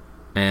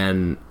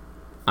 And,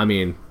 I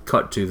mean,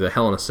 cut to the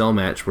Hell in a Cell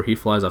match where he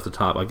flies off the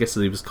top. I guess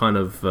he was kind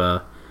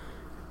of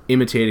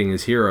imitating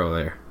his hero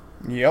there.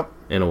 Yep.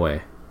 In a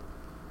way.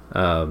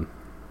 But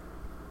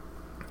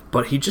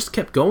he just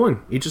kept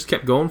going. He just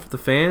kept going for the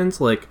fans.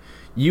 Like,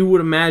 you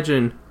would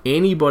imagine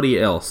anybody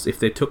else, if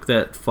they took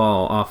that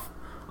fall off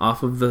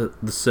of the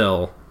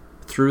cell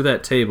through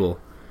that table,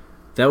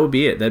 that would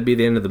be it. That'd be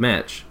the end of the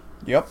match.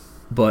 Yep.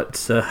 But,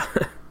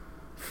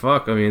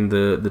 fuck, I mean,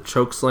 the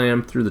choke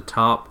slam through the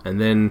top,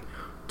 and then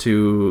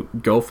to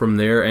go from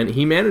there, and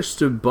he managed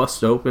to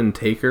bust open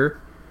Taker,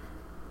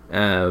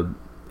 and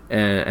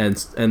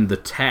the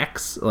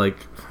tacks,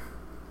 like,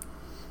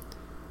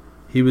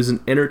 he was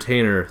an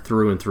entertainer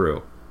through and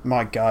through.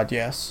 My God,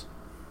 yes.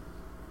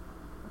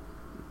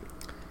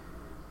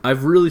 I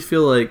really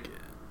feel like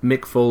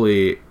Mick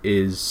Foley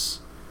is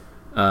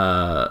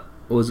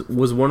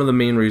was one of the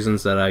main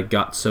reasons that I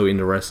got so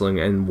into wrestling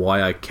and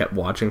why I kept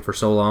watching for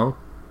so long.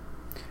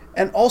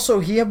 And also,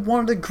 he had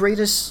one of the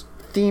greatest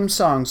theme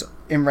songs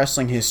in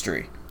wrestling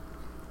history.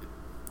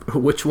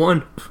 Which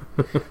one?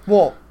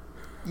 Well,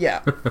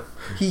 Yeah,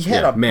 he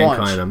had a Mankind,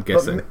 bunch. I'm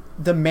guessing. But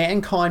the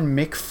Mankind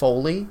Mick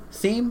Foley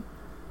theme,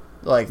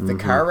 like the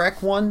car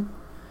wreck one,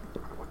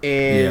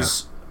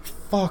 is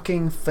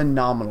fucking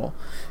phenomenal.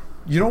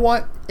 You know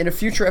what? In a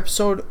future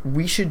episode,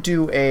 we should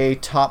do a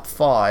top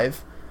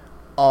 5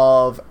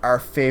 of our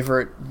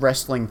favorite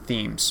wrestling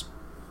themes.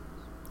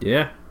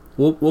 Yeah.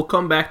 We'll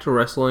come back to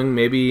wrestling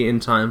maybe in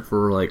time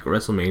for like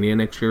WrestleMania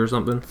next year or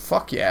something.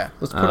 Fuck yeah.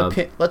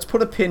 Let's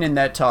put a pin in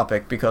that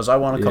topic because I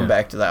want to come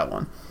back to that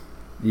one.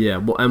 Yeah,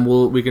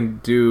 we can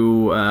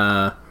do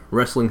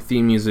wrestling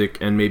theme music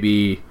and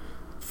maybe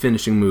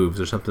finishing moves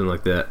or something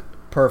like that.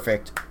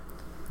 Perfect.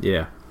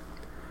 Yeah.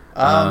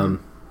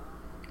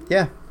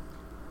 Yeah.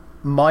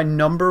 My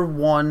number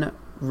 1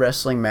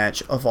 wrestling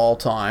match of all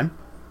time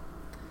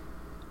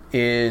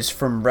is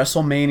from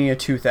WrestleMania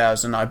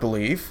 2000, I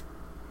believe.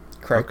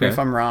 Correct me if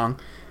I'm wrong.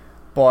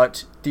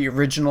 But the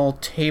original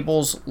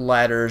tables,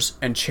 ladders,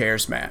 and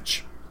chairs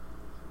match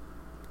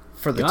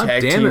for the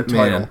tag team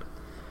title. Man.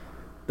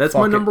 That's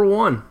my number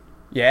 1.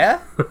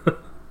 Yeah?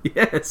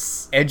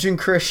 Yes. Edge and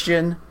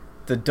Christian,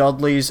 the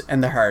Dudleys,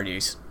 and the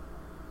Hardys.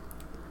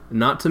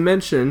 Not to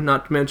mention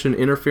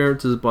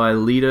interferences by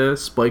Lita,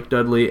 Spike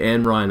Dudley,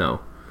 and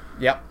Rhino.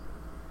 Yep.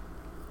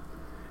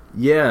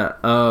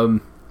 Yeah,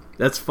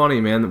 that's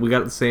funny, man. We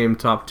got the same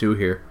top 2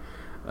 here.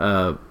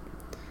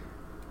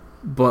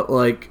 But,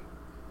 like,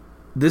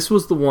 this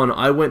was the one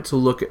I went to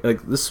look at,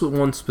 like, this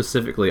one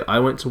specifically, I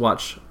went to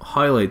watch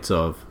highlights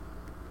of,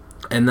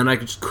 and then I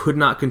just could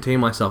not contain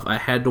myself. I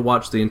had to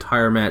watch the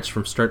entire match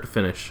from start to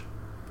finish.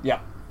 Yeah.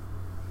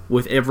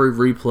 With every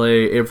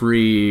replay,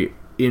 every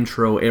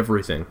intro,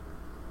 everything.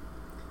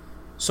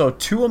 So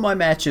 2 of my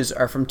matches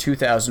are from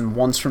 2000,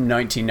 one's from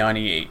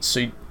 1998.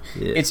 So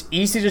it's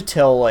easy to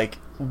tell, like,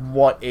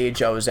 what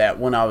age I was at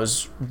when I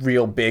was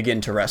real big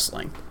into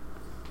wrestling.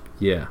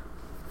 Yeah.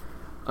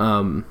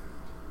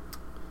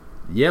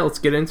 Yeah, let's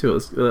get into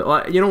it.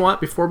 You know what?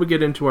 Before we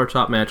get into our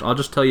top match, I'll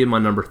just tell you my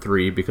number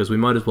 3 because we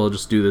might as well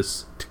just do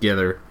this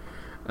together.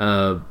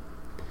 You're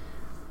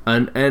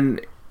gonna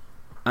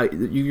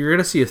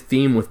see a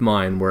theme with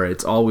mine where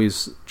it's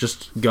always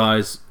just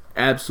guys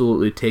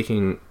absolutely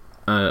taking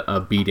a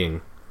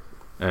beating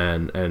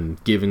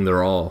and giving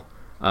their all.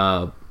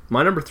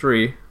 My number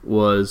 3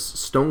 was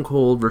Stone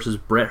Cold versus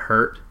Bret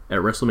Hart at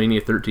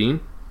WrestleMania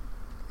 13.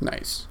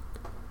 Nice.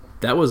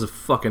 That was a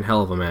fucking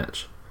hell of a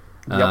match.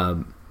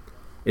 Yep.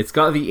 It's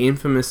got the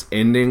infamous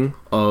ending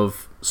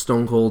of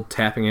Stone Cold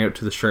tapping out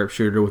to the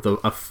sharpshooter with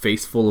a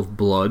face full of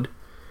blood.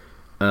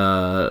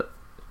 And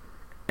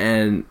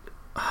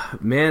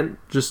man,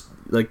 just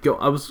like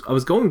I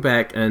was going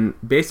back, and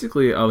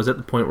basically I was at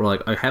the point where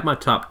like I had my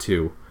top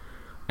 2,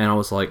 and I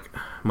was like,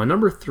 my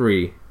number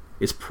 3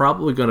 is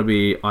probably going to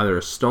be either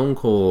a Stone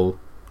Cold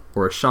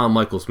or a Shawn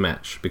Michaels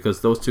match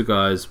because those 2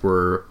 guys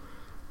were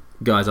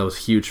guys I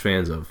was huge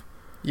fans of.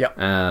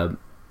 Yep.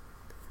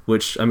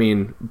 Which, I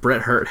mean,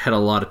 Bret Hart had a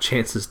lot of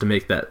chances to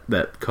make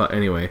that cut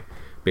anyway,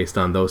 based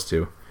on those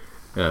 2.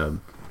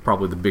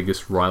 Probably the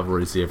biggest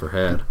rivalries he ever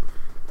had.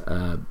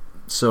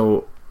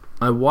 So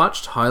I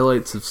watched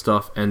highlights of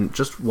stuff, and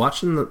just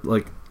watching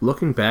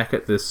looking back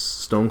at this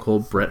Stone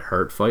Cold Bret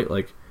Hart fight,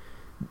 like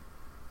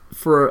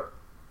for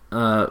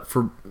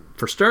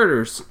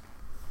starters,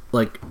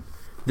 like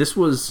this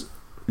was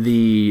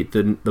the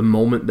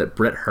moment that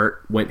Bret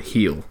Hart went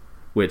heel,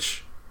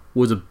 which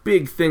was a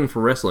big thing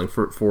for wrestling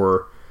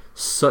for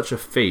such a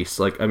face.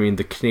 Like, I mean,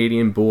 the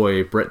Canadian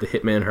boy, Bret the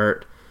Hitman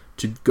Hart,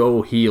 to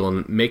go heel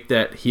and make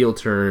that heel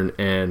turn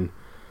and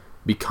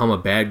become a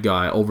bad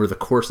guy over the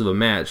course of a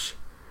match.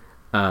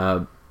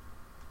 And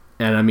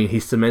I mean, he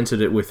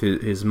cemented it with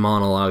his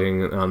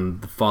monologuing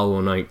on the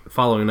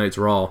following night's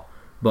Raw.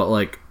 But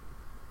like,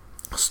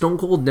 Stone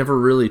Cold never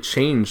really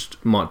changed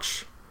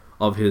much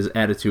of his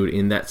attitude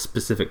in that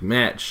specific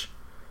match.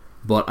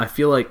 But I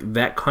feel like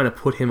that kind of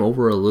put him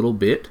over a little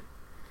bit.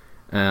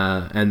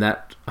 And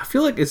that, I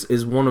feel like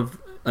is one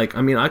of, like,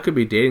 I mean, I could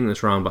be dating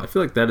this wrong, but I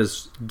feel like that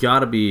has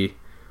got to be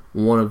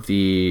one of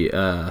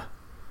the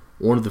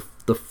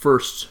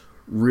first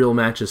real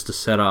matches to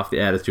set off the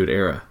Attitude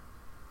Era.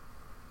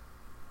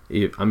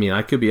 I mean,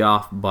 I could be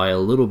off by a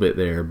little bit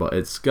there, but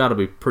it's got to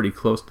be pretty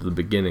close to the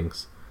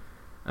beginnings.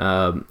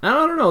 And I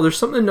don't know, there's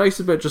something nice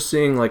about just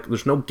seeing, like,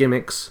 there's no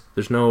gimmicks,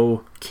 there's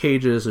no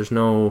cages, there's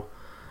no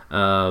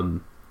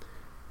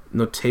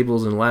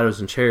tables and ladders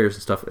and chairs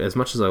and stuff. As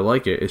much as I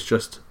like it, it's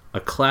just a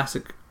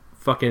classic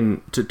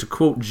fucking, to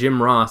quote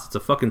Jim Ross, it's a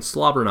fucking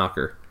slobber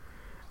knocker.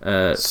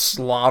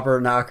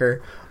 Slobber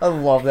knocker. I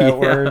love that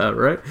word. Yeah,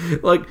 right?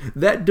 Like,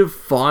 that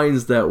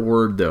defines that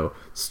word, though.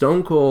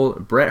 Stone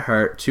Cold, Bret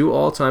Hart, 2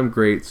 all-time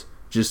greats,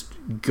 just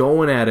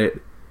going at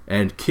it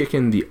and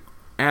kicking the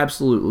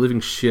absolute living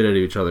shit out of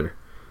each other.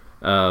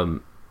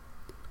 The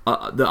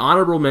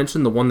honorable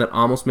mention, the one that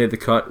almost made the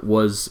cut,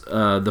 was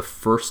the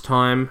first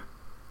time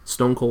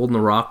Stone Cold and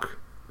The Rock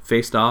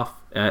faced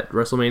off at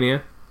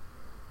WrestleMania.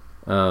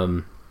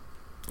 I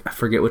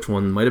forget which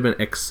one. Might have been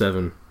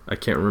X7. I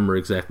can't remember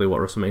exactly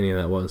what WrestleMania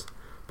that was.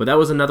 But that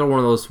was another one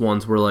of those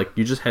ones where, like,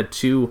 you just had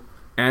 2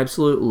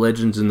 absolute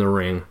legends in the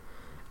ring,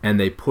 and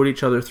they put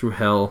each other through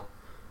hell,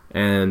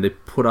 and they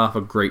put off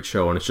a great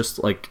show, and it's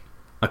just like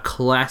a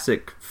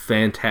classic,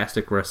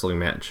 fantastic wrestling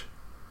match.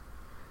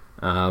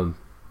 So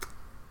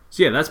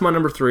yeah, that's my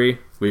number 3.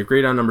 We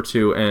agreed on number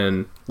 2,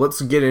 and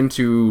let's get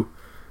into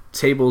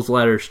tables,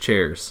 ladders,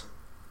 chairs.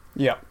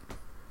 Yeah.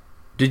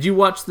 Did you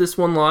watch this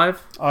one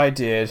live? I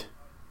did.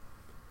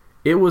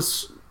 It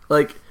was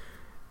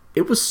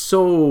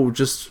so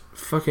just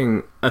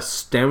fucking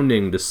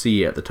astounding to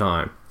see at the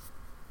time.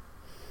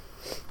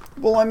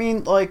 Well, I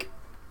mean, like,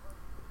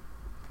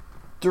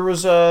 there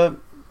was a...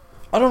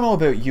 I don't know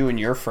about you and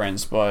your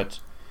friends, but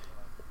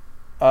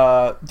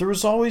there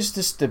was always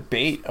this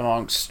debate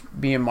amongst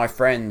me and my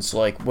friends,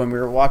 like, when we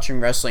were watching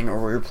wrestling or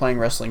we were playing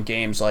wrestling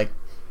games, like,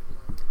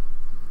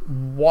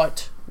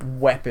 what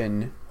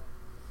weapon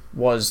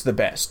was the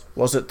best?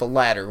 Was it the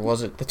ladder?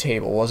 Was it the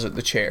table? Was it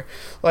the chair?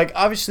 Like,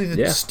 obviously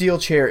the steel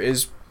chair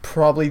is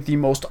probably the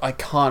most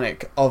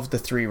iconic of the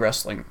 3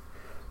 wrestling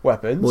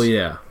weapons. Well,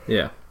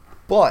 yeah.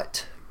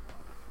 But,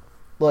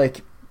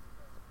 like,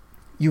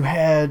 you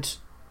had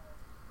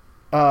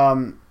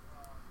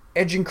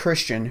Edge and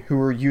Christian, who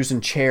were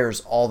using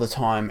chairs all the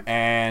time,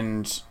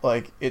 and,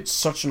 like, it's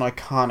such an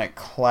iconic,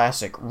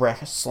 classic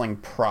wrestling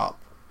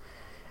prop.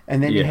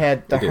 And then you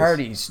had the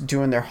Hardys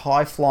doing their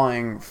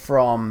high-flying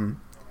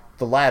from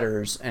the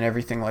ladders and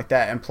everything like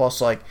that, and plus,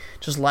 like,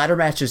 just ladder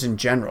matches in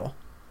general.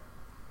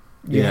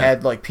 You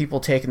had, like, people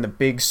taking the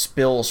big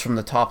spills from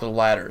the top of the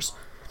ladders.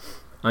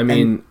 I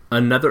mean,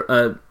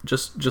 another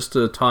just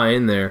to tie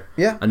in there,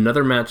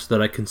 another match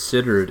that I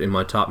considered in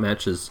my top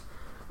matches,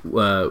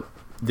 the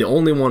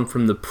only one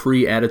from the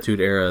pre-Attitude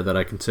Era that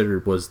I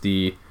considered was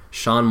the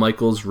Shawn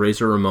Michaels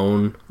Razor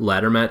Ramon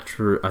ladder match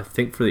for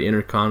the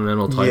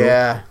Intercontinental title.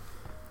 Yeah,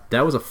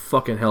 that was a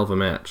fucking hell of a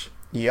match.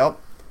 Yep.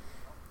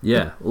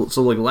 Yeah,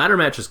 so like ladder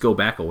matches go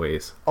back a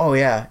ways. Oh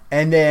yeah,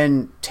 and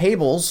then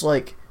tables,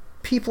 like,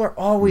 people are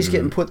always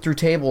getting put through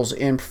tables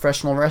in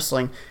professional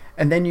wrestling,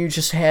 and then you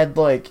just had,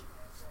 like,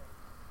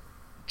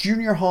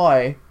 junior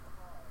high,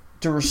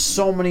 there were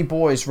so many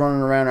boys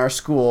running around our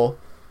school,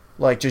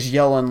 like, just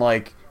yelling,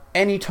 like,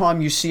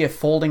 anytime you see a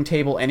folding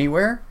table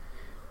anywhere,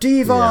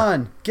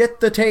 Devon, get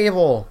the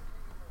table.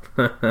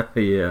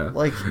 Yeah,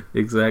 like,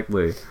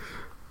 exactly.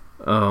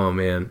 Oh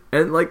man,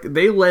 and like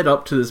they led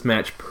up to this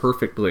match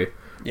perfectly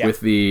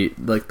with the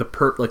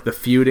the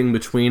feuding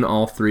between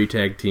all 3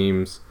 tag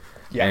teams,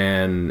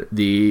 and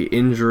the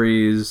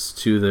injuries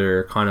to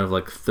their kind of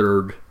like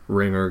third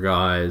ringer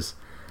guys.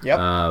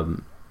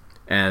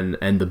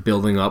 And the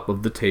building up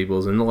of the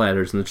tables and the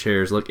ladders and the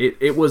chairs. Like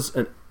it was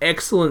an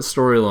excellent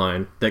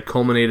storyline that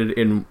culminated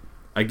in,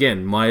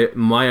 again, my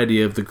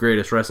idea of the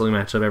greatest wrestling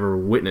match I've ever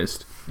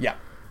witnessed. Yeah.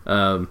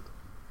 And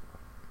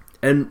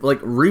like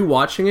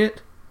rewatching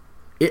it,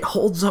 it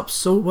holds up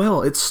so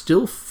well. It's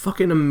still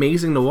fucking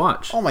amazing to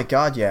watch. Oh my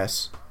god,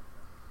 yes.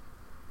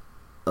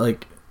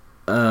 Like,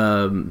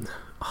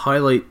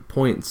 highlight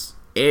points: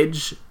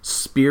 Edge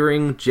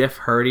spearing Jeff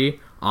Hardy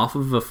off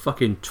of a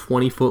fucking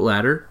 20-foot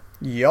ladder.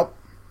 Yep.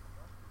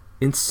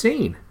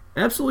 Insane.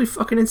 Absolutely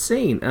fucking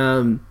insane.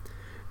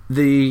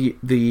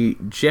 The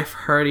Jeff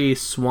Hardy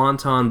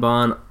swanton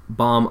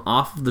bomb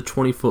off of the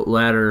 20-foot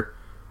ladder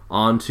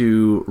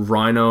onto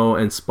Rhino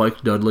and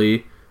Spike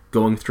Dudley,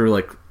 going through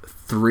like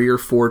 3 or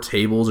 4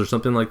 tables or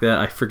something like that.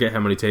 I forget how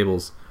many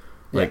tables.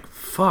 Like,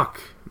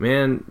 fuck,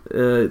 man.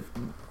 The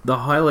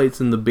highlights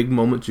and the big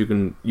moments, you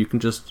can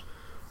just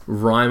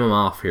rhyme them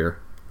off here.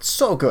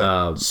 So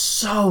good.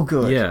 So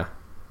good. Yeah.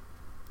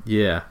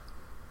 Yeah.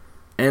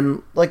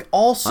 And like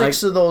all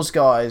 6 of those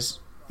guys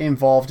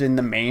involved in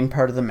the main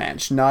part of the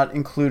match, not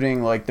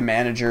including like the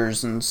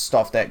managers and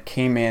stuff that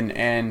came in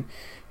and,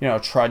 you know,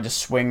 tried to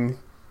swing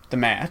the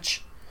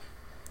match.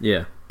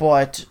 Yeah.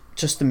 But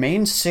just the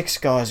main 6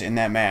 guys in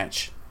that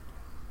match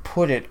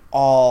put it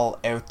all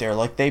out there.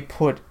 Like, they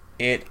put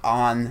it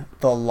on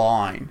the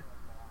line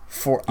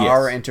for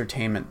our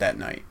entertainment that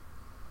night.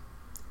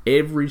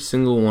 Every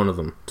single one of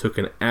them took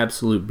an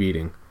absolute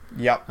beating.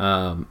 Yep.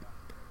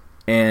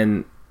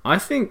 And I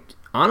think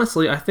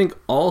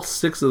all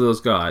 6 of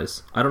those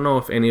guys, I don't know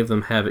if any of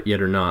them have it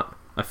yet or not,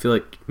 I feel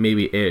like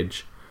maybe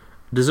Edge,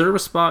 deserve a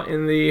spot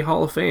in the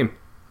Hall of Fame,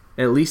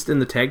 at least in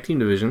the tag team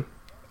division.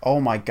 Oh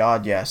my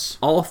god, yes.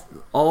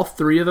 All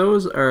 3 of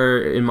those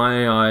are, in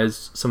my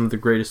eyes, some of the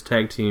greatest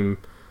tag team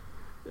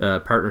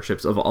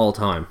partnerships of all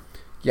time.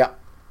 Yeah.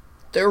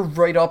 They're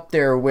right up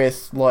there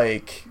with,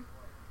 like,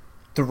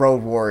 the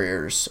Road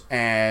Warriors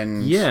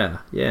and... Yeah.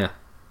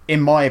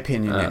 In my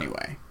opinion,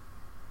 anyway.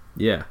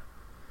 Yeah.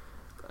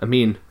 I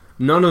mean,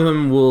 none of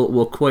them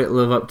will quite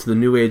live up to the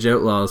New Age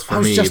Outlaws for me.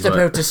 I was just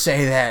about to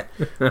say that.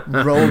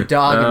 Road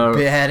Dogg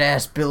and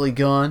badass Billy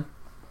Gunn.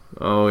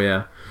 Oh,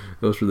 yeah.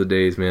 Those were the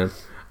days, man.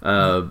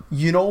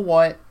 You know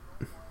what?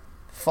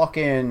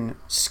 Fucking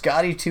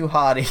Scotty 2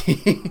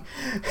 Hotty.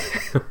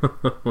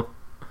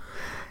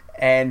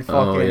 And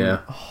fucking... Oh,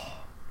 yeah.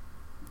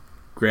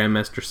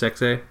 Grandmaster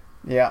Sexay.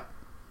 Yeah.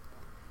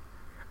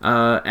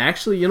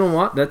 Actually, you know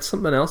what? That's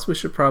something else we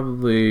should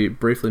probably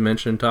briefly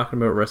mention. Talking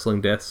about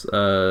wrestling deaths,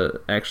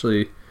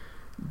 actually,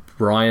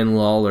 Brian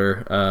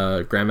Lawler,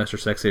 Grandmaster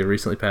Sexay,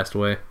 recently passed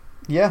away.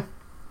 Yeah.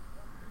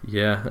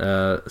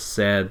 Yeah,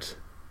 sad,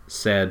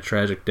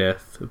 tragic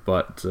death.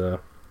 But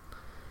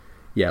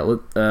yeah,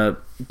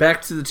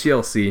 back to the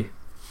TLC.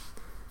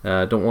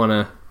 Don't want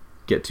to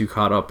get too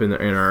caught up in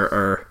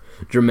our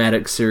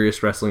dramatic,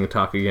 serious wrestling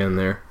talk again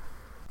there.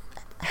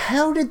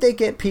 How did they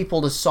get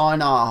people to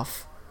sign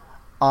off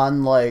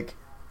on like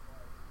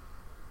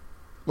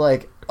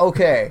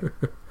okay,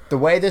 the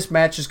way this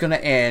match is going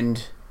to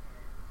end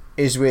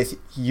is with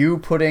you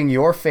putting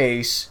your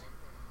face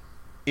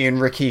in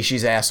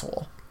Rikishi's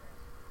asshole?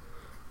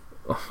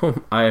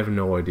 I have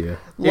no idea.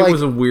 Like, it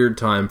was a weird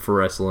time for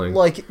wrestling.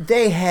 Like,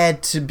 they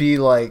had to be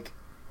like,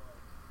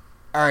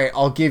 all right,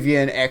 I'll give you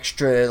an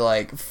extra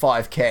like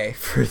 $5,000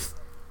 for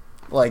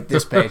like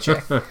this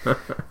paycheck.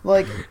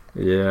 Like,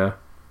 yeah,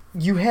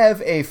 you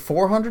have a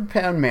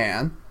 400-pound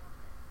man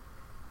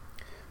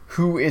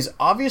who is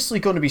obviously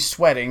going to be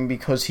sweating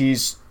because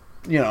he's,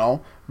 you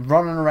know,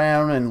 running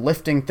around and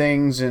lifting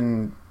things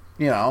and,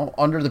 you know,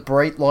 under the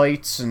bright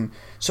lights. And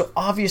so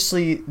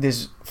obviously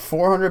this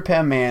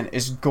 400-pound man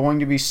is going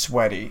to be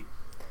sweaty.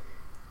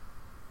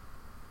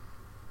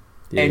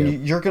 Yeah.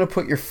 And you're going to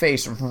put your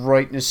face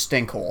right in his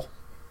stink hole.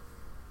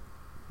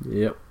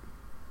 Yep.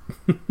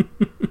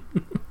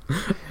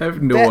 I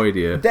have no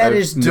idea. That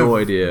is no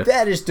idea.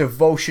 That is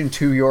devotion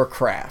to your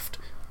craft.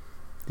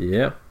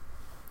 Yeah.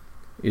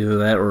 Either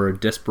that or a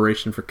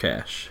desperation for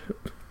cash.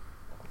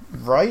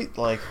 Right?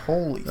 Like,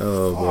 holy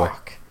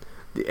fuck. Boy.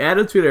 The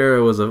Attitude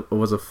Era was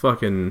a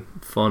fucking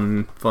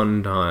fun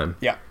time.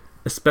 Yeah.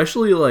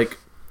 Especially like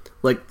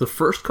the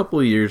first couple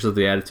of years of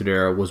the Attitude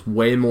Era was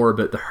way more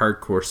about the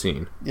hardcore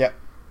scene. Yeah.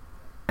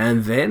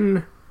 And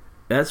then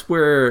that's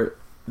where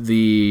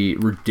the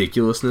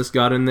ridiculousness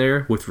got in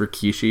there with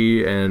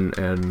Rikishi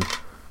and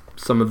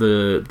some of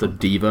the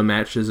diva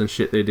matches and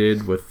shit they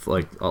did with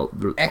like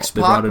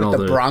X-Pac with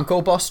the Bronco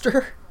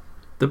Buster.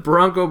 The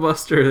Bronco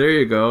Buster, there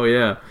you go.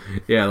 Yeah,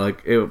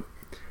 like it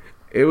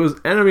was,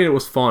 and I mean it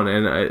was fun,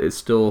 and it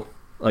still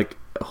like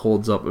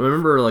holds up. I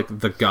remember like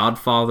The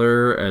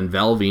Godfather and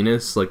Val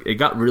Venus, like it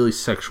got really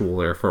sexual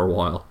there for a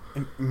while.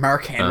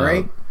 Mark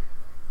Henry.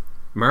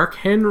 Mark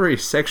Henry,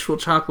 Sexual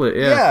Chocolate.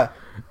 Yeah.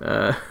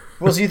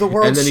 Was he the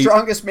world's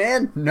strongest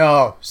man?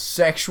 No,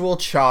 Sexual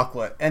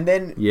Chocolate. And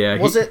then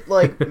was it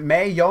like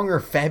Mae Young or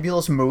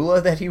Fabulous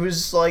Moolah that he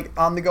was like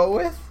on the go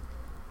with?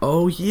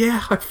 Oh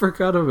yeah, I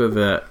forgot about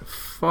that.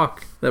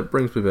 Fuck, that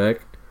brings me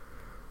back.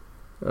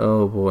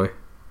 Oh boy,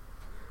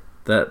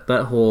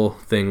 that whole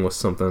thing was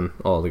something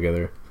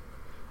altogether.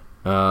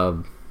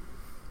 But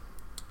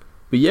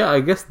yeah, I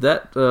guess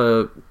that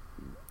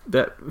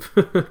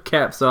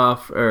caps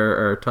off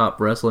our top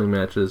wrestling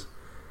matches.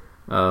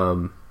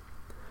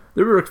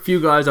 There were a few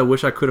guys I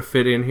wish I could have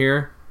fit in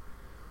here.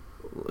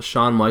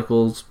 Shawn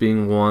Michaels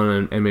being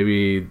one, and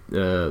maybe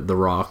The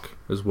Rock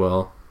as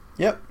well.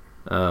 Yep.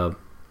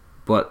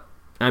 But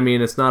I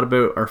mean, it's not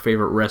about our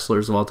favorite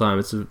wrestlers of all time.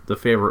 It's the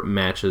favorite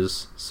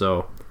matches.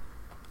 So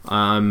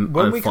I'm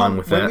fine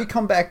with that. When we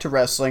come back to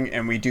wrestling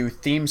and we do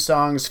theme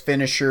songs,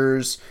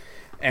 finishers,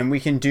 and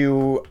we can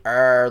do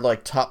our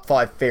like top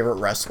 5 favorite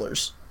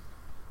wrestlers.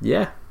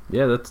 Yeah.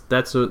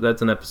 That's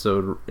an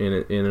episode in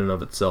and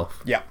of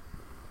itself. Yeah.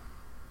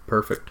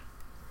 Perfect.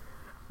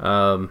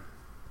 And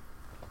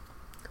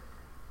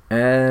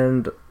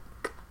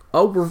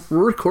we're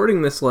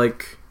recording this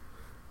like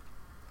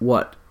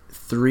what,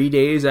 3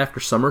 days after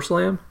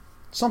SummerSlam?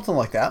 Something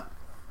like that.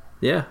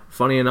 Yeah,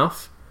 funny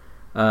enough.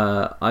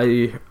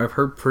 I've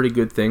heard pretty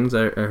good things.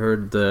 I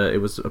heard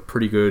it was a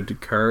pretty good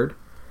card.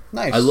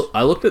 Nice.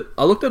 I looked at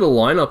a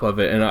lineup of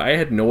it and I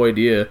had no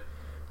idea.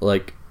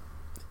 Like,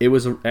 it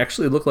was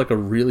actually looked like a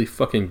really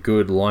fucking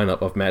good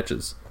lineup of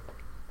matches.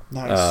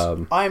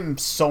 Nice. I'm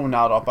so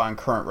not up on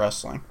current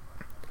wrestling.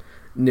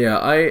 Yeah,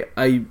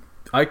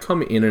 I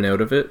come in and out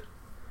of it.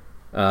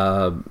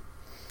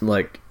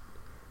 Like,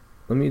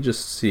 let me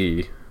just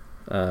see.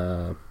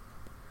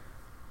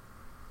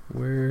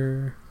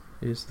 Where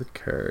is the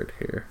card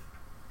here?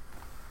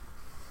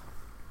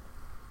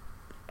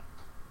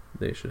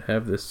 They should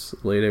have this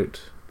laid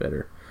out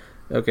better.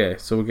 Okay,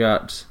 so we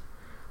got,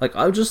 like,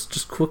 I'm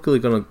just quickly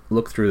gonna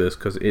look through this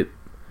because it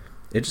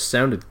just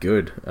sounded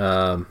good.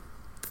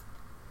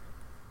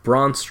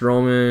 Braun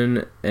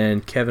Strowman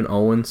and Kevin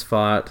Owens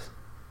fought.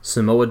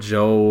 Samoa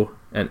Joe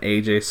and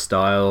AJ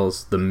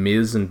Styles. The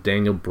Miz and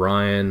Daniel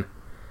Bryan.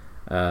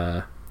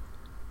 Shinsuke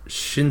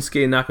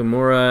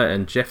Nakamura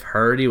and Jeff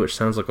Hardy, which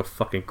sounds like a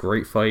fucking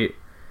great fight.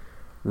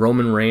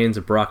 Roman Reigns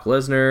and Brock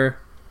Lesnar.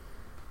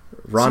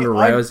 Ronda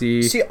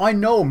Rousey. I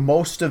know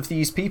most of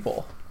these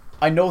people.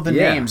 I know the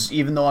names,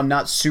 even though I'm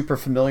not super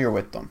familiar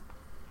with them.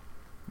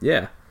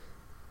 Yeah.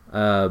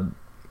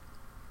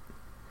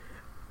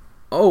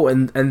 Oh,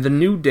 and the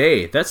New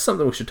Day. That's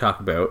something we should talk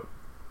about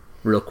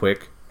real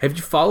quick. Have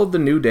you followed the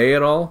New Day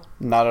at all?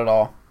 Not at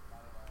all.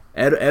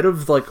 Out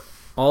of like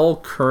all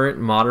current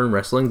modern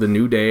wrestling, the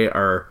New Day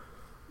are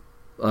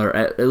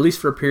at least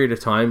for a period of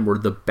time, were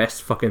the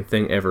best fucking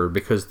thing ever,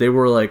 because they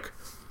were like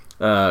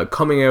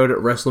coming out at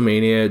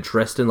WrestleMania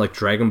dressed in like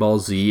Dragon Ball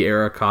Z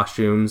era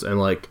costumes, and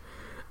like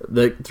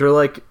they're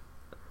like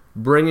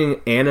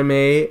bringing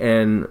anime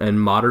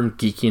and modern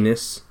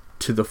geekiness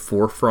to the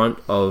forefront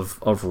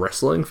of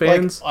wrestling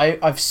fans.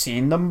 Like, I've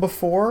seen them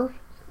before.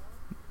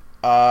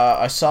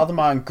 I saw them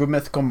on Good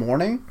Mythical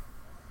Morning.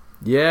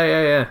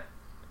 Yeah.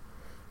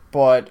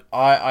 But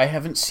I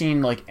haven't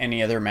seen like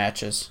any other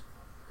matches.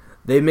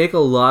 They make a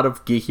lot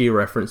of geeky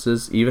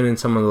references, even in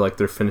some of like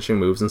their finishing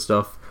moves and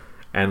stuff.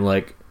 And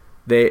like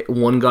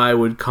one guy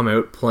would come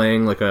out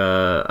playing like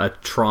a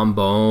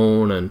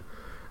trombone, and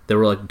they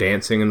were like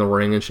dancing in the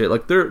ring and shit.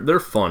 Like they're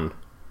fun.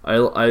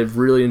 I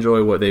really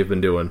enjoy what they've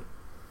been doing.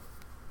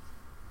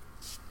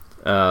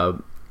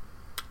 But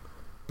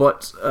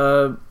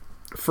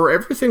for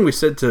everything we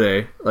said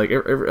today, like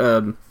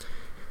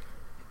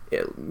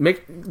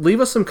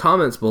leave us some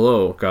comments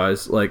below,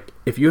 guys. Like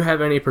if you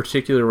have any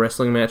particular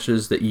wrestling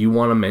matches that you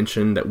want to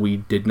mention that we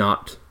did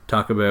not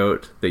talk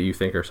about, that you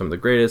think are some of the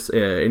greatest,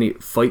 any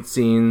fight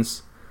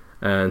scenes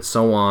and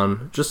so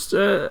on, just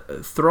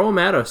throw them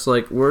at us.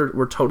 Like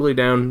we're totally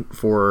down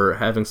for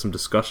having some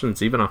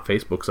discussions, even on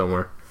Facebook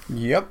somewhere.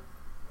 Yep,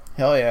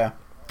 hell yeah.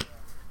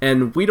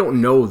 And we don't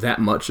know that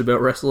much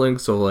about wrestling,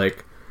 so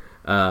like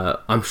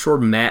I'm sure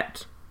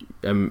Matt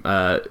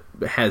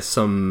has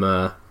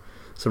some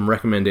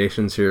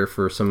recommendations here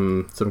for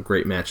some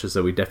great matches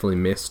that we definitely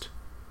missed.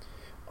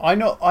 I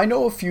know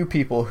a few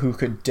people who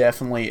could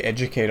definitely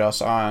educate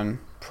us on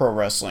pro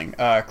wrestling.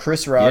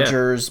 Chris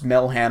Rogers,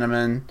 Mel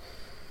Hanneman.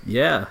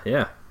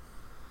 Yeah.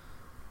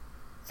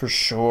 For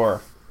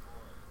sure.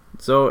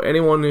 So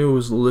anyone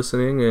who's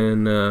listening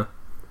and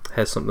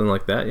has something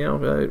like that,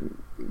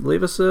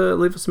 leave us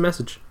a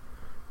message.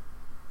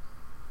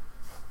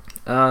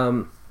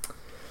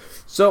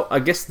 So I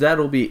guess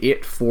that'll be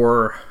it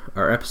for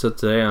our episode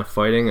today on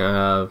fighting.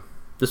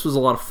 This was a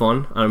lot of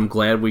fun. I'm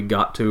glad we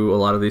got to a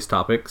lot of these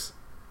topics.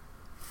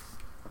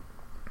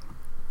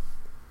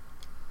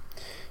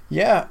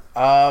 Yeah.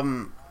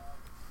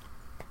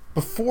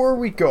 Before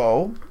we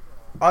go,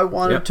 I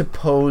wanted to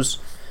pose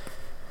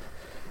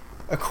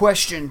a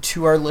question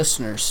to our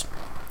listeners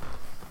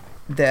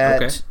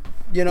that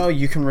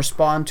you can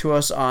respond to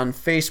us on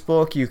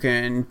Facebook, you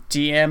can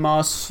DM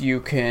us, you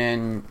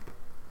can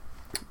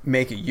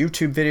make a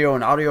YouTube video,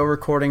 an audio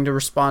recording to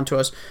respond to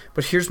us.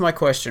 But here's my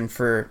question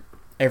for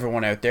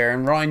everyone out there,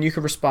 and Ryan, you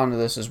can respond to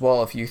this as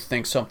well if you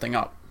think something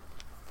up.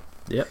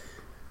 Yep.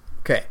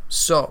 Okay,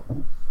 so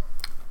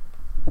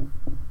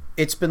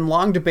it's been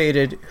long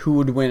debated who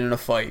would win in a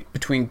fight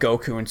between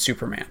Goku and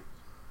Superman.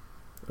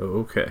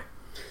 Okay.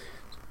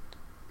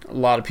 A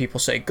lot of people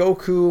say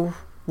Goku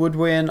would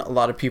win. A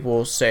lot of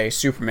people say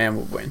Superman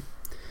would win.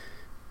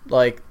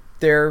 Like,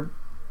 they're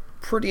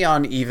pretty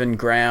on even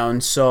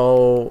ground,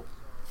 so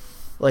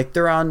like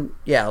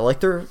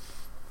they're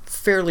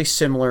fairly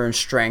similar in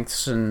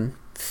strengths and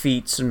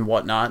feats and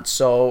whatnot,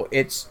 so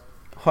it's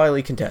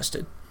highly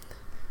contested.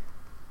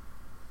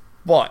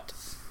 But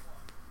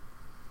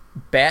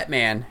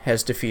Batman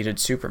has defeated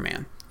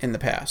Superman in the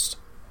past.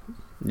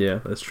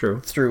 Yeah, that's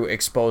true. Through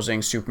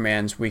exposing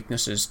Superman's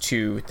weaknesses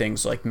to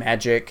things like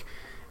magic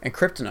and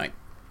kryptonite,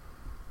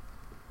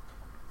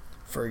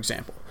 for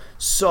example.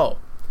 So,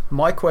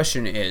 my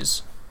question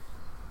is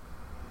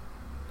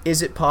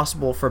it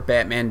possible for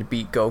Batman to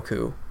beat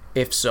Goku?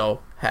 If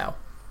so, how?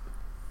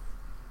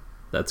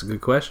 That's a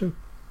good question.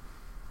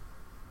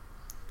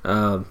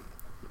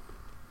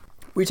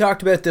 We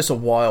talked about this a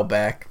while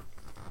back,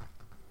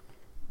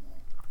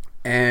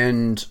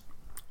 and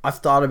I've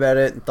thought about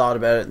it and thought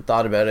about it and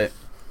thought about it.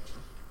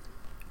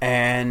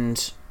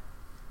 And,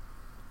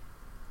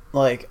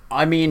 like,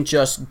 I mean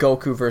just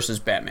Goku versus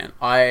Batman.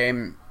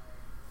 I'm,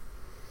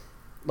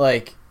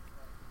 like,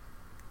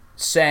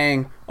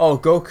 saying, oh,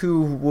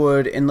 Goku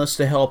would enlist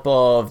the help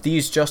of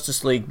these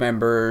Justice League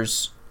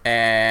members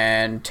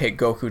and take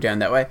Goku down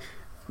that way.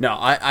 No,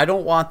 I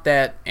don't want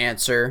that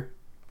answer.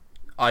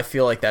 I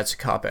feel like that's a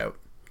cop-out.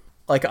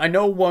 Like, I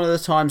know one of the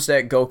times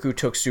that Goku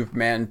took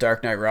Superman in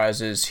Dark Knight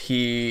Rises,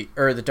 the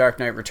Dark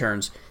Knight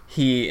Returns,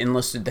 he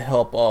enlisted the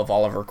help of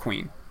Oliver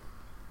Queen.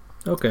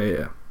 Okay,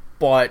 yeah.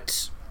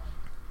 But,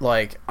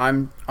 like,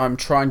 I'm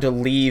trying to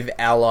leave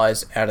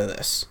allies out of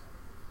this.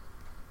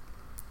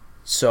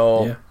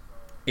 So,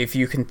 if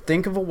you can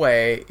think of a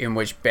way in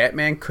which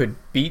Batman could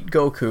beat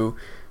Goku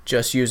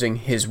just using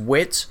his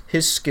wits,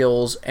 his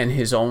skills, and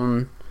his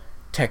own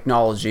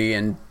technology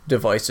and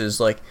devices,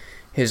 like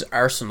his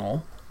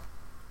arsenal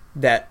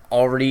that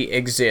already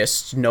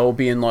exists, no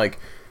being like,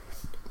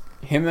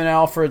 him and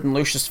Alfred and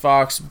Lucius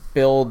Fox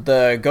build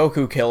the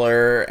Goku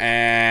killer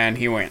and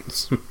he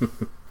wins.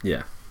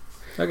 Yeah.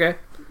 Okay.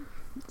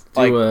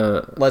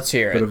 Let's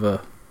hear it.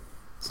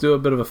 Let's do a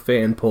bit of a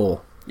fan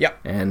poll. Yep.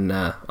 And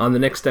on the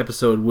next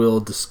episode, we'll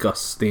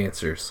discuss the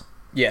answers.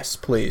 Yes,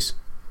 please.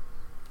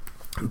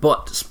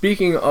 But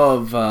speaking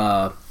of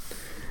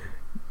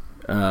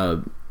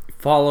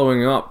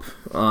following up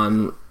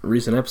on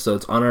recent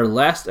episodes, on our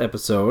last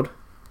episode,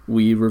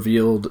 we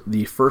revealed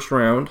the first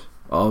round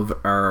of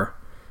our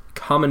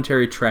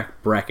commentary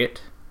track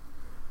bracket.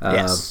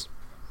 Yes.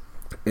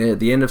 at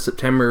the end of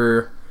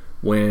September,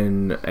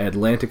 when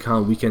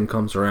Atlanticon weekend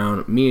comes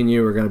around, me and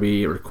you are going to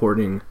be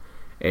recording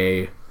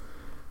a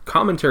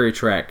commentary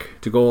track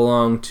to go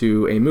along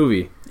to a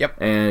movie.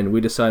 Yep. And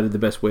we decided the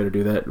best way to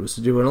do that was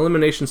to do an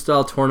elimination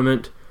style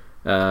tournament.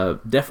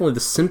 Definitely the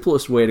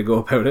simplest way to go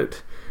about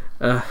it.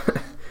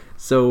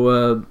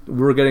 So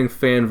we're getting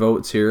fan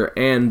votes here,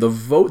 and the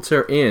votes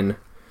are in.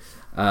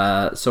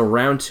 So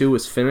round 2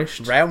 is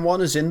finished. Round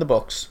 1 is in the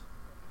books.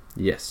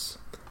 Yes.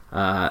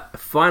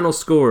 Final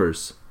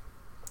scores.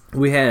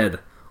 We had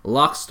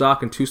Lock,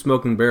 Stock, and Two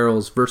Smoking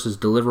Barrels versus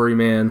Delivery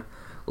Man.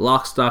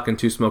 Lock, Stock, and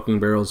Two Smoking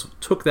Barrels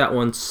took that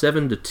one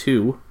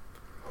 7-2.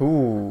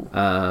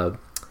 Ooh.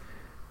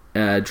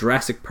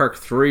 Jurassic Park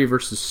 3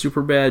 versus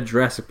Superbad.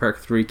 Jurassic Park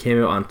 3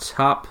 came out on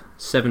top,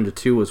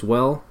 7-2 as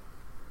well.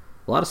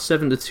 A lot of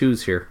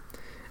 7-2s here.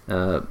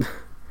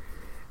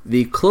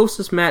 The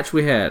closest match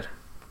we had,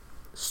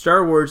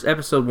 Star Wars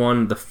Episode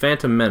 1, The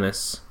Phantom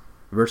Menace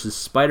versus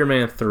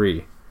Spider-Man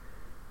 3.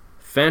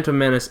 Phantom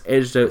Menace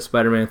edged out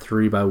Spider-Man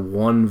 3 by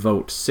 1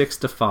 vote,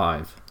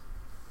 6-5.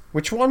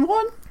 Which one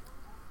won?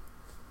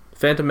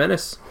 Phantom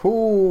Menace.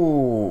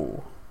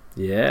 Ooh.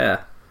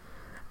 Yeah.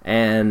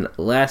 And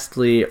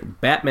lastly,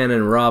 Batman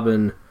and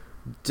Robin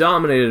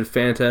dominated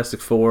Fantastic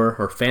Four,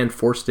 or Fan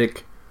Four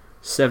Stick,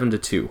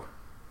 7-2.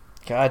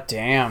 God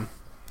damn.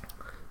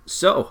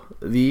 So,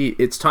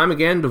 it's time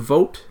again to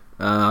vote.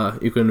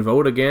 You can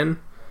vote again.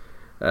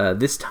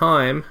 This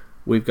time,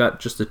 we've got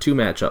just the 2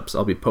 matchups.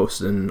 I'll be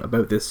posting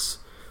about this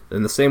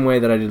in the same way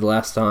that I did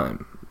last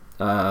time.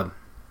 So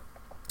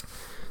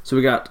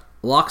we got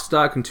Lock,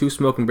 Stock, and Two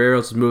Smoking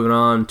Barrels is moving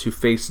on to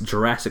face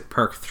Jurassic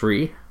Park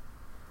 3.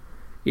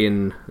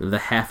 In the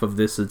half of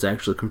this, it's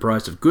actually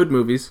comprised of good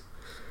movies.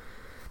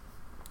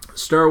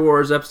 Star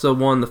Wars Episode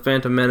 1, The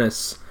Phantom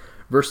Menace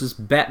versus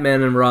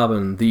Batman and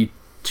Robin, the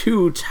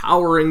 2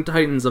 towering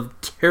titans of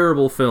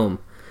terrible film.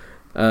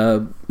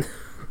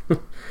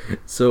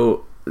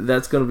 So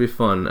that's going to be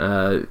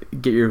fun.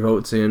 Get your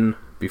votes in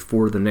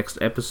before the next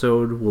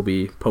episode. We'll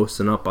be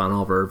posting up on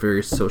all of our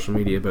various social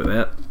media about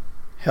that.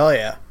 Hell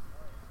yeah.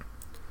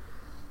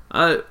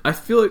 I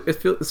feel like it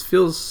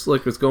feels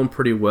like it's going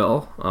pretty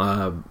well.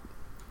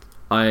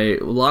 A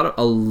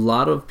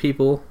lot of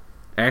people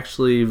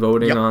actually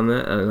voting on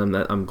that, and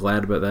I'm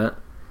glad about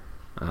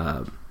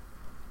that.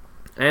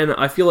 And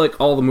I feel like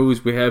all the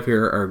movies we have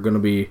here are going to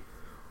be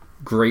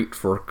great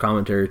for a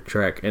commentary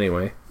track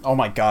anyway. Oh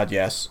my god,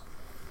 yes.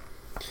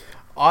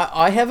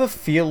 I have a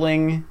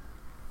feeling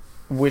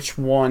which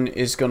one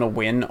is going to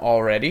win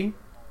already.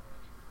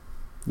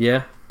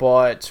 Yeah.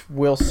 But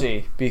we'll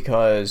see,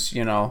 because,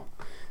 you know,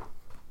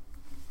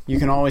 you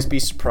can always be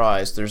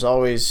surprised. There's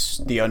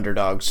always the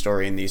underdog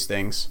story in these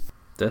things.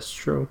 That's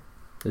true.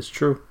 It's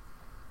true.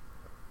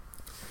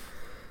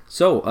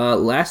 So,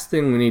 last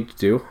thing we need to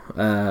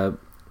do.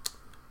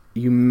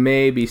 You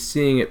may be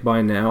seeing it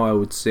by now. I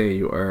would say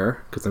you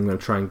are, because I'm going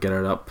to try and get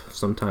it up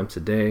sometime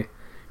today.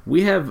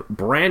 We have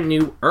brand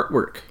new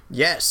artwork.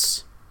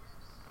 Yes.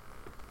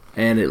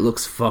 And it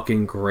looks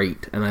fucking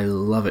great, and I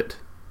love it.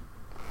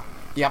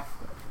 Yep.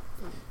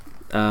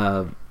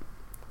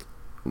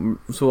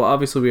 So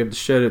obviously we have to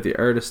shout out the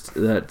artist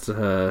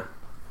that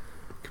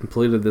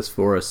completed this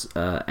for us,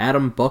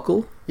 Adam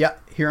Buckle. Yeah,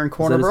 here in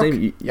Corner Brook. Is that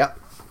his name? Yep.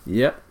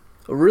 Yep.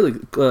 A really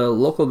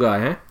local guy,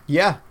 huh?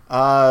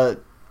 Yeah.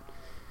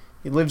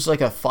 He lives like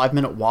a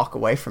 5-minute walk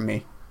away from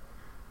me.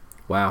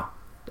 Wow.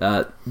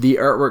 The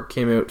artwork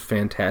came out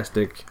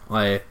fantastic.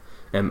 I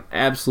am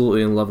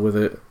absolutely in love with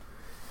it.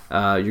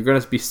 You're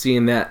going to be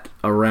seeing that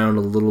around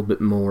a little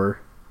bit more.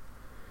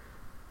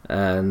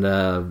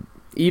 And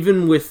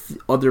even with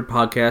other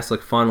podcasts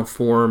like Final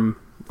Form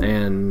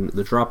and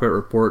the Dropout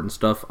Report and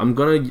stuff, I'm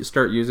going to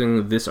start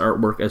using this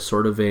artwork as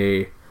sort of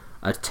a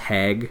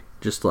tag,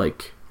 just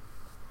like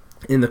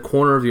in the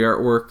corner of the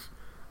artwork,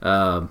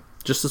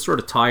 just to sort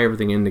of tie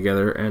everything in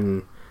together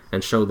and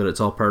show that it's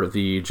all part of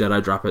the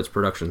Jedi Dropouts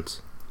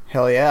Productions.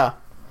 Hell yeah.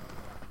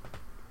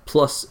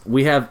 Plus,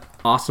 we have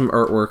awesome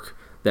artwork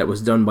that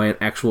was done by an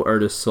actual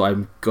artist, so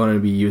I'm going to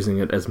be using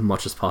it as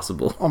much as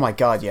possible. Oh my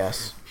god,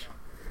 yes.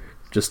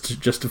 Just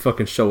to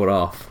fucking show it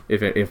off,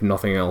 if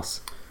nothing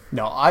else.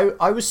 No,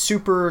 I was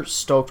super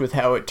stoked with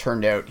how it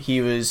turned out.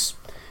 He was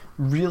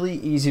really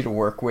easy to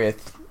work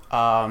with.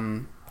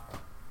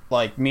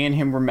 Like, me and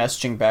him were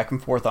messaging back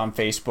and forth on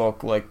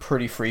Facebook, like,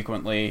 pretty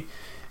frequently.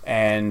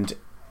 And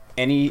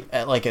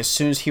as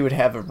soon as he would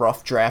have a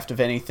rough draft of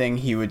anything,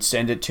 he would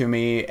send it to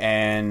me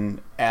and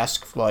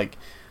ask, like,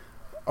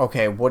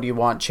 okay, what do you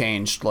want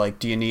changed? Like,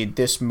 do you need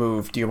this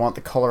moved? Do you want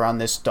the color on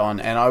this done?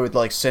 And I would,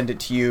 like, send it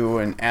to you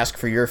and ask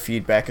for your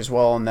feedback as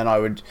well. And then I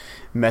would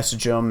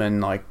message him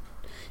and, like,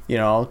 you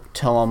know,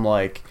 tell him,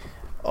 like,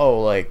 oh,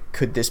 like,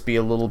 could this be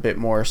a little bit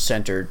more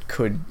centered?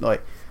 Could,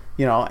 like,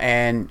 you know,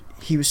 and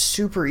he was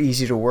super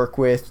easy to work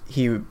with.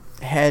 He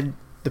had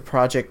the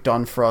project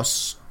done for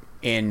us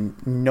in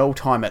no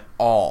time at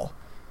all.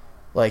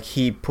 Like,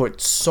 he put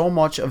so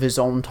much of his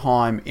own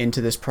time into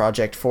this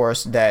project for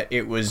us that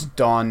it was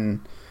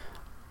done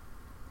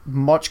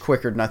much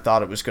quicker than I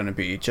thought it was going to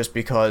be, just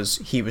because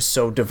he was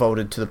so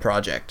devoted to the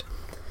project.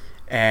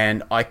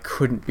 And I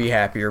couldn't be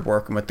happier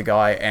working with the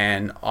guy,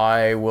 and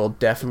I will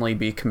definitely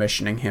be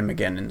commissioning him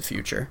again in the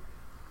future.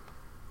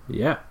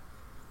 Yeah.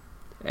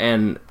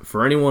 And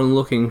for anyone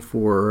looking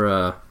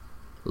for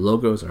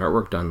logos and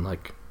artwork done,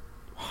 like,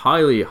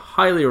 highly,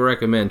 highly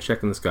recommend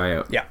checking this guy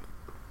out. Yeah.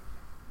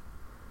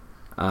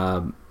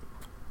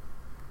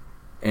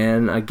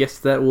 And I guess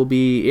that will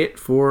be it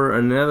for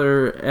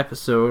another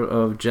episode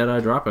of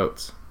Jedi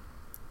Dropouts.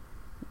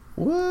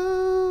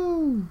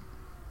 Woo!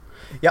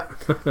 Yep.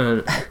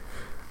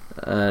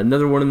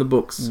 Another one in the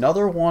books.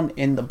 Another one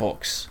in the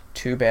books.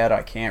 Too bad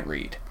I can't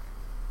read.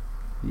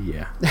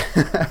 Yeah.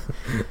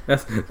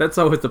 That's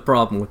always the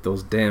problem with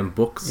those damn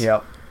books.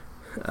 Yep.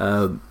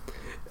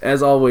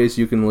 As always,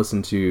 you can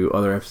listen to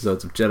other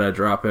episodes of Jedi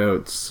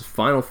Dropouts,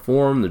 Final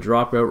Form, the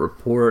Dropout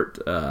Report,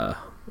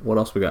 what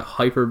else we got?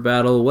 Hyper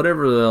Battle,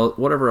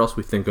 whatever else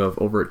we think of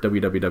over at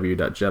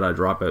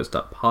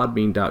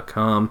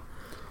www.jedidropouts.podbean.com,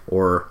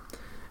 or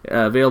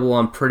available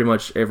on pretty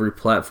much every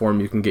platform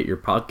you can get your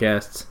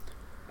podcasts.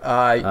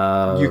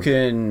 You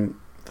can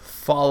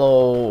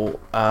follow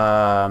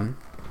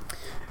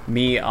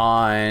me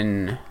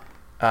on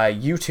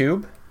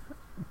YouTube,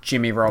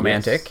 Jimmy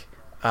Romantic.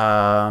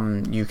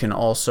 Yes. You can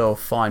also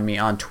find me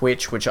on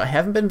Twitch, which I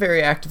haven't been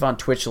very active on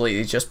Twitch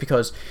lately, just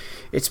because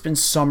it's been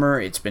summer,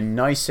 it's been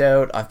nice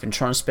out. I've been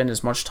trying to spend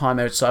as much time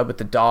outside with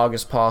the dog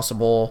as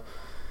possible.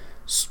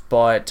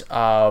 But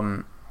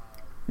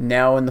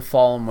now in the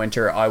fall and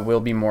winter, I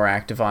will be more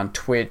active on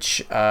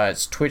Twitch.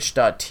 It's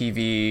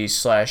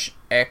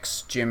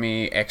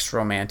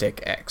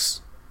twitch.tv/xjimmyxromanticx.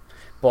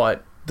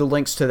 But the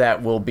links to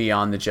that will be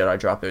on the Jedi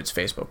Dropouts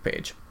Facebook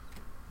page.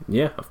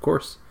 Yeah, of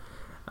course.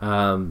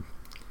 I'm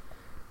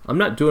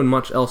not doing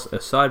much else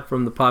aside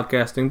from the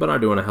podcasting, but I'm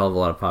doing a hell of a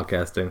lot of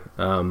podcasting.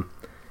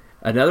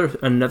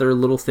 Another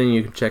little thing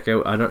you can check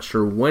out. I'm not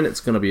sure when it's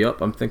going to be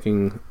up. I'm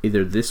thinking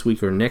either this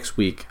week or next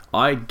week.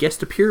 I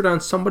guest appeared on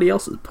somebody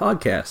else's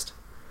podcast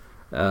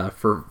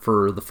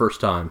for the first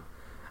time.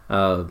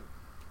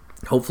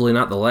 Hopefully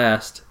not the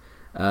last.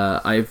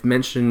 I've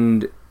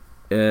mentioned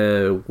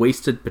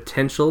Wasted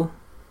Potential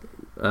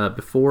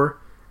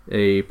before,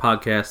 a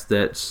podcast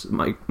that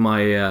my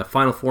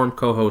Final Form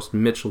co-host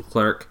Mitchell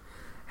Clark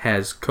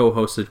has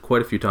co-hosted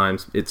quite a few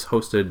times. It's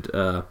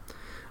hosted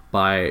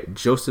by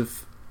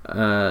Joseph.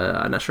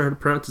 I'm not sure how to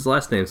pronounce his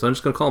last name, so I'm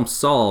just going to call him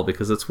Saul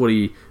because that's what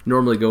he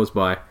normally goes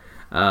by.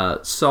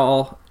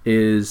 Saul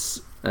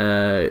is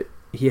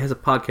he has a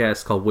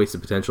podcast called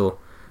Wasted Potential,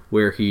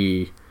 where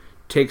he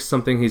takes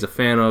something he's a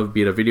fan of,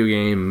 be it a video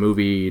game,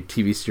 movie,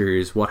 TV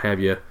series, what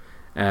have you,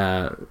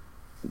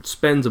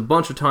 spends a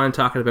bunch of time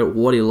talking about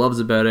what he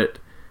loves about it,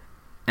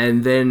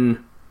 and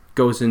then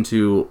goes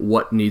into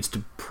what needs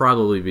to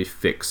probably be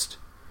fixed.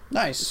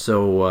 Nice.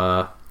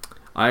 So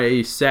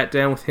I sat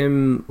down with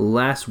him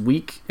last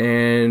week,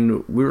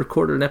 and we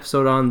recorded an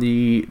episode on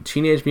the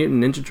Teenage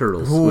Mutant Ninja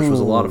Turtles, which was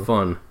a lot of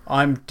fun.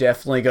 I'm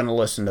definitely going to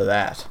listen to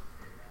that.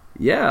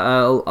 Yeah,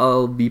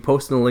 I'll be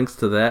posting the links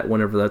to that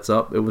whenever that's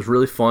up. It was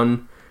really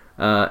fun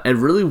and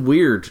really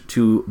weird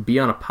to be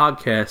on a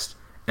podcast,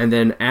 and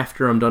then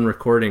after I'm done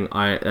recording,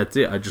 that's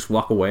it. I just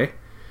walk away,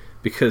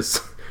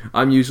 because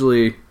I'm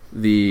usually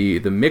the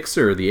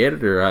mixer, the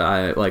editor.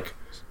 I like,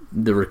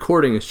 the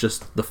recording is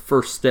just the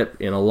first step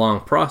in a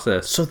long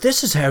process. So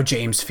this is how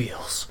James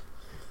feels.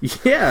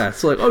 Yeah,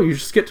 it's like, oh, you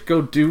just get to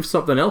go do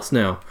something else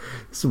now.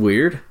 It's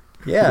weird.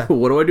 Yeah.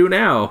 What do I do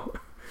now?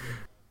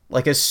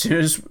 Like, as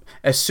soon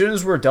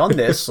as we're done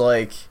this,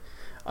 like,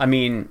 I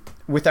mean,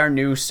 with our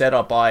new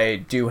setup, I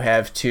do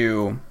have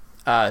to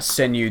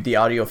send you the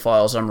audio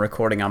files I'm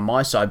recording on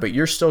my side, but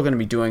you're still going to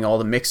be doing all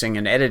the mixing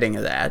and editing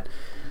of that.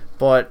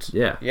 But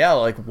yeah,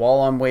 like,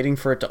 while I'm waiting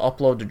for it to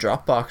upload to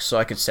Dropbox so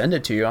I could send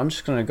it to you, I'm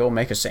just going to go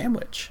make a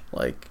sandwich.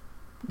 Like,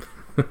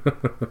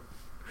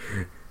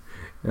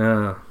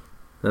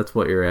 that's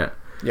what you're at.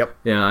 Yep.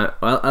 Yeah,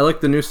 I like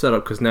the new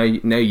setup, because now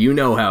you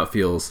know how it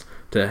feels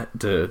to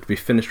be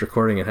finished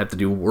recording and have to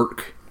do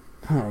work.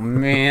 Oh,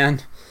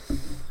 man.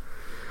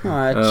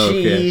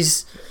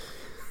 Jeez.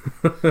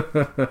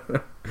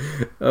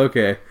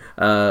 Okay.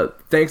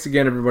 Thanks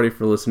again, everybody,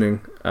 for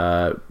listening.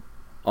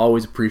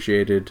 Always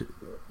appreciated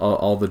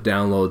all the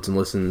downloads and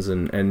listens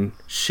and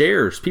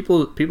shares.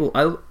 People.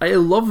 I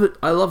love it.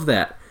 I love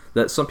that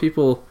some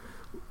people,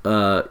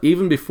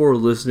 even before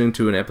listening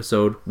to an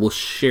episode, will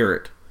share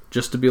it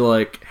just to be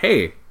like,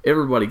 hey,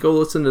 everybody, go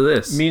listen to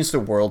this. It means the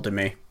world to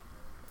me.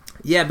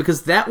 Yeah,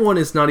 because that one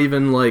is not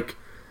even like,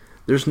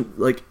 there's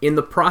like, in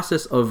the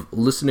process of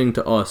listening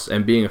to us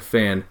and being a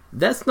fan,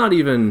 that's not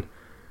even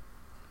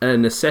a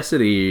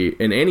necessity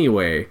in any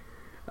way.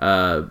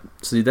 So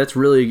that's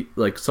really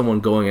like someone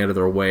going out of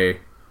their way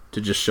to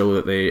just show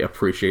that they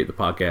appreciate the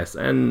podcast,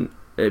 and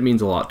it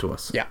means a lot to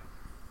us. Yeah,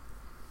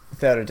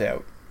 without a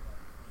doubt.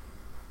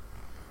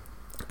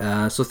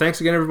 So thanks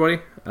again,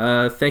 everybody.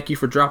 Thank you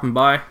for dropping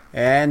by.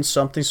 And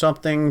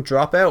something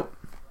drop out.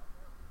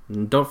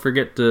 And don't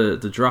forget to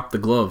drop the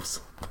gloves.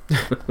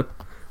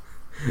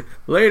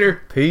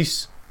 Later.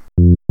 Peace.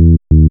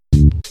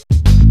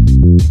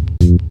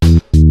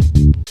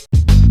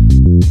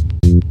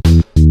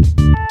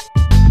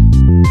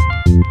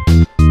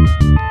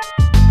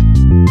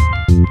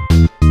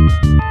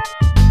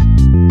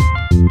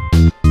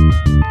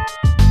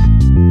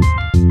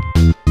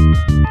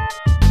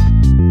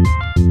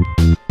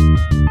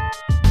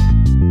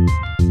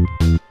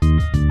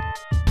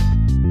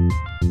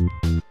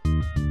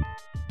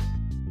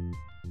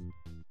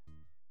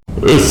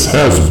 This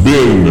has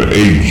been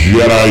a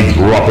Jedi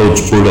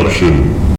Dropouts production.